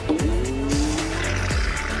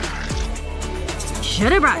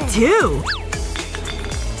 Should've brought two.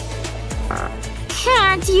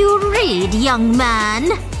 Can't you read, young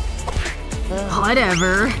man?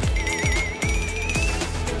 Whatever.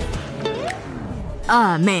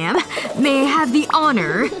 Ma'am. May I have the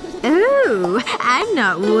honor? Oh, I'm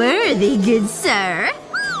not worthy, good sir.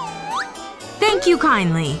 Thank you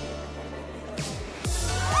kindly.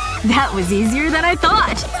 That was easier than I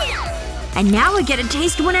thought. And now I get a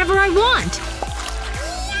taste whenever I want.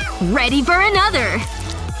 Ready for another.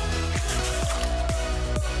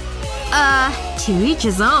 To each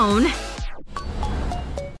his own.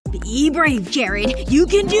 Be brave, Jared. You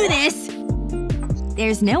can do this.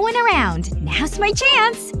 There's no one around. Now's my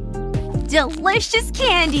chance. Delicious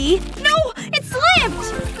candy. No! It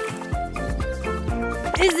slipped!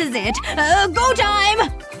 This is it. Go time!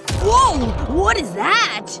 Whoa! What is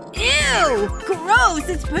that? Ew! Gross!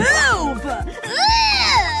 It's poop!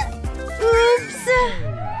 Ugh! Oops.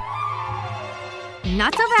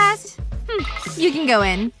 Not so fast. You can go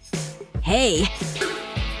in. Hey.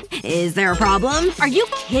 Is there a problem? Are you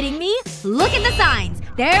kidding me? Look at the signs.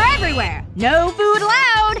 They're everywhere. No food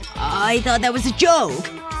allowed. I thought that was a joke.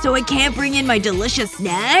 So I can't bring in my delicious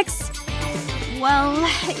snacks? Well,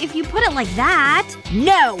 if you put it like that…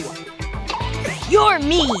 No! You're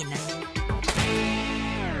mean!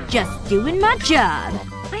 Just doing my job.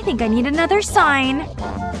 I think I need another sign.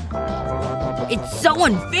 It's so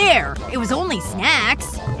unfair! It was only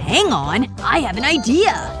snacks. Hang on. I have an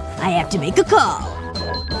idea. I have to make a call.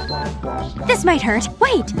 This might hurt.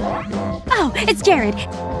 Wait. Oh, it's Jared.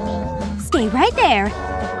 Stay right there.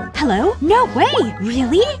 Hello? No way!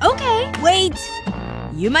 Really? Okay. Wait.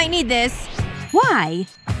 You might need this. Why?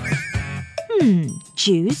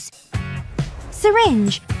 Juice.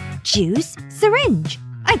 syringe. Juice, syringe.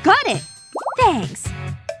 I got it! Thanks.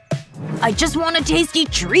 I just want a tasty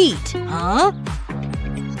treat. Huh?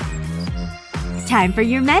 Time for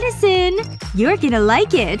your medicine. You're gonna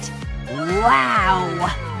like it. Wow.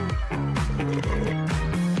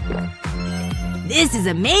 This is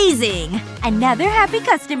amazing! Another happy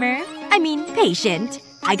customer. I mean, patient.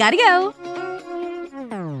 I gotta go.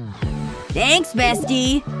 Thanks,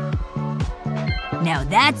 bestie. Now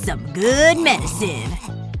that's some good medicine.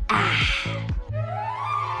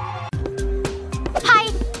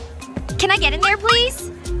 Hi. Can I get in there,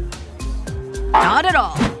 please? Not at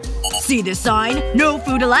all. See this sign? No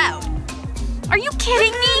food allowed. Are you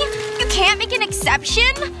kidding me? You can't make an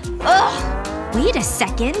exception? Ugh. Wait a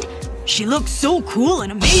second. She looks so cool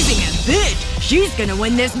and amazing and fit. She's gonna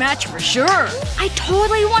win this match for sure. I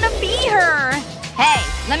totally want to be her. Hey,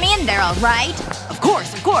 let me in there, alright? Of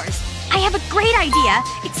course, of course. I have a great idea.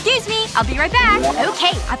 Excuse me, I'll be right back.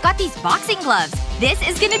 Okay, I've got these boxing gloves. This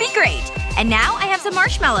is gonna be great. And now I have some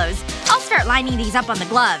marshmallows. I'll start lining these up on the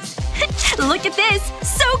gloves. Look at this!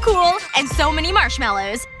 So cool! And so many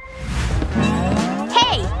marshmallows.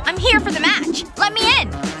 Hey! I'm here for the match. Let me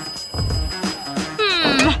in.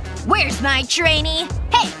 Where's my trainee?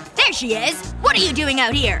 Hey! There she is! What are you doing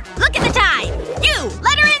out here? Look at the time! You!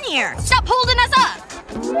 Let her in here! Stop holding us up!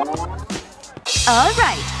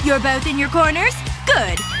 Alright. You're both in your corners?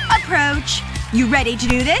 Good. Approach. You ready to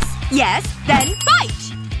do this? Yes? Then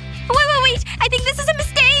fight! Wait. I think this is a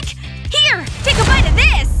mistake! Here! Take a bite of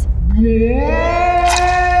this!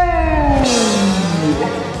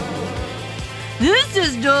 This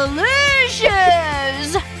is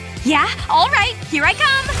delicious! Yeah? Alright. Here I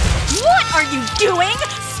come. What are you doing?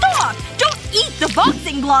 Stop! Don't eat the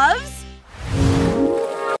boxing gloves!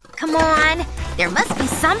 Come on. There must be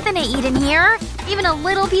something to eat in here. Even a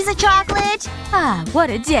little piece of chocolate. Ah, what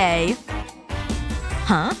a day.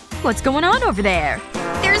 Huh? What's going on over there?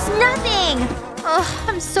 There's nothing! Ugh,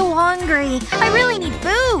 I'm so hungry. I really need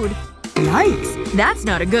food. Yikes. That's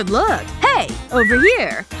not a good look. Hey! Over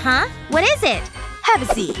here. Huh? What is it? Have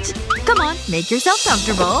a seat. Come on. Make yourself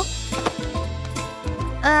comfortable.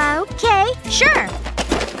 Okay. Sure.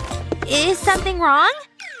 Is something wrong?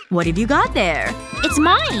 What have you got there? It's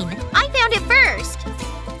mine. I found it first.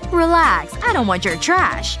 Relax. I don't want your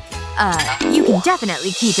trash. You can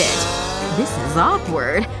definitely keep it. This is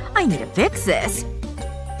awkward. I need to fix this.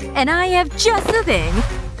 And I have just the thing.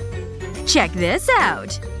 Check this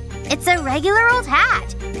out. It's a regular old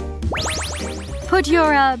hat. Put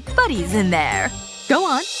your, buddies in there. Go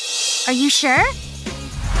on. Are you sure?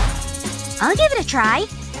 I'll give it a try.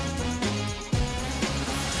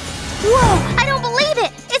 Whoa! I don't believe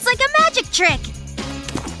it! It's like a magic trick!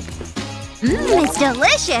 It's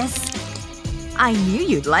delicious! I knew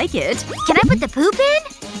you'd like it. Can I put the poop in?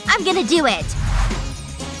 I'm gonna do it.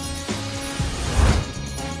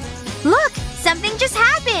 Look! Something just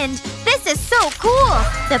happened! This is so cool!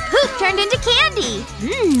 The poop turned into candy!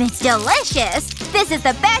 It's delicious! This is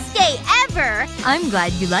the best day ever! I'm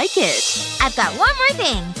glad you like it. I've got one more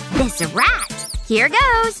thing. This rat. Here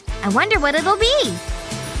goes. I wonder what it'll be.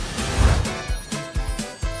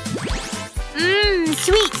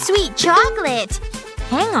 Sweet chocolate.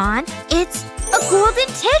 Hang on. It's a golden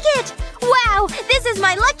ticket! Wow! This is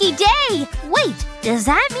my lucky day! Wait, does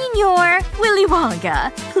that mean you're… Willy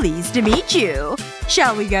Wonka. Pleased to meet you.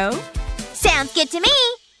 Shall we go? Sounds good to me!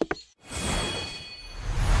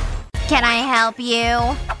 Can I help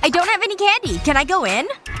you? I don't have any candy. Can I go in?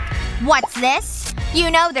 What's this? You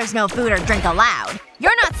know there's no food or drink allowed.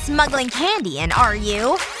 You're not smuggling candy in, are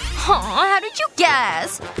you? How did you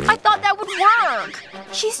guess? I thought that would work.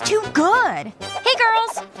 She's too good. Hey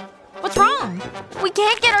girls! What's wrong? We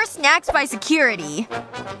can't get our snacks by security.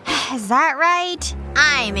 Is that right?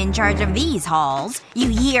 I'm in charge of these halls. You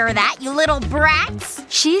hear that, you little brats?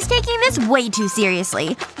 She's taking this way too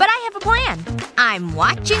seriously. But I have a plan. I'm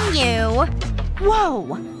watching you.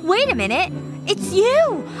 Whoa. Wait a minute. It's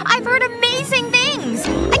you! I've heard amazing things!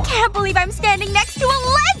 I can't believe I'm standing next to a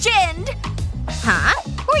legend! Huh?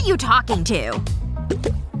 Who are you talking to?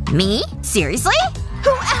 Me? Seriously?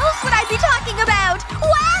 Who else would I be talking about?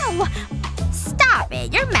 Wow! Stop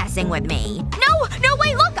it. You're messing with me. No,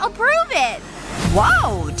 wait, look! I'll prove it!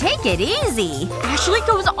 Whoa, take it easy. Ashley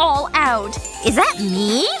goes all out. Is that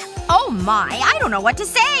me? Oh my, I don't know what to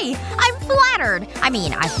say. I'm flattered. I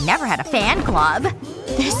mean, I've never had a fan club.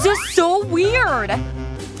 This is so weird.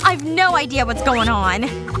 I've no idea what's going on.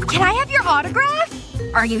 Can I have your autograph?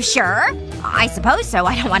 Are you sure? I suppose so.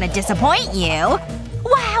 I don't want to disappoint you.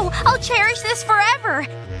 Wow! I'll cherish this forever!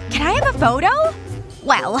 Can I have a photo?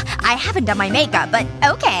 Well, I haven't done my makeup, but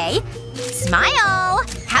okay. Smile!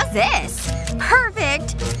 How's this?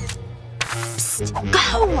 Perfect! Psst.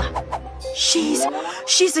 Go! She's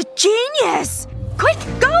a genius! Quick,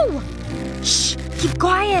 go! Shh. Keep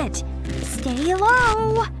quiet. Stay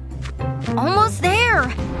low. Almost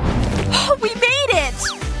there. Oh, we made it!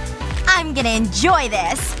 I'm gonna enjoy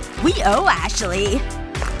this. We owe Ashley.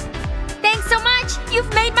 Thanks so much!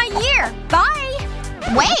 You've made my year! Bye!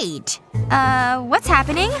 Wait. What's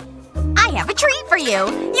happening? I have a treat for you!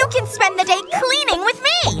 You can spend the day cleaning with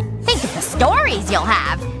me! Think of the stories you'll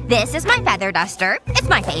have! This is my feather duster. It's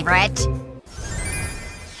my favorite.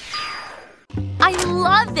 I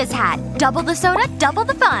love this hat! Double the soda, double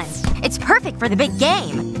the fun! It's perfect for the big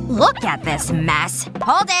game! Look at this mess!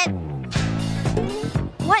 Hold it!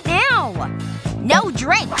 What now? No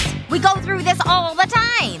drinks! We go through this all the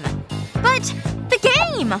time! But the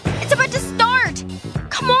game! It's about to start!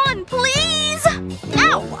 Come on, please!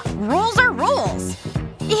 No! Rules are rules.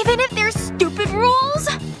 Even if they're stupid rules?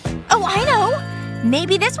 Oh, I know!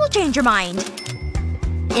 Maybe this will change your mind.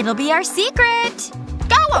 It'll be our secret!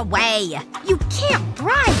 Go away! You can't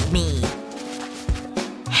bribe me!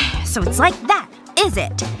 So it's like that, is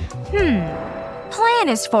it? Plan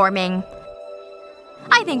is forming.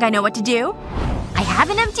 I think I know what to do. I have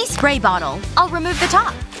an empty spray bottle. I'll remove the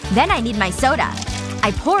top. Then I need my soda.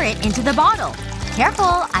 I pour it into the bottle.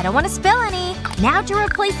 Careful, I don't want to spill any. Now to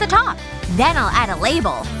replace the top. Then I'll add a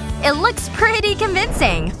label. It looks pretty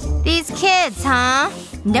convincing. These kids, huh?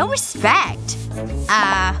 No respect.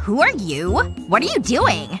 Who are you? What are you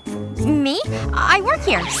doing? Me? I work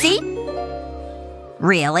here, see?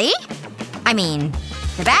 Really? I mean,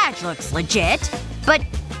 the badge looks legit. But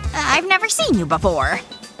I've never seen you before.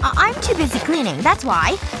 I'm too busy cleaning, that's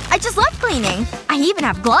why. I just love cleaning. I even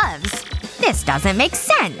have gloves. This doesn't make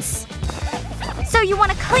sense. So you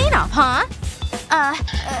want to clean up, huh?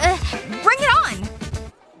 Bring it on!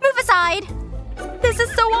 Move aside. This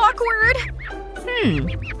is so awkward.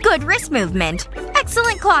 Good wrist movement.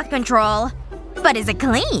 Excellent cloth control. But is it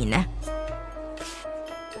clean?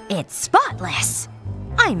 It's spotless.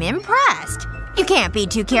 I'm impressed. You can't be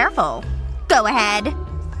too careful. Go ahead.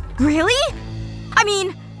 Really? I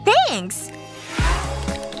mean, thanks!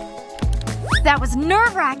 That was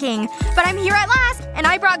nerve-wracking. But I'm here at last, and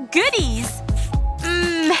I brought goodies!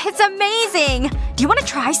 It's amazing! Do you want to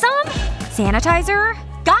try some? Sanitizer?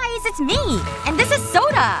 Guys, it's me! And this is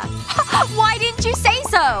soda! Why didn't you say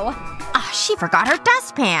so? She forgot her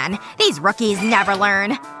dustpan. These rookies never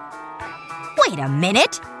learn. Wait a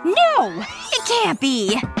minute. No! It can't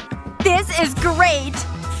be! This is great!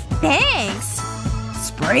 Thanks!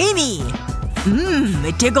 Spray me!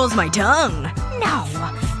 It tickles my tongue. No.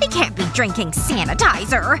 They can't be drinking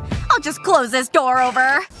sanitizer. I'll just close this door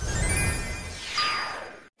over.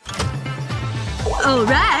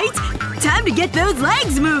 Alright! Time to get those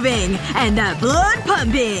legs moving! And that blood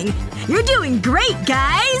pumping! You're doing great,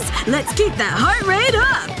 guys! Let's keep that heart rate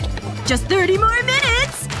up! Just 30 more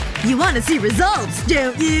minutes! You want to see results,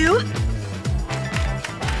 don't you?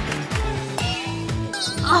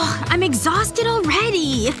 Oh, I'm exhausted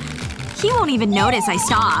already. He won't even notice I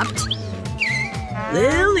stopped.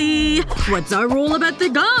 Lily! What's our rule about the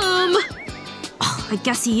gum? Oh, I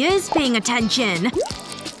guess he is paying attention.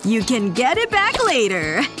 You can get it back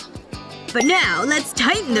later. But now, let's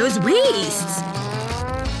tighten those waists.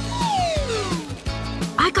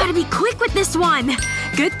 I gotta be quick with this one.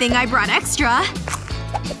 Good thing I brought extra.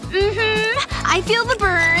 I feel the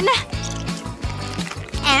burn.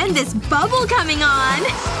 And this bubble coming on.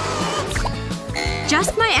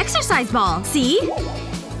 Just my exercise ball, see?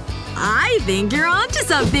 I think you're onto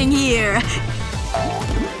something here.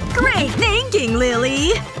 Great thinking,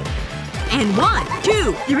 Lily. And 1,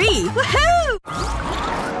 2, 3, woohoo!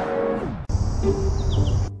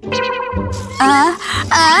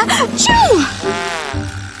 Achoo!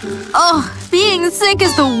 Oh, being sick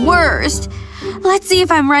is the worst. Let's see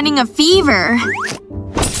if I'm running a fever.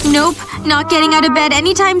 Nope, not getting out of bed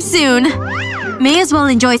anytime soon. May as well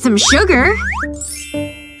enjoy some sugar.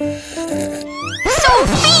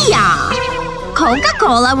 Sophia!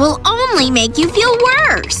 Coca-Cola will only make you feel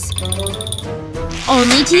worse.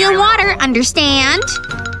 Only tea and water, understand?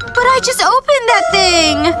 But I just opened that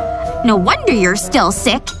thing! No wonder you're still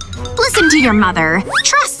sick. Listen to your mother.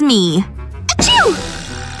 Trust me. Achoo!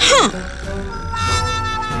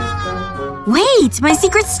 Wait, my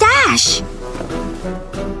secret stash!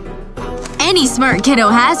 Any smart kiddo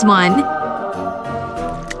has one.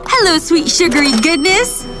 Hello, sweet sugary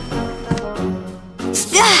goodness.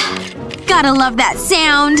 Gotta love that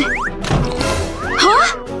sound.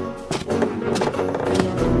 Huh?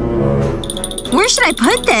 Where should I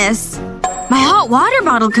put this? My hot water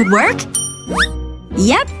bottle could work.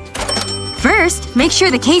 Yep. First, make sure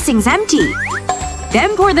the casing's empty.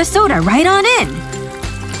 Then pour the soda right on in.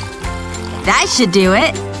 That should do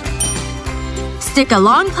it. Stick a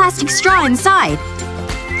long plastic straw inside.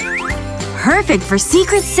 Perfect for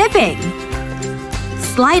secret sipping.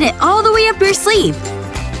 Slide it all the way up your sleeve.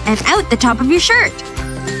 And out the top of your shirt.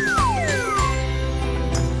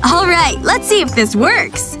 Alright, let's see if this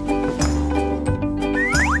works.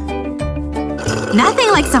 Nothing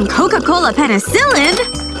like some Coca-Cola penicillin!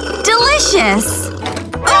 Delicious!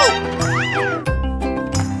 Oh!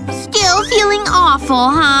 Still feeling awful,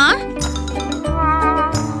 huh?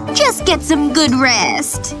 Just get some good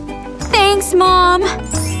rest. Thanks, Mom.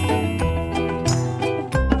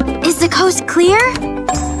 Is the coast clear?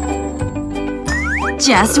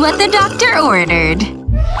 Just what the doctor ordered.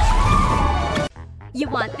 You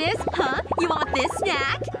want this? Huh? You want this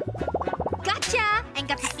snack? Gotcha! And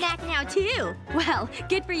got the snack now, too. Well,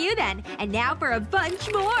 good for you then. And now for a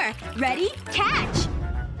bunch more. Ready? Catch!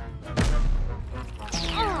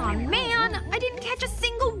 Aw, man. I didn't catch a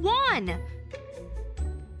single one.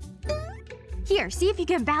 Here, see if you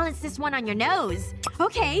can balance this one on your nose.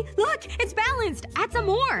 Okay, look! It's balanced! Add some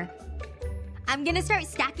more! I'm gonna start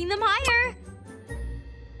stacking them higher.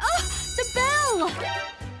 Ugh! The bell!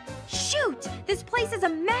 Shoot! This place is a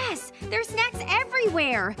mess! There's snacks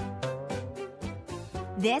everywhere!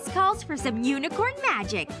 This calls for some unicorn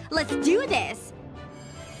magic. Let's do this!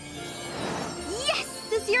 Yes!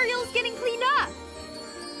 The cereal's getting cleaned up!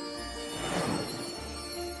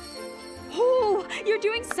 Oh, you're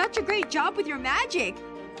doing such a great job with your magic!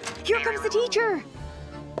 Here comes the teacher!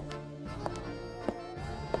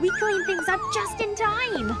 We cleaned things up just in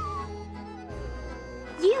time!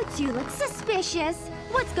 You two look suspicious.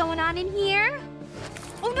 What's going on in here?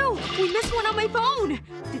 Oh no! We missed one on my phone!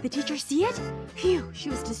 Did the teacher see it? Phew, she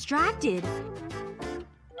was distracted.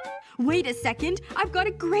 Wait a second. I've got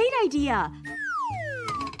a great idea!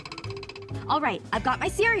 Alright, I've got my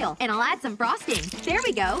cereal. And I'll add some frosting. There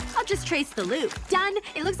we go. I'll just trace the loop. Done!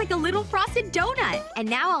 It looks like a little frosted donut. And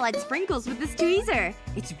now I'll add sprinkles with this tweezer.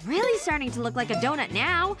 It's really starting to look like a donut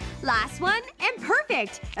now. Last one, and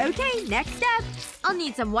perfect! Okay, next step. I'll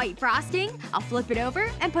need some white frosting. I'll flip it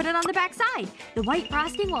over and put it on the back side. The white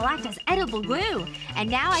frosting will act as edible glue. And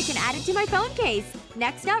now I can add it to my phone case.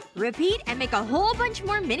 Next up, repeat and make a whole bunch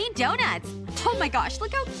more mini donuts. Oh my gosh,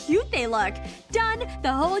 look how cute they look. Done!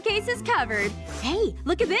 The whole case is covered. Hey,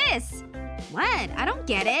 look at this! What? I don't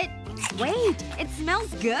get it. Wait, it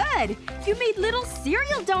smells good! You made little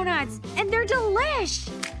cereal donuts! And they're delish!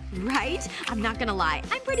 Right? I'm not gonna lie.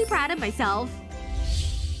 I'm pretty proud of myself.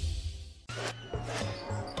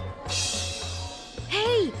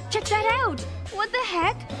 Hey! Check that out! What the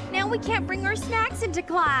heck? Now we can't bring our snacks into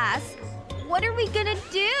class! What are we gonna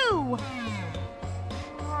do?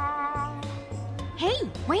 Hey!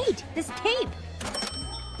 Wait! This tape!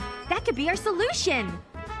 That could be our solution!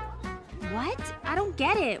 What? I don't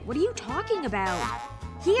get it. What are you talking about?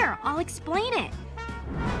 Here, I'll explain it.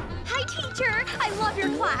 Hi, teacher! I love your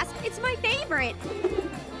class. It's my favorite.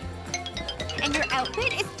 And your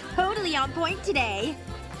outfit is totally on point today.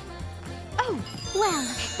 Oh, well,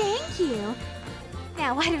 thank you.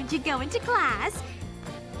 Now why don't you go into class?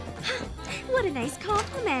 What a nice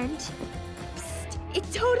compliment. Psst, it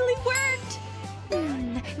totally worked!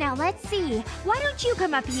 Now let's see. Why don't you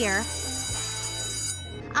come up here?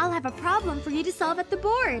 I'll have a problem for you to solve at the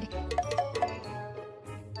board.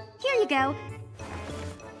 Here you go.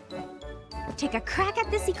 Take a crack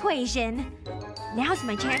at this equation. Now's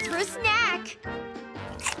my chance for a snack.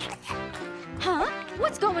 Huh?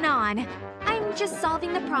 What's going on? I'm just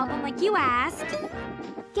solving the problem like you asked.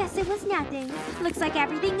 Guess it was nothing. Looks like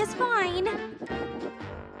everything is fine.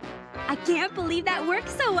 I can't believe that worked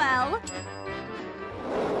so well.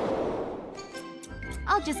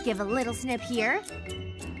 I'll just give a little snip here.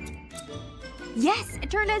 Yes! It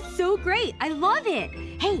turned out so great! I love it!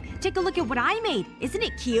 Hey, take a look at what I made! Isn't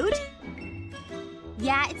it cute?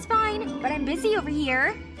 Yeah, it's fine. But I'm busy over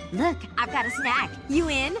here. Look, I've got a snack. You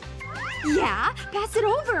in? Yeah? Pass it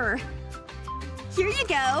over. Here you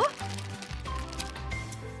go.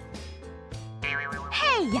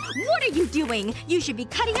 Hey! What are you doing? You should be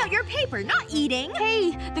cutting out your paper, not eating!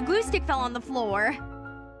 Hey! The glue stick fell on the floor.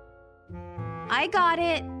 I got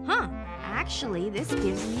it. Huh. Actually, this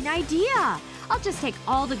gives me an idea. I'll just take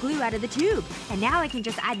all the glue out of the tube. And now I can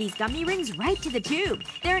just add these gummy rings right to the tube.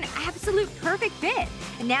 They're an absolute perfect fit.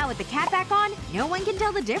 And now with the cap back on, no one can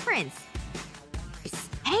tell the difference. Psst.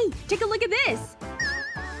 Hey! Take a look at this!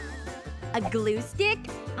 A glue stick?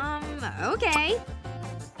 Okay.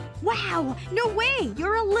 Wow! No way!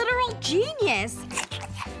 You're a literal genius!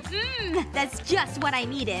 That's just what I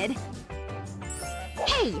needed.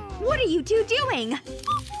 Hey, what are you two doing?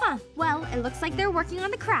 Huh, well, it looks like they're working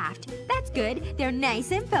on the craft. That's good. They're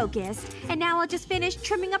nice and focused. And now I'll just finish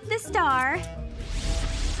trimming up the star.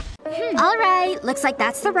 Alright, looks like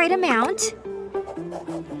that's the right amount.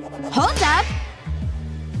 Hold up!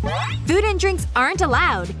 Food and drinks aren't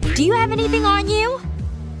allowed. Do you have anything on you?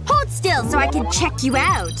 Hold still so I can check you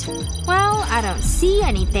out. Well, I don't see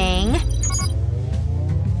anything.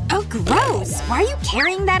 Oh, gross! Why are you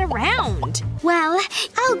carrying that around? Well,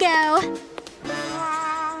 I'll go.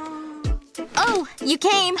 Oh, you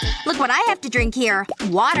came. Look what I have to drink here.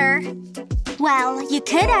 Water. Well, you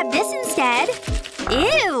could have this instead.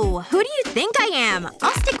 Ew! Who do you think I am?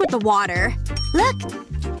 I'll stick with the water. Look.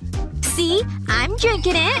 See? I'm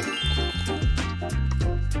drinking it.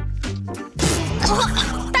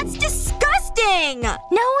 Ugh, that's disgusting!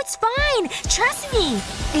 No, it's fine. Trust me.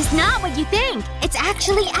 It's not what you think. It's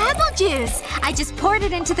actually apple juice. I just poured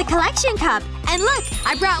it into the collection cup. And look,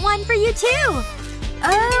 I brought one for you too.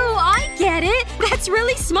 Oh, I get it. That's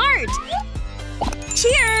really smart.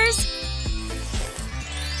 Cheers!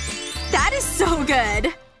 That is so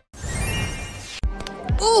good.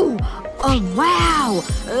 Ooh! Oh, wow!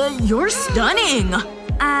 You're stunning!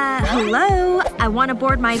 Hello? I want to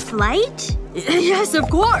board my flight? Yes, of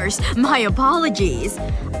course. My apologies.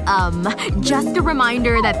 Just a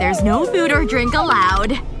reminder that there's no food or drink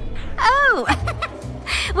allowed. Oh!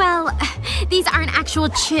 Well, these aren't actual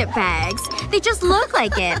chip bags. They just look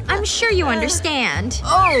like it. I'm sure you understand.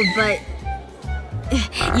 Oh, but…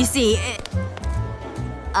 You see,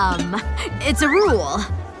 it's a rule.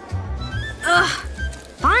 Ugh.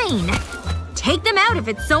 Fine. Take them out if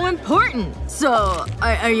it's so important. So,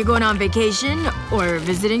 are you going on vacation? Or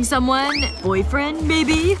visiting someone? Boyfriend,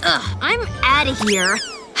 maybe? Ugh. I'm outta here.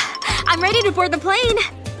 I'm ready to board the plane.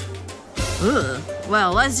 Ugh.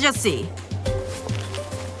 Well, let's just see.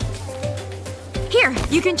 Here,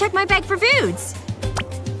 you can check my bag for foods.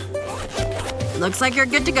 Looks like you're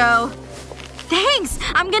good to go. Thanks!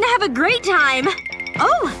 I'm gonna have a great time!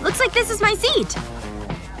 Oh, looks like this is my seat.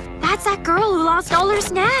 That's that girl who lost all her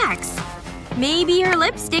snacks. Maybe her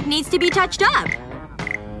lipstick needs to be touched up.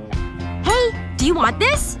 Hey, do you want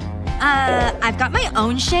this? I've got my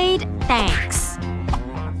own shade. Thanks.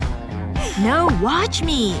 No, watch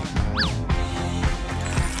me.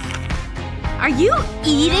 Are you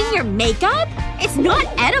eating your makeup? It's not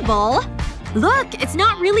edible. Look, it's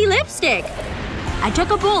not really lipstick. I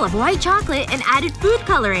took a bowl of white chocolate and added food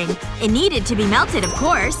coloring. It needed to be melted, of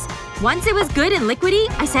course. Once it was good and liquidy,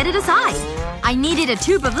 I set it aside. I needed a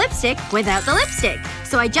tube of lipstick without the lipstick,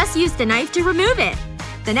 so I just used a knife to remove it.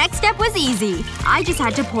 The next step was easy. I just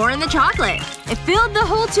had to pour in the chocolate. It filled the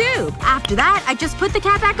whole tube. After that, I just put the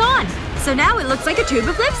cap back on. So now it looks like a tube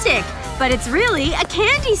of lipstick. But it's really a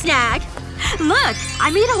candy snack. Look,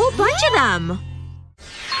 I made a whole bunch of them.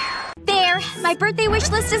 There. My birthday wish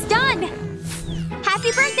list is done.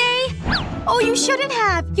 Happy birthday! Oh, you shouldn't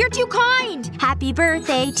have. You're too kind. Happy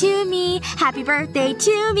birthday to me. Happy birthday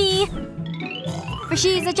to me. For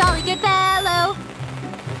she's a jolly good fellow.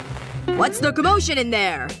 What's the commotion in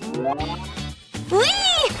there?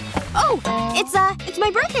 Whee! Oh, it's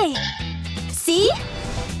my birthday. See?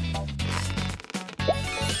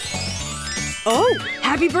 Oh,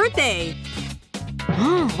 happy birthday!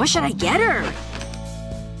 What should I get her?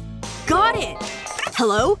 Got it!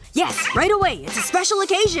 Hello? Yes, right away. It's a special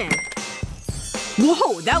occasion.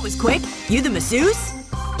 Whoa, that was quick. You the masseuse?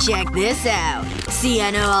 Check this out. See, I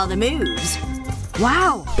know all the moves.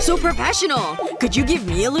 Wow, so professional. Could you give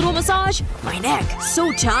me a little massage? My neck,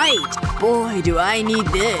 so tight. Boy, do I need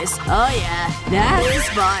this. Oh yeah, that's the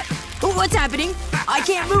spot. Oh, what's happening? I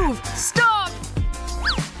can't move. Stop!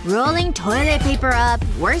 Rolling toilet paper up.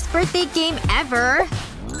 Worst birthday game ever.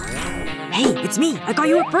 Hey, it's me. I got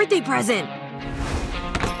you a birthday present.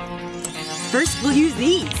 First, we'll use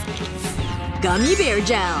these. Gummy bear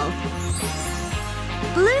gel.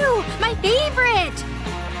 Blue! My favorite!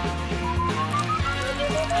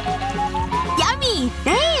 Yummy!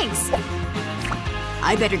 Thanks!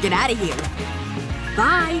 I better get out of here.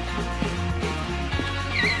 Bye.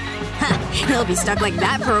 He'll be stuck like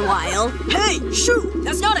that for a while. Hey! Shoot!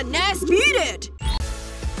 That's not a nest! Beat it!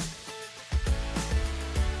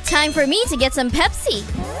 Time for me to get some Pepsi.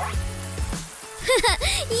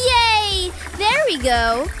 Yay! There we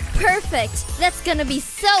go. Perfect. That's gonna be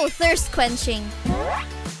so thirst-quenching.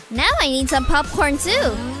 Now I need some popcorn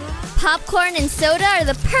too. Popcorn and soda are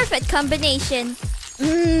the perfect combination.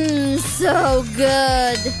 Mmm, so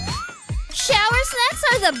good. Shower snacks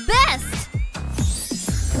are the best.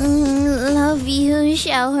 Love you,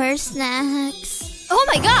 shower snacks. Oh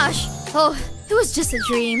my gosh! Oh, it was just a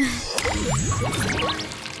dream.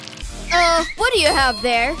 What do you have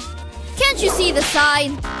there? Can't you see the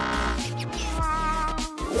sign?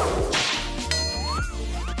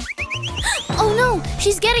 Oh no!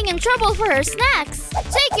 She's getting in trouble for her snacks!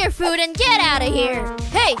 Take your food and get out of here!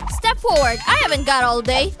 Hey, step forward! I haven't got all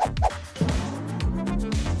day!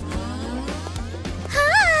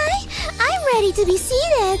 Hi! I'm ready to be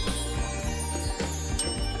seated.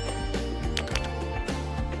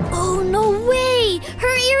 Oh, no way!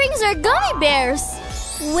 Her earrings are gummy bears!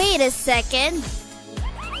 Wait a second.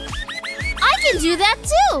 I can do that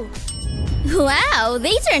too! Wow,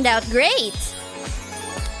 they turned out great!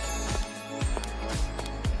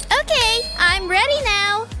 Okay, I'm ready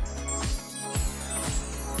now!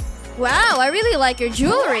 Wow, I really like your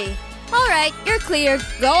jewelry! Alright, you're clear.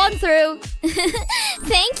 Go on through.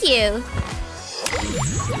 Thank you.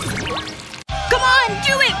 Come on,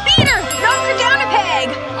 do it! Beat her! Knock her down a peg!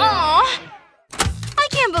 Aw. I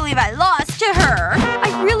can't believe I lost to her.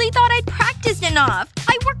 I really thought I'd practiced enough.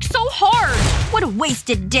 I worked so hard. What a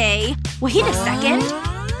wasted day. Wait a second.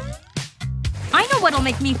 I know what'll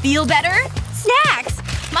make me feel better. Snacks!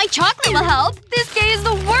 My chocolate will help. This day is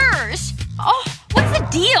the worst. Oh, what's the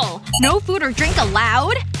deal? No food or drink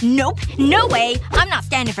allowed? Nope. No way. I'm not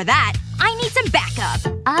standing for that. I need some backup.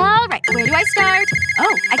 Alright, where do I start?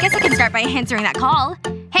 Oh, I guess I can start by answering that call.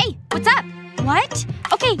 Hey, what's up? What?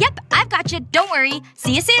 Okay, yep, I've got you. Don't worry.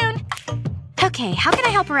 See you soon. Okay, how can I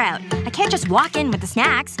help her out? I can't just walk in with the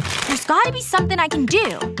snacks. There's gotta be something I can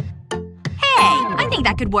do. Hey, I think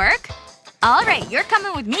that could work. Alright, you're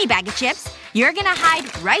coming with me, bag of chips. You're gonna hide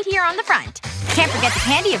right here on the front. Can't forget the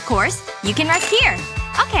candy, of course. You can rest here.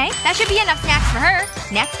 Okay, that should be enough snacks for her.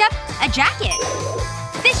 Next up, a jacket.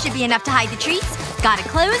 This should be enough to hide the treats. Gotta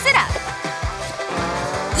close it up.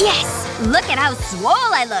 Yes! Look at how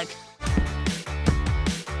swole I look.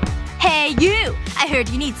 Hey, you! I heard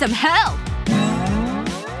you need some help.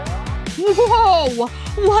 Whoa!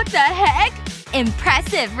 What the heck?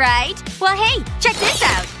 Impressive, right? Well, hey, check this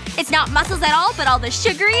out. It's not muscles at all, but all the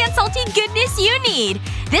sugary and salty goodness you need.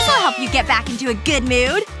 This'll help you get back into a good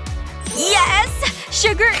mood. Yes!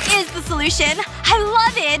 Sugar is the solution. I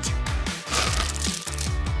love it!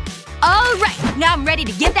 Alright, now I'm ready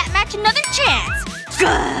to give that match another chance.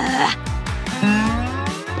 Gah!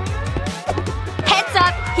 Heads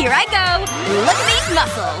up, here I go. Look at these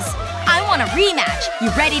muscles. I want a rematch. You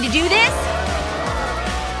ready to do this?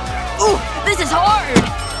 Ooh, this is hard.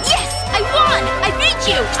 Yes! I won! I beat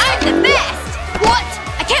you! I'm the best! What?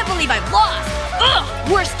 I can't believe I've lost!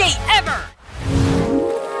 Ugh! Worst day ever!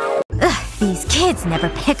 Ugh, these kids never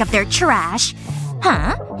pick up their trash.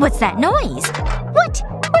 Huh? What's that noise? What?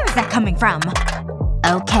 Where is that coming from?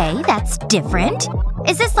 Okay, that's different.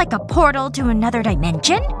 Is this like a portal to another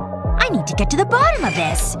dimension? I need to get to the bottom of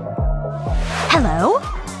this. Hello?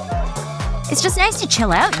 It's just nice to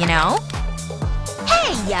chill out, you know?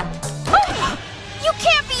 Hey! Oh! You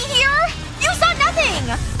can't be here! You saw nothing!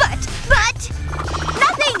 But…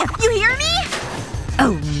 Nothing! You hear me?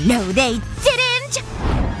 Oh no, they didn't!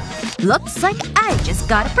 Looks like I just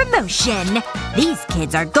got a promotion. These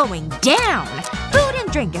kids are going down. Food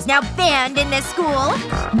and drink is now banned in this school.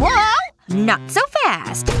 Whoa! Not so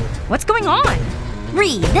fast. What's going on?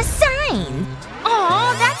 Read the sign.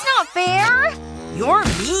 Aw, that's not fair. You're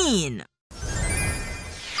mean.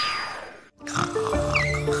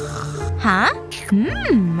 Huh?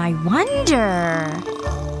 I wonder…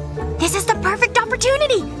 This is the perfect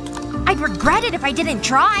opportunity! I'd regret it if I didn't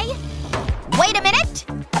try. Wait a minute!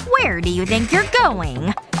 Where do you think you're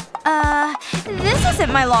going? This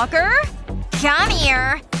isn't my locker. Come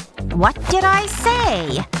here. What did I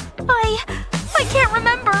say? I can't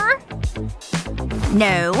remember.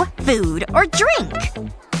 No food or drink.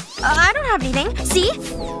 I don't have anything. See?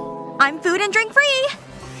 I'm food and drink free.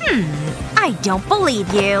 I don't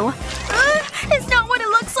believe you. It's not what it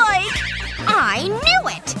looks like. I knew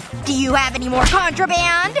it! Do you have any more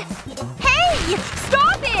contraband? Hey!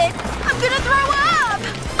 Stop it! I'm gonna throw up!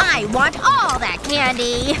 I want all that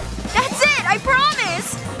candy. That's it! I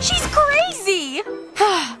promise! She's crazy!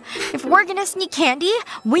 If we're gonna sneak candy,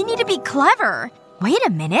 we need to be clever. Wait a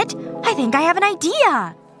minute. I think I have an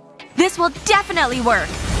idea. This will definitely work.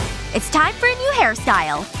 It's time for a new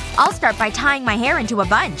hairstyle. I'll start by tying my hair into a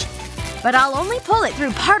bunch. But I'll only pull it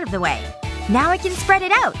through part of the way. Now I can spread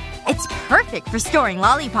it out. It's perfect for storing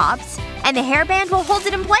lollipops. And the hairband will hold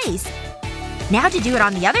it in place. Now to do it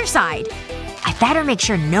on the other side. I better make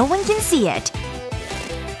sure no one can see it.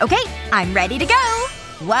 Okay, I'm ready to go.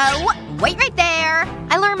 Whoa, wait right there.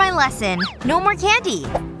 I learned my lesson. No more candy.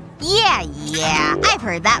 Yeah, I've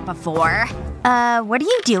heard that before. What are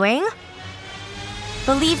you doing?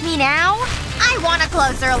 Believe me now? I want a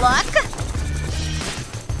closer look.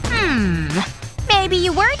 Maybe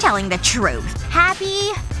you were telling the truth.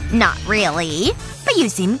 Happy? Not really. But you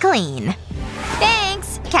seem clean.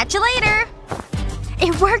 Thanks. Catch you later.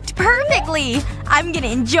 It worked perfectly. I'm gonna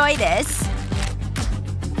enjoy this.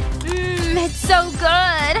 It's so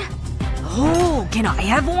good. Oh, can I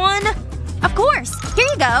have one? Of course. Here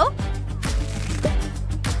you go.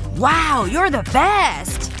 Wow, you're the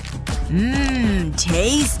best!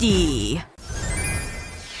 Tasty.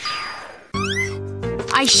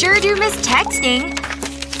 I sure do miss texting.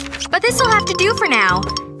 But this'll have to do for now.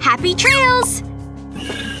 Happy trails!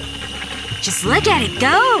 Just look at it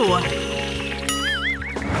go!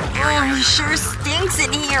 Oh, it sure stinks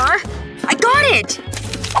in here. I got it!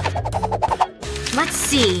 Let's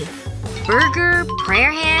see. Burger,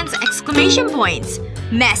 prayer hands, exclamation points.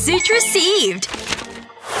 Message received.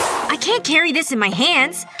 I can't carry this in my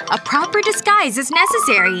hands. A proper disguise is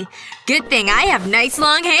necessary. Good thing I have nice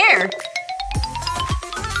long hair.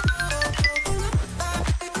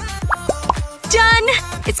 Done!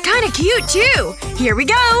 It's kinda cute, too. Here we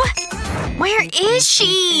go. Where is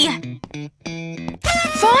she?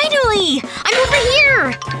 Finally! I'm over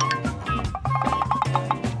here!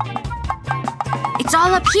 It's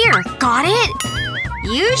all up here. Got it?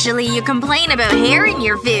 Usually you complain about hair in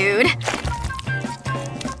your food.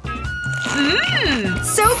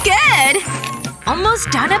 So good!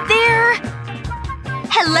 Almost done up there?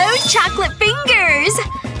 Hello, chocolate fingers!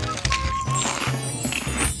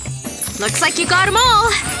 Looks like you got them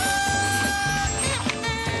all.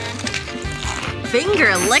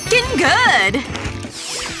 Finger licking good.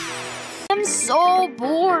 I'm so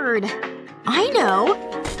bored. I know.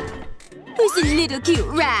 Who's a little cute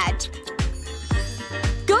rat?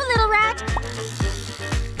 Go, little rat!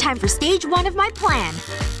 Time for stage 1 of my plan.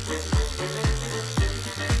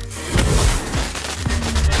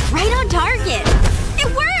 Right on target! It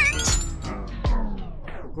worked!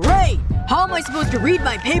 Great! How am I supposed to read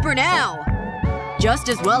my paper now? Just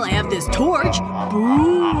as well I have this torch.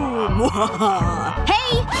 Boom!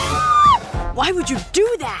 Hey! Why would you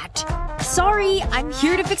do that? Sorry, I'm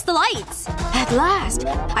here to fix the lights. At last!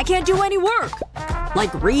 I can't do any work.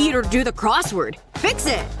 Like read or do the crossword. Fix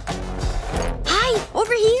it! Hi!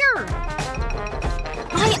 Over here!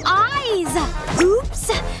 My eyes! Oops!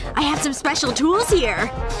 I have some special tools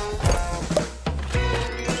here.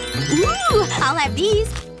 Ooh! I'll have these.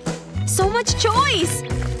 So much choice!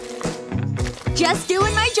 Just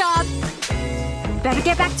doing my job. Better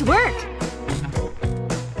get back to work.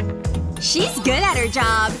 She's good at her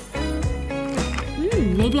job.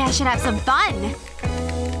 Maybe I should have some fun.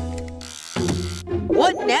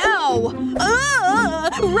 What now?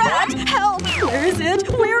 Rat! Help! Where is it?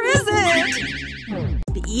 Where is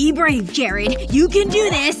it? Be brave, Jared. You can do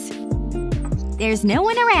this. There's no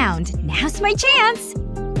one around. Now's my chance.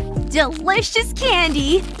 Delicious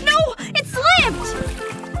candy. No! It slipped!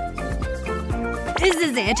 This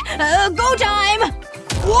is it. Go time!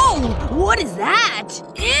 Whoa! What is that?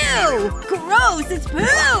 Ew! Gross! It's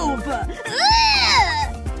poop!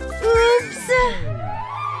 Oops.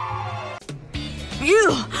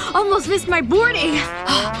 Ew! Almost missed my boarding.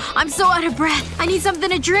 I'm so out of breath. I need something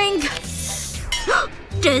to drink.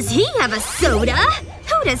 Does he have a soda?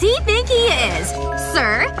 Who does he think he is?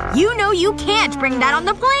 Sir, you know you can't bring that on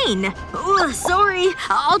the plane. Ugh, sorry.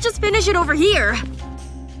 I'll just finish it over here.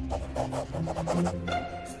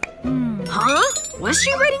 Huh? What's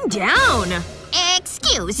she writing down?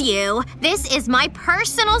 Excuse you. This is my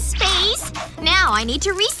personal space. Now I need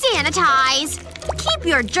to re-sanitize. Keep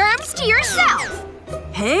your germs to yourself.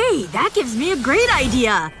 Hey, that gives me a great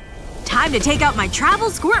idea. Time to take out my travel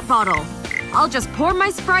squirt bottle. I'll just pour my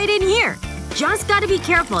Sprite in here. Just gotta be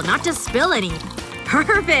careful not to spill any.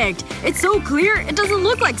 Perfect! It's so clear it doesn't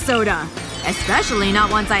look like soda. Especially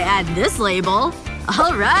not once I add this label.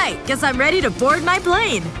 Alright, guess I'm ready to board my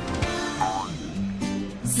plane.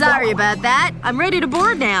 Sorry about that. I'm ready to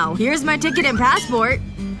board now. Here's my ticket and passport.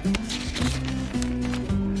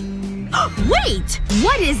 Wait!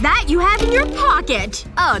 What is that you have in your pocket?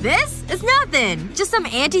 Oh, this? It's nothing. Just some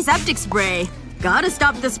antiseptic spray. Gotta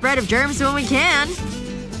stop the spread of germs when we can.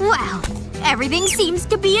 Well, everything seems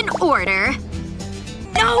to be in order.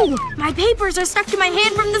 No! My papers are stuck to my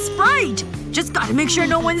hand from the Sprite! Just gotta make sure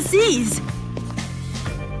no one sees.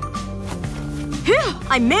 Phew!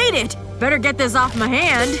 I made it! Better get this off my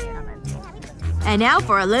hand. And now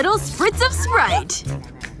for a little spritz of Sprite.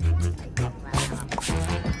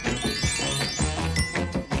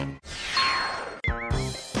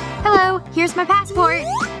 Hello, here's my passport.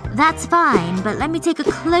 That's fine, but let me take a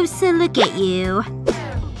closer look at you.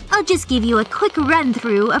 I'll just give you a quick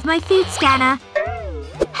run-through of my food scanner.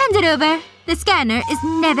 Hand it over. The scanner is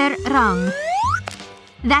never wrong.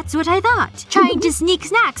 That's what I thought. Trying to sneak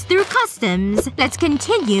snacks through customs. Let's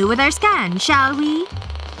continue with our scan, shall we?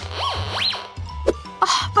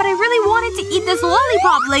 Oh, but I really wanted to eat this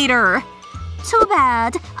lollipop later. Too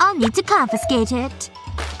bad. I'll need to confiscate it.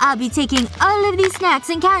 I'll be taking all of these snacks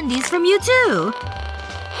and candies from you too.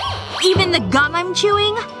 Even the gum I'm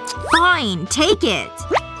chewing? Fine, take it.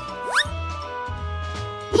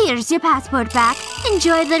 Here's your passport back.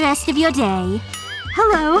 Enjoy the rest of your day.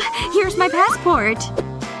 Hello. Here's my passport.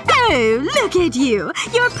 Oh, look at you.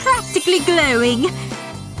 You're practically glowing.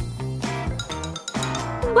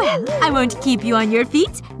 Well, I won't keep you on your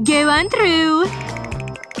feet. Go on through.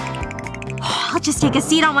 I'll just take a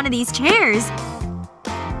seat on one of these chairs.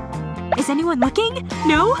 Is anyone looking?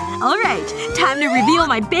 No? Alright. Time to reveal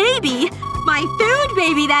my baby. My food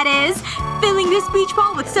baby, that is. Filling this beach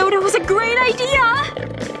ball with soda was a great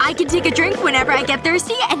idea. I can take a drink whenever I get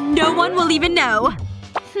thirsty and no one will even know.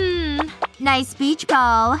 Nice beach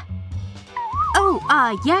ball.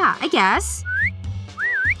 Oh, yeah, I guess.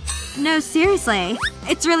 No, seriously.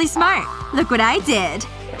 It's really smart. Look what I did.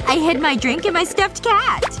 I hid my drink in my stuffed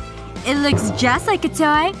cat. It looks just like a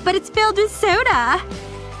toy, but it's filled with soda.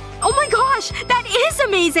 Oh my gosh! That is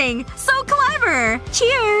amazing! So clever!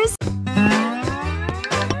 Cheers!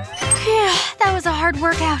 Phew, that was a hard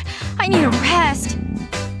workout. I need a rest.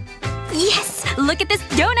 Yes! Look at this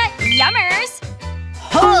donut! Yummers!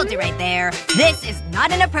 Hold it right there. This is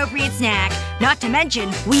not an appropriate snack. Not to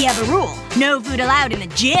mention, we have a rule. No food allowed in the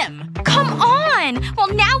gym. Come on!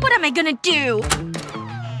 Well, now what am I gonna do?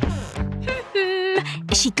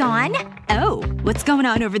 Is she gone? Oh, what's going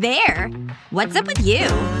on over there? What's up with you?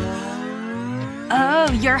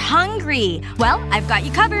 Oh, you're hungry. Well, I've got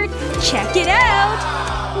you covered. Check it out!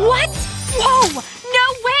 What? Whoa!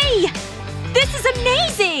 No way! This is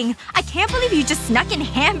amazing! I can't believe you just snuck in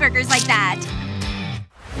hamburgers like that.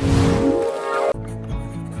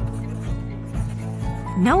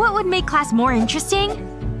 Know what would make class more interesting?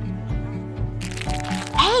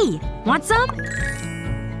 Hey! Want some?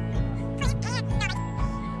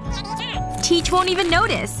 Teach won't even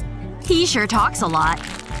notice. He sure talks a lot.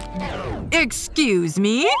 Excuse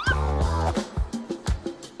me?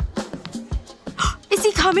 Is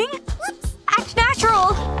he coming? Act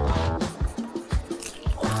natural!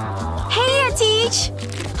 Hey, Teach!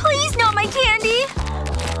 Please not my candy!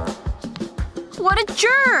 What a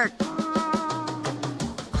jerk!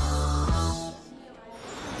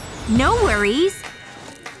 No worries.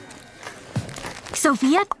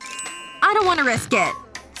 Sophia? I don't want to risk it.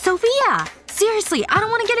 Sophia! Seriously, I don't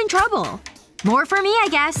want to get in trouble. More for me, I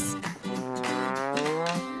guess.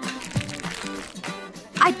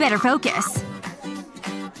 I'd better focus.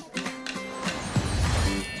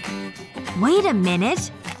 Wait a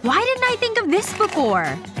minute. Why didn't I think of this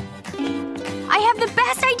before? I have the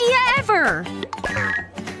best idea ever!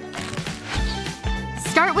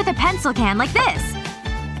 Start with a pencil can like this.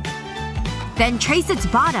 Then trace its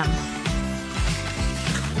bottom.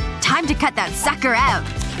 Time to cut that sucker out.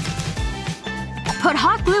 Put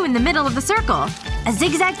hot glue in the middle of the circle. A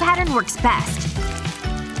zigzag pattern works best.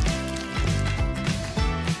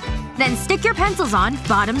 Then stick your pencils on,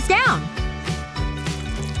 bottoms down.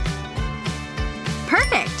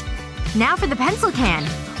 Perfect! Now for the pencil can.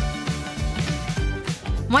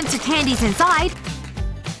 Once your candy's inside,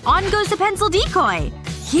 on goes the pencil decoy.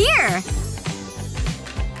 Here!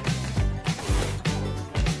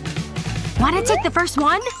 Wanna take the first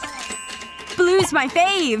one? Blue's my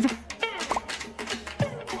fave!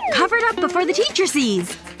 Cover it up before the teacher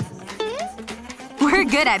sees. We're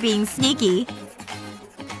good at being sneaky.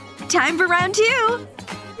 Time for round 2!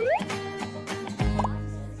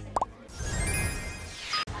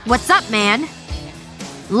 What's up, man?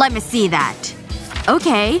 Let me see that.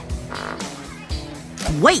 Okay.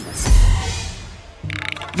 Wait!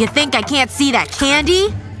 You think I can't see that candy?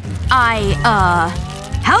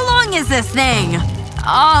 How long is this thing?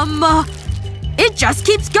 It just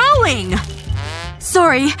keeps going!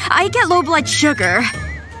 Sorry, I get low blood sugar.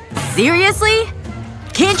 Seriously?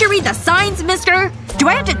 Can't you read the signs, mister? Do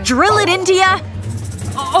I have to drill it into ya?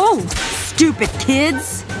 Oh, stupid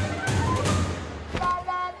kids.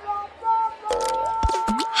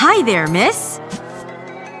 Hi there, miss.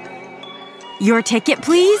 Your ticket,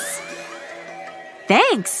 please?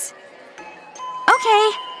 Thanks.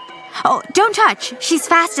 Okay. Oh, don't touch. She's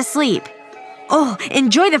fast asleep. Oh,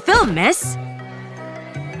 enjoy the film, miss.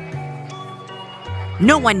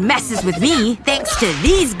 No one messes with me, thanks to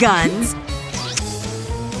these guns.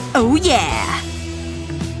 Oh yeah.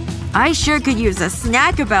 I sure could use a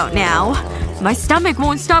snack about now. My stomach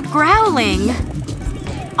won't stop growling.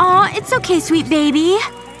 Aw, it's okay, sweet baby.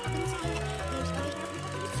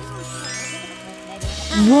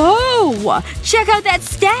 Whoa! Check out that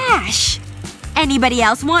stash! Anybody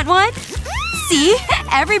else want one? See?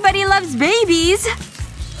 Everybody loves babies!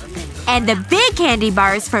 And the big candy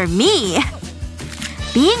bars for me!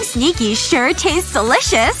 Being sneaky sure tastes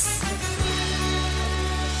delicious!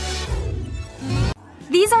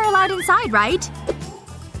 These are allowed inside, right?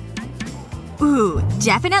 Ooh,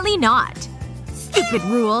 definitely not. Stupid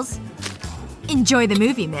rules. Enjoy the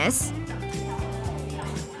movie, miss.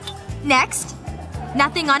 Next.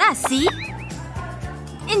 Nothing on us, see?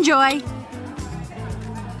 Enjoy.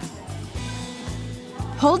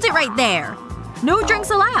 Hold it right there. No drinks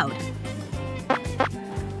allowed.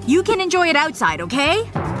 You can enjoy it outside, okay?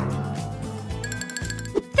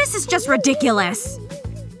 This is just ridiculous.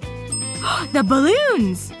 The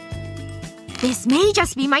balloons! This may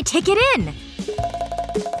just be my ticket in.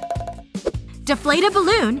 Deflate a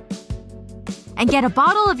balloon and get a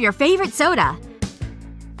bottle of your favorite soda.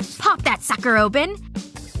 Pop that sucker open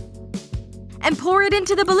and pour it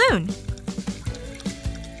into the balloon.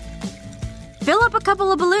 Fill up a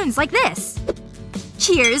couple of balloons like this.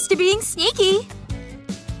 Cheers to being sneaky.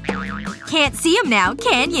 Can't see him now,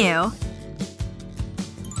 can you?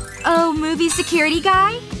 Oh, movie security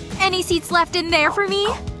guy? Any seats left in there for me?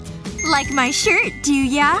 Like my shirt, do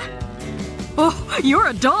ya? Oh, you're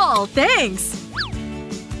a doll, thanks!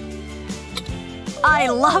 I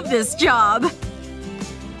love this job!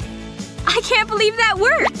 I can't believe that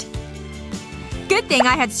worked! Good thing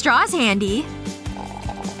I had straws handy.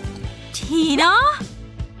 Tina?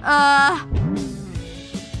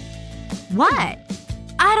 What?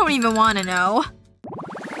 I don't even want to know.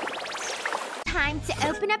 Time to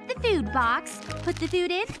open up the food box, put the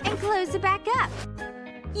food in, and close it back up.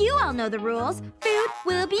 You all know the rules. Food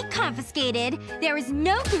will be confiscated. There is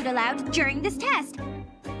no food allowed during this test.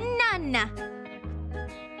 None.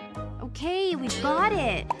 Okay, we've got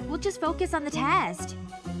it. We'll just focus on the test.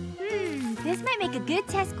 This might make a good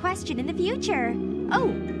test question in the future. Oh,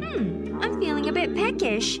 I'm feeling a bit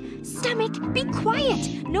peckish. Stomach, be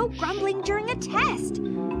quiet. No grumbling during a test.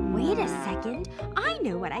 Wait a second. I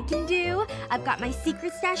know what I can do. I've got my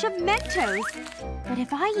secret stash of Mentos. But if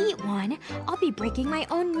I eat one, I'll be breaking my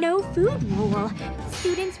own no-food rule.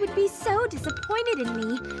 Students would be so disappointed in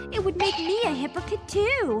me. It would make me a hypocrite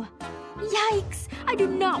too. Yikes! I do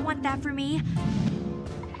not want that for me.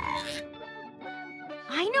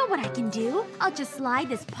 I know what I can do. I'll just slide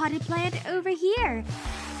this potted plant over here.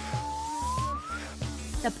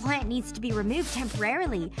 The plant needs to be removed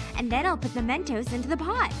temporarily, and then I'll put the Mentos into the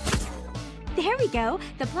pot. There we go.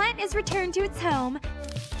 The plant is returned to its home.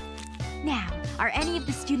 Now, are any of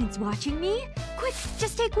the students watching me? Quick,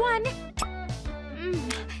 just take one.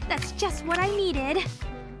 That's just what I needed.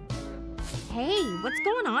 Hey, what's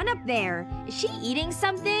going on up there? Is she eating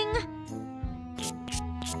something?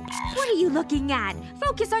 What are you looking at?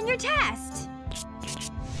 Focus on your test!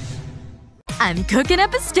 I'm cooking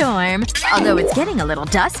up a storm. Although it's getting a little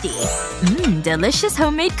dusty. Delicious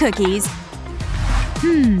homemade cookies.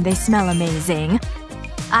 They smell amazing.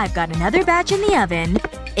 I've got another batch in the oven.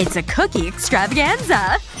 It's a cookie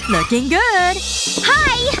extravaganza. Looking good.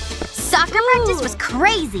 Hi! Soccer practice was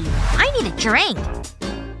crazy. I need a drink.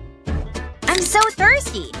 I'm so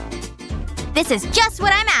thirsty. This is just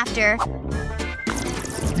what I'm after.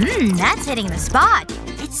 That's hitting the spot.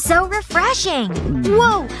 It's so refreshing.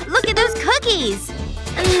 Whoa! Look at those cookies!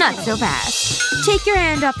 Not so fast. Take your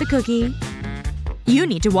hand off the cookie. You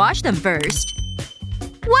need to wash them first.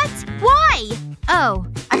 What? Why? Oh,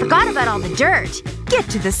 I forgot about all the dirt. Get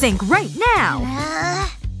to the sink right now.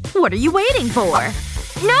 What are you waiting for?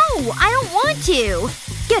 No! I don't want to!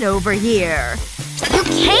 Get over here. You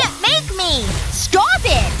can't make me! Stop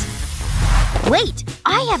it! Wait,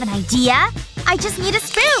 I have an idea. I just need a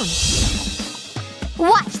spoon.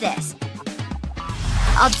 Watch this.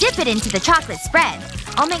 I'll dip it into the chocolate spread.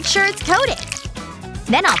 I'll make sure it's coated.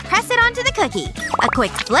 Then I'll press it onto the cookie. A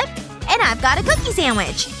quick flip, and I've got a cookie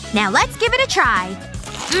sandwich. Now let's give it a try.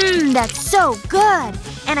 That's so good.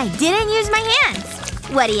 And I didn't use my hands.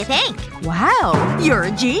 What do you think? Wow, you're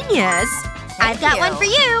a genius. I've got one for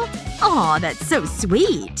you. Aw, that's so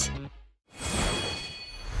sweet.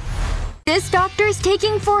 This doctor's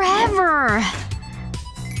taking forever.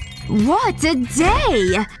 What a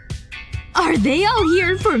day! Are they all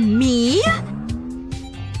here for me?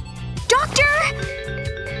 Doctor?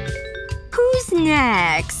 Who's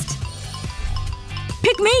next?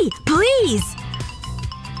 Pick me, please!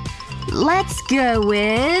 Let's go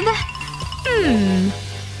with…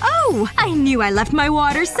 Oh! I knew I left my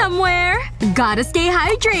water somewhere. Gotta stay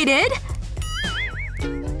hydrated.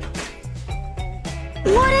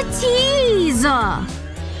 What a tease!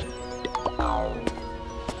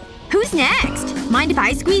 Who's What's next? Mind if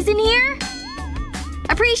I squeeze in here?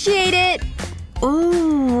 Appreciate it.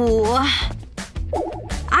 Ooh.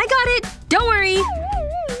 I got it. Don't worry.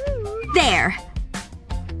 There.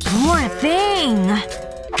 Poor thing.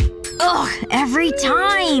 Ugh, every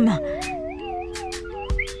time.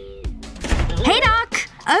 Hey, Doc.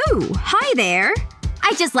 Oh, hi there.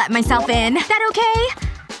 I just let myself in. That okay?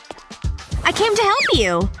 I came to help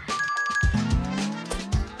you.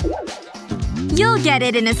 You'll get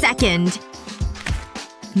it in a second.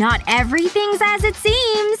 Not everything's as it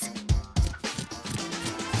seems.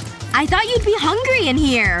 I thought you'd be hungry in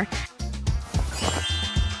here.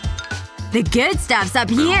 The good stuff's up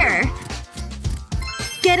here.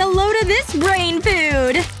 Get a load of this brain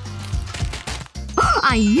food.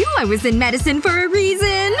 I knew I was in medicine for a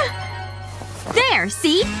reason. There,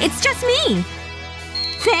 see? It's just me.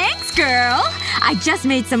 Thanks, girl. I just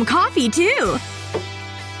made some coffee, too.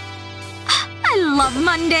 I love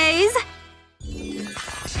Mondays.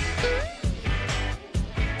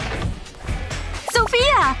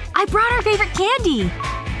 Sophia! I brought our favorite candy.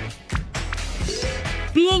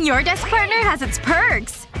 Being your desk partner has its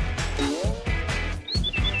perks.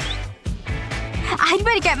 I'd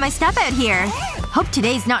better get my stuff out here. Hope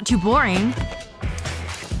today's not too boring.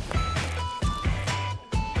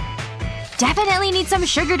 Definitely need some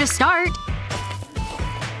sugar to start.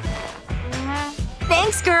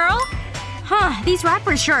 Thanks, girl. Huh, these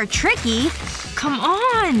wrappers sure are tricky. Come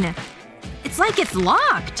on. It's like it's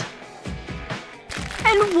locked.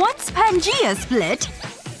 And what's Pangea split?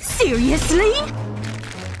 Seriously?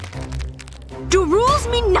 Do rules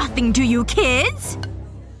mean nothing to you, kids?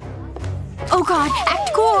 Oh god,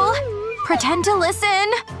 act cool. Pretend to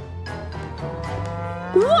listen.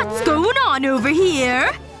 What's going on over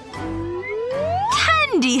here?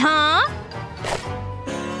 Candy, huh?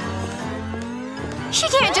 She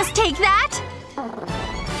can't just take that.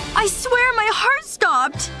 I swear my heart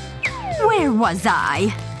stopped. Where was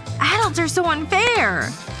I? Adults are so unfair.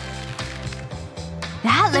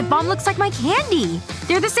 That lip balm looks like my candy.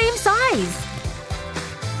 They're the same size.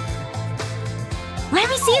 Let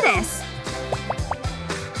me see this.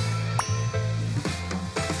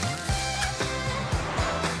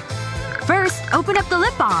 First, open up the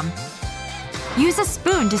lip balm. Use a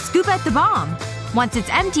spoon to scoop out the balm. Once it's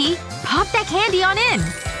empty, pop that candy on in.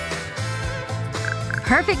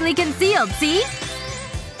 Perfectly concealed, see?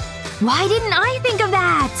 Why didn't I think of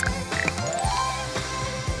that?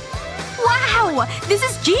 Wow! This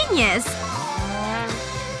is genius!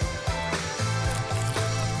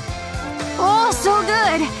 Oh, so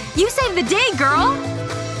good! You saved the day, girl!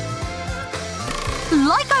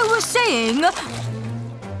 Like I was saying…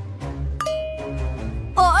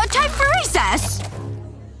 time for recess!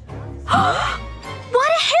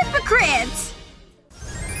 What a hypocrite!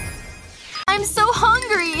 I'm so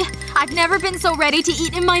hungry! I've never been so ready to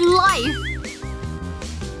eat in my life!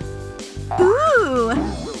 Ooh!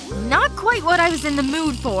 Not quite what I was in the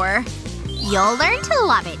mood for. You'll learn to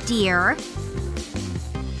love it, dear.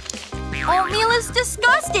 Oatmeal is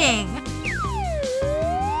disgusting!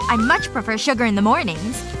 I much prefer sugar in the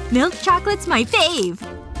mornings. Milk chocolate's my fave.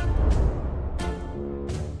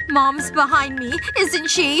 Mom's behind me, isn't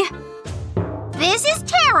she? This is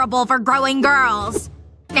terrible for growing girls.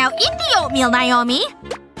 Now eat the oatmeal, Naomi.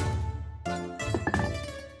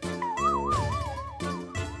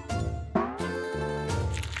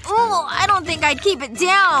 Oh, I don't think I'd keep it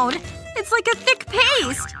down. It's like a thick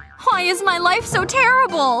paste. Why is my life so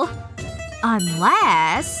terrible?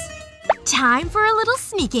 Unless… Time for a little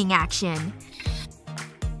sneaking action.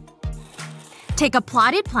 Take a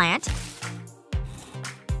potted plant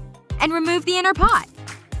and remove the inner pot.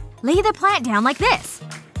 Lay the plant down like this.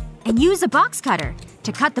 And use a box cutter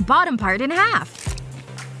to cut the bottom part in half.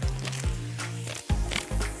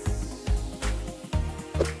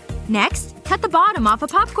 Next, cut the bottom off a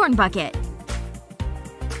popcorn bucket.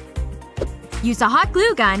 Use a hot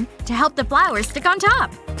glue gun to help the flowers stick on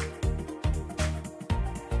top.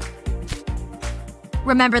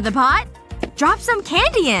 Remember the pot? Drop some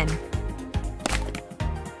candy in.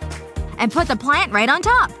 And put the plant right on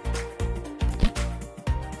top.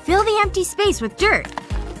 Fill the empty space with dirt.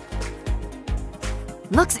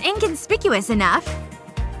 Looks inconspicuous enough.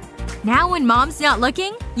 Now when Mom's not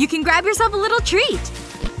looking, you can grab yourself a little treat.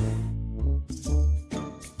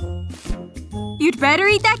 You'd better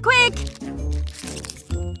eat that quick!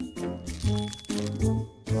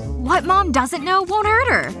 What Mom doesn't know won't hurt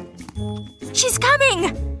her. She's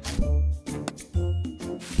coming!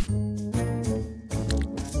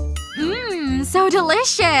 Mmm, so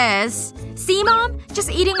delicious! See, Mom? Just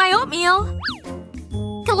eating my oatmeal.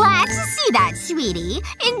 Glad to see that, sweetie.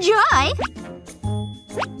 Enjoy!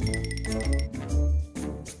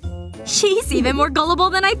 She's even more gullible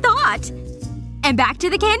than I thought. And back to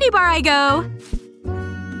the candy bar I go.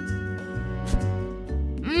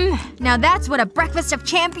 Now that's what a breakfast of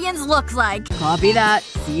champions looks like. Copy that.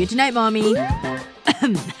 See you tonight, Mommy.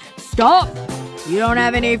 Stop! You don't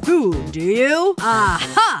have any food, do you?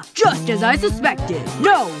 Aha! Just as I suspected.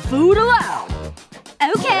 No food allowed.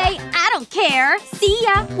 Okay, I don't care. See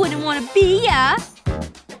ya. Wouldn't want to be ya.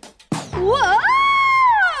 Whoa!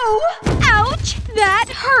 Ouch! That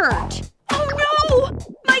hurt. Oh no!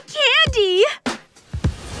 My candy!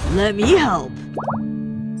 Let me help.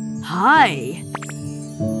 Hi.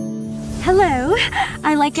 Hello.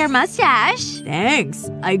 I like your mustache. Thanks.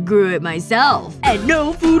 I grew it myself. And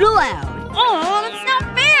no food allowed. Oh, that's not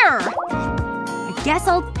fair! I guess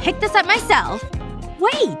I'll pick this up myself.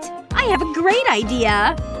 Wait! I have a great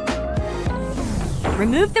idea!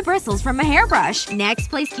 Remove the bristles from a hairbrush. Next,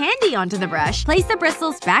 place candy onto the brush. Place the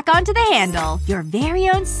bristles back onto the handle. Your very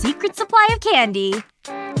own secret supply of candy.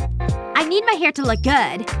 I need my hair to look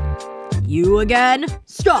good. You again?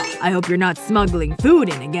 Stop. I hope you're not smuggling food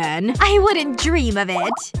in again. I wouldn't dream of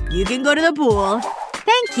it. You can go to the pool.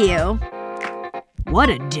 Thank you. What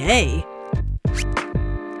a day.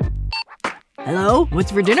 Hello?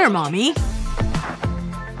 What's for dinner, Mommy?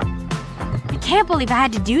 I can't believe I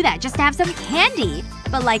had to do that just to have some candy.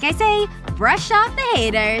 But like I say, brush off the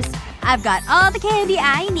haters. I've got all the candy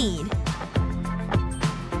I need.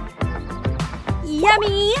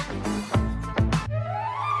 Yummy!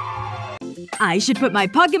 I should put my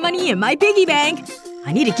pocket money in my piggy bank.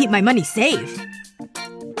 I need to keep my money safe.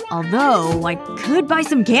 Although, I could buy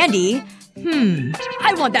some candy.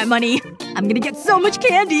 I want that money. I'm gonna get so much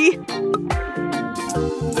candy.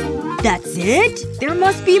 That's it? There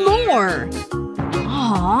must be more.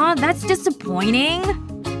 Aw, that's disappointing.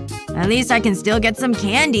 At least I can still get some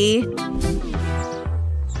candy.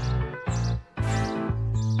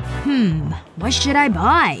 What should I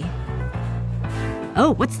buy?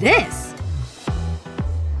 Oh, what's this?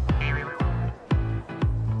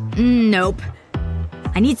 Nope.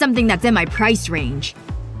 I need something that's in my price range.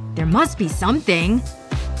 There must be something.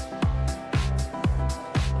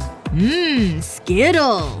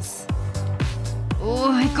 Skittles.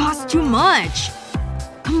 Oh, it costs too much.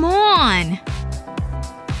 Come on.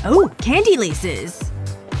 Oh, candy laces.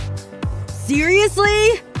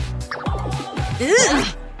 Seriously? Ugh.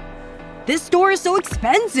 This store is so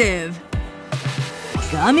expensive.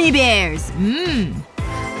 Gummy bears.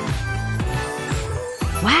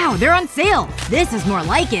 Wow, they're on sale. This is more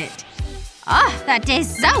like it. Ah, that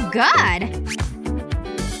tastes so good. I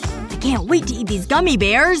can't wait to eat these gummy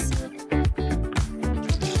bears.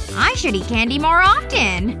 I should eat candy more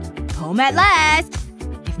often. Home at last.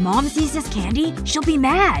 If Mom sees this candy, she'll be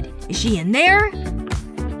mad. Is she in there?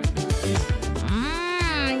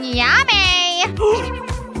 Yummy!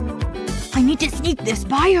 I need to sneak this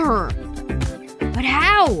by her. But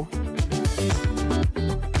how?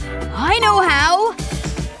 I know how!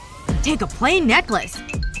 Take a plain necklace.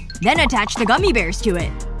 Then attach the gummy bears to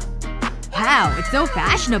it. Wow, it's so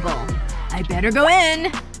fashionable. I better go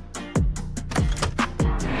in.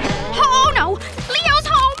 Oh no! Leo's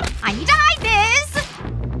home! I need to hide this!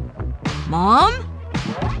 Mom?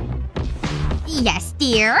 Yes,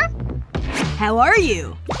 dear? How are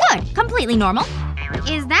you? Good. Completely normal.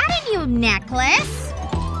 Is that a new necklace?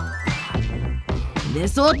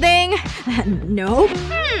 This old thing? Nope.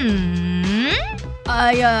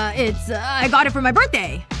 I got it for my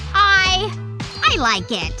birthday. I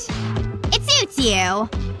like it. It suits you.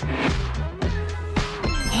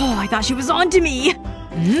 Oh, I thought she was on to me.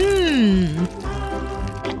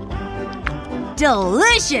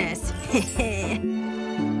 Delicious!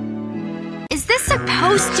 Is this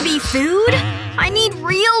supposed to be food? I need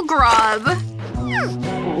real grub.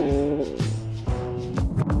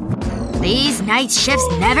 These night shifts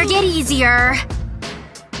never get easier.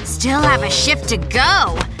 Still have a shift to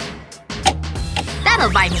go.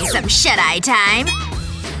 That'll buy me some shut-eye time.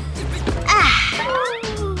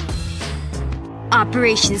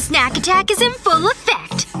 Operation Snack Attack is in full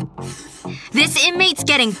effect. This inmate's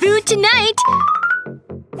getting food tonight.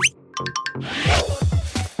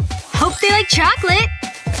 Hope they like chocolate.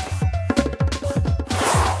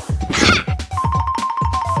 Ha!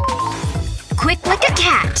 Quick like a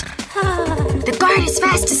cat. The guard is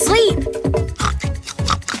fast asleep.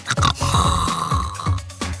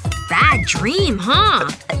 Bad dream, huh?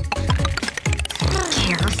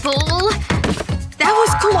 Careful. That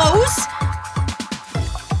was close.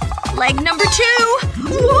 Leg number 2.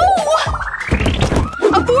 Whoa!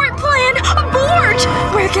 Abort plan! Abort!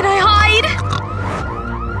 Where can I hide?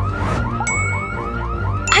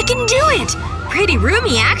 I can do it! Pretty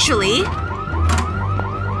roomy, actually.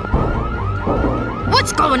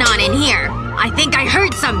 What's going on in here? I think I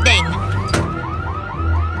heard something.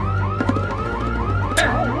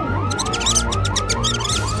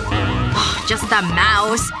 Just a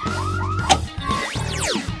mouse.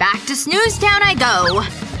 Back to Snooze Town I go.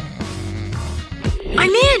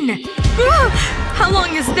 I'm in! How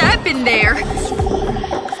long has that been there?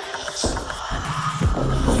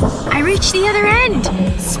 I reached the other end!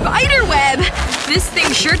 Spiderweb! This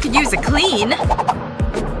thing sure could use a clean.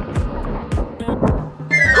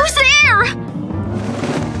 Who's there?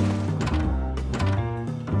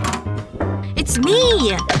 It's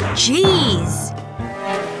me! Jeez.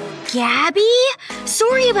 Gabby?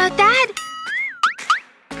 Sorry about that.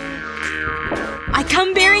 I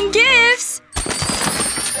come bearing gifts!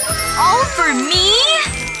 All for me?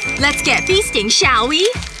 Let's get feasting, shall we?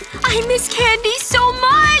 I miss candy so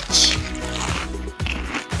much!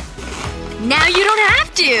 Now you don't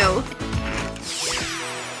have to!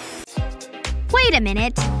 Wait a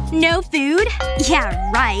minute. No food?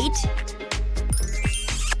 Yeah, right.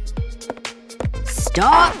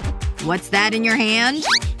 Stop! What's that in your hand?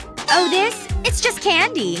 Oh, this? It's just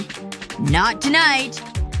candy. Not tonight.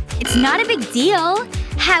 It's not a big deal.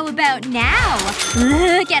 How about now?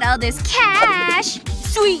 Look at all this cash!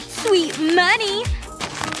 Sweet, sweet money!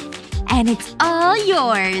 And it's all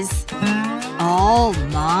yours. All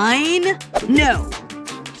mine? No.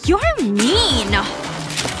 You're mean.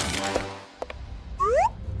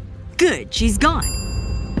 Good, she's gone.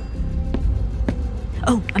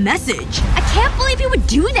 Oh, a message. I can't believe you would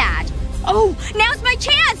do that. Oh, now's my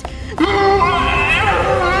chance!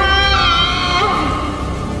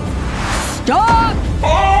 Stop!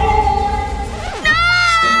 No!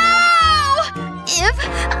 If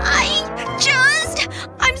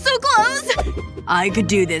I'm so close. I could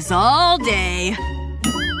do this all day.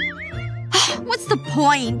 What's the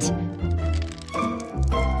point?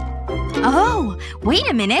 Oh, wait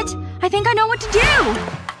a minute. I think I know what to do.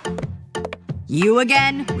 You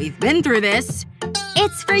again? We've been through this.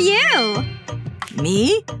 It's for you.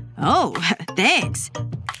 Me? Oh, thanks.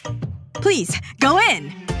 Please, go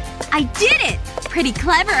in. I did it! Pretty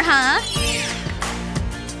clever, huh?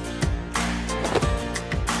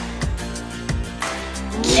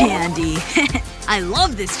 Candy. I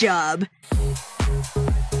love this job.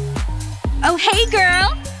 Oh, hey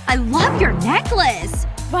girl! I love your necklace!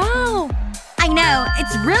 Wow. I know,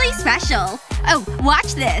 it's really special. Oh,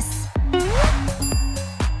 watch this.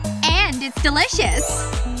 And it's delicious.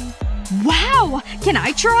 Wow! Can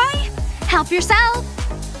I try? Help yourself.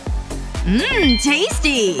 Mmm,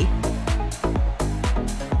 tasty.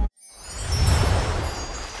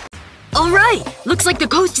 Alright, looks like the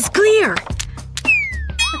coast is clear.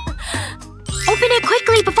 Open it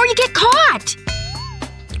quickly before you get caught!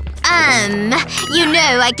 You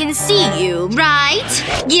know I can see you,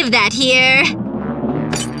 right? Give that here.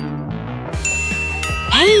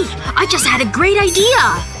 Hey, I just had a great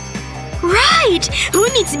idea! Right! Who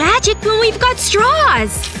needs magic when we've got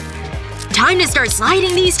straws? Time to start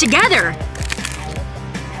sliding these together.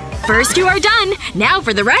 First two are done. Now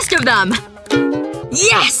for the rest of them.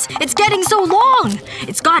 Yes! It's getting so long!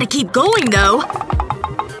 It's gotta keep going, though.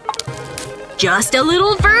 Just a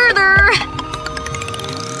little further.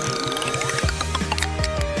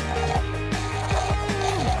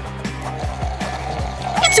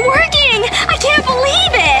 It's working! I can't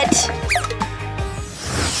believe it!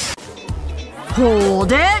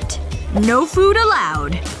 Hold it. No food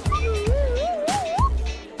allowed.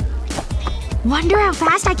 Wonder how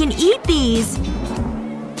fast I can eat these.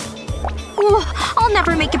 Ooh, I'll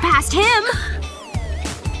never make it past him.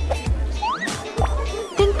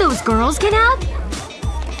 Think those girls can help?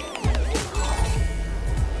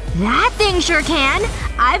 That thing sure can.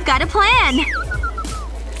 I've got a plan.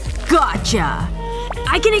 Gotcha.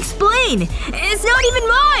 I can explain. It's not even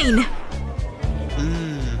mine.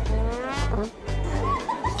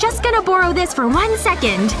 Just gonna borrow this for 1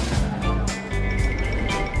 second.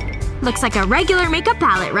 Looks like a regular makeup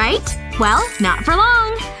palette, right? Well, not for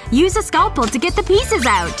long. Use a scalpel to get the pieces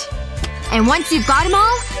out. And once you've got them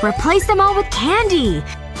all, replace them all with candy.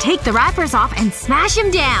 Take the wrappers off and smash them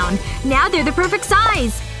down. Now they're the perfect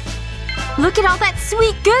size. Look at all that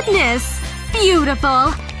sweet goodness.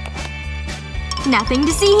 Beautiful. Nothing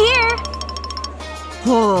to see here.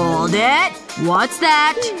 Hold it. What's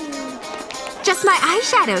that? Just my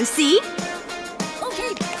eyeshadow, see?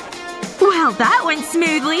 Okay. Well, that went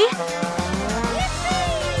smoothly.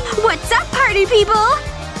 What's up, party people?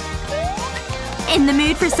 In the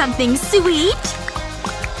mood for something sweet?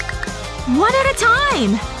 One at a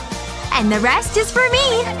time. And the rest is for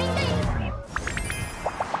me.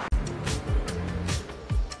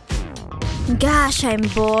 Gosh, I'm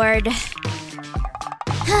bored.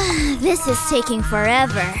 This is taking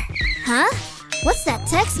forever. Huh? What's that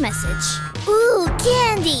text message? Ooh,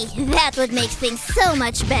 candy! That would make things so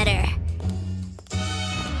much better.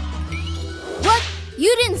 What?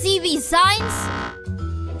 You didn't see these signs?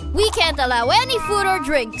 We can't allow any food or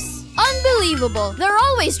drinks. Unbelievable. They're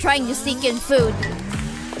always trying to sneak in food.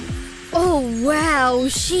 Oh, wow.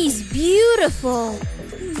 She's beautiful.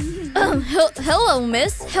 Hello,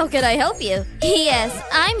 miss. How can I help you? Yes,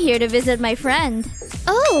 I'm here to visit my friend.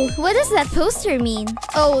 Oh, what does that poster mean?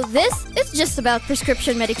 Oh, this? It's just about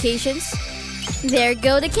prescription medications. There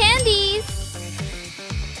go the candies.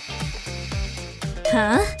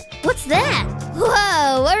 Huh? What's that?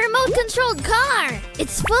 Whoa, a remote-controlled car!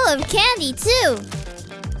 It's full of candy, too!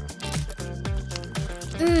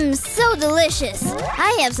 So delicious.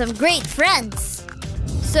 I have some great friends.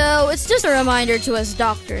 So, it's just a reminder to us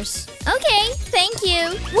doctors. Okay, thank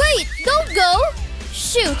you. Wait, don't go!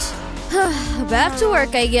 Shoot. Back to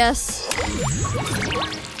work, I guess.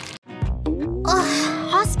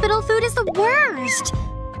 Hospital food is the worst.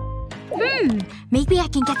 Maybe I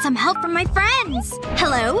can get some help from my friends.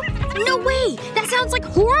 Hello? No way! That sounds like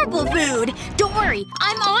horrible food! Don't worry,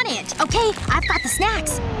 I'm on it, okay? I've got the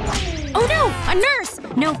snacks. Oh no! A nurse!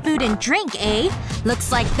 No food and drink, eh?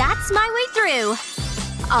 Looks like that's my way through.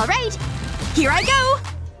 Alright. Here I go!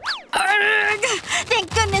 Arrgh!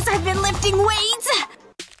 Thank goodness I've been lifting weights!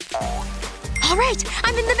 Alright,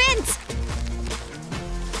 I'm in the vents!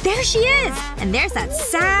 There she is! And there's that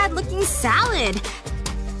sad-looking salad.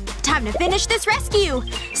 Time to finish this rescue!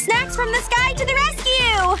 Snacks from the sky to the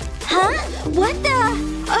rescue! Huh? What the…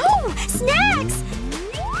 Oh! Snacks!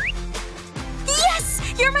 Yes!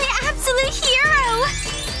 You're my absolute hero!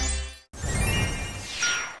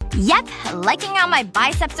 Yep, liking how my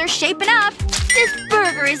biceps are shaping up. This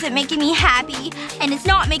burger isn't making me happy. And it's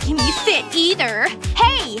not making me fit either.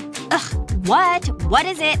 Hey! Ugh, what? What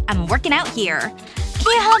is it? I'm working out here.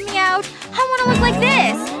 Can you help me out? I want to look like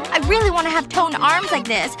this. I really want to have toned arms like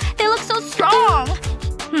this. They look so strong.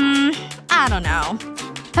 I don't know.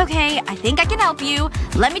 Okay, I think I can help you.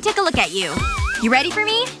 Let me take a look at you. You ready for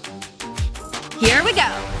me? Here we go.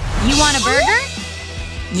 You want a burger?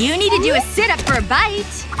 You need to do a sit-up for a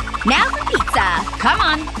bite. Now for pizza. Come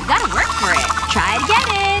on. You gotta work for it. Try to get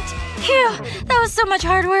it. Phew. That was so much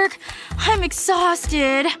hard work. I'm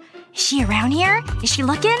exhausted. Is she around here? Is she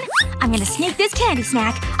looking? I'm gonna sneak this candy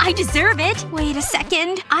snack. I deserve it. Wait a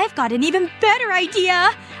second. I've got an even better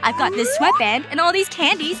idea. I've got this sweatband and all these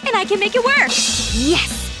candies and I can make it work.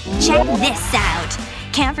 Yes! Check this out.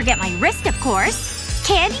 Can't forget my wrist, of course.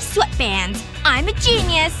 Candy sweatbands. I'm a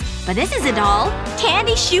genius. But this isn't all.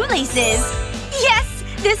 Candy shoelaces. Yes!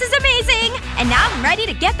 This is amazing! And now I'm ready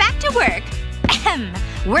to get back to work. Ahem.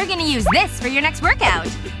 We're gonna use this for your next workout.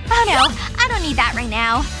 Oh no. I don't need that right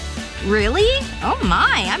now. Really? Oh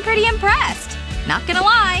my, I'm pretty impressed. Not gonna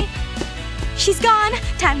lie. She's gone.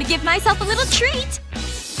 Time to give myself a little treat.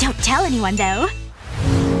 Don't tell anyone, though.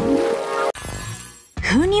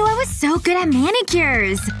 Who knew I was so good at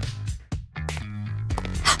manicures?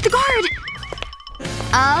 The guard!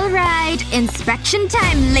 Alright, inspection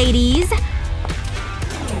time, ladies.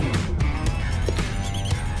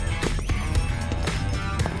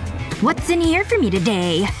 What's in here for me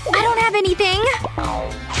today? I don't have anything.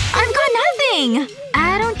 I've got nothing!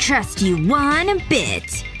 I don't trust you one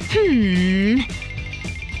bit.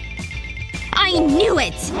 I knew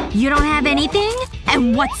it! You don't have anything?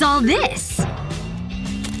 And what's all this?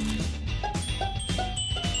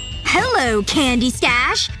 Hello, candy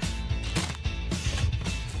stash!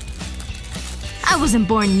 I wasn't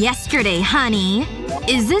born yesterday, honey.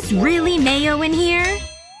 Is this really mayo in here?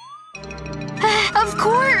 Of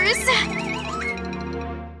course!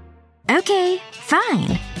 Okay,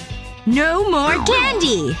 fine. No more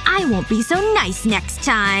candy! I won't be so nice next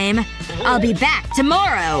time. I'll be back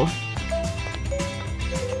tomorrow.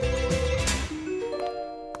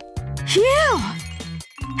 Phew!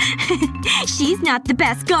 She's not the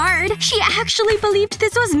best guard. She actually believed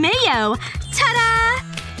this was mayo. Ta-da!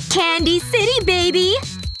 Candy City, baby!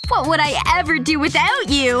 What would I ever do without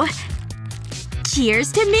you?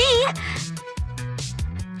 Cheers to me!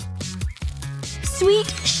 Sweet,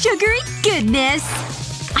 sugary goodness!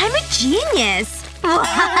 I'm a genius!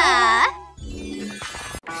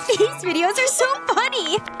 These videos are so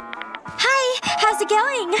funny! Hi, how's it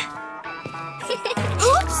going?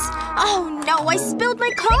 Oops! Oh no, I spilled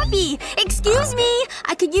my coffee! Excuse me!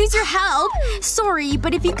 I could use your help. Sorry,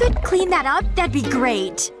 but if you could clean that up, that'd be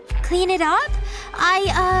great. Clean it up?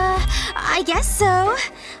 I guess so.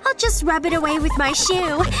 I'll just rub it away with my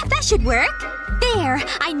shoe. That should work. There!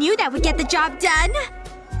 I knew that would get the job done.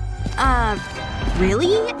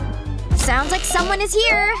 Really? sounds like someone is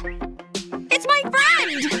here. It's my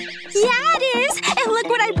friend! Yeah, it is! And look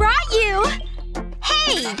what I brought you!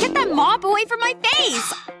 Hey! Get that mop away from my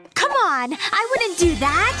face! Come on! I wouldn't do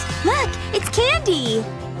that! Look! It's candy!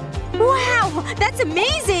 Wow! That's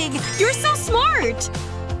amazing! You're so smart!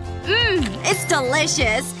 It's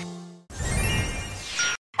delicious!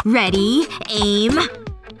 Ready, aim…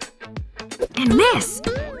 and miss!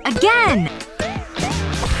 Again!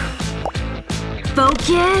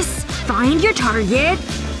 Focus. Find your target.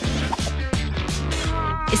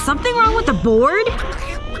 Is something wrong with the board?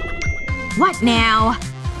 What now?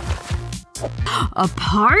 A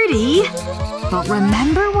party? But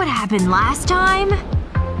remember what happened last time?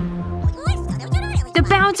 The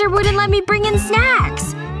bouncer wouldn't let me bring in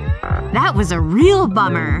snacks! That was a real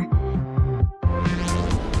bummer.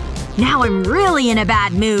 Now I'm really in a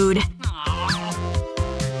bad mood.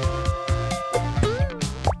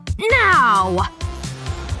 Now!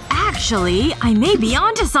 Actually, I may be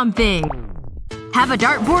onto something. Have a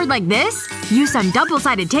dartboard like this, use some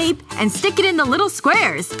double-sided tape, and stick it in the little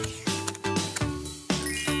squares.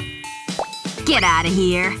 Get out of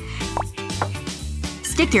here.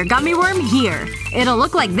 Stick your gummy worm here. It'll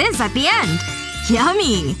look like this at the end.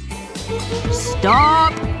 Yummy!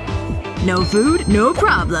 Stop! No food, no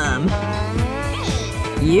problem.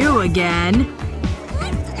 You again.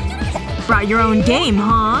 Brought your own game,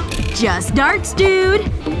 huh? Just darts,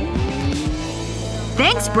 dude.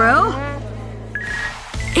 Thanks, bro.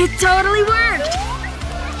 It totally worked!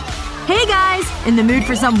 Hey guys! In the mood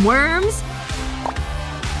for some worms?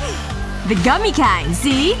 The gummy kind,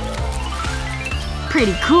 see?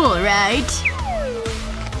 Pretty cool, right?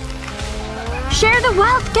 Share the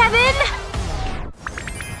wealth, Kevin!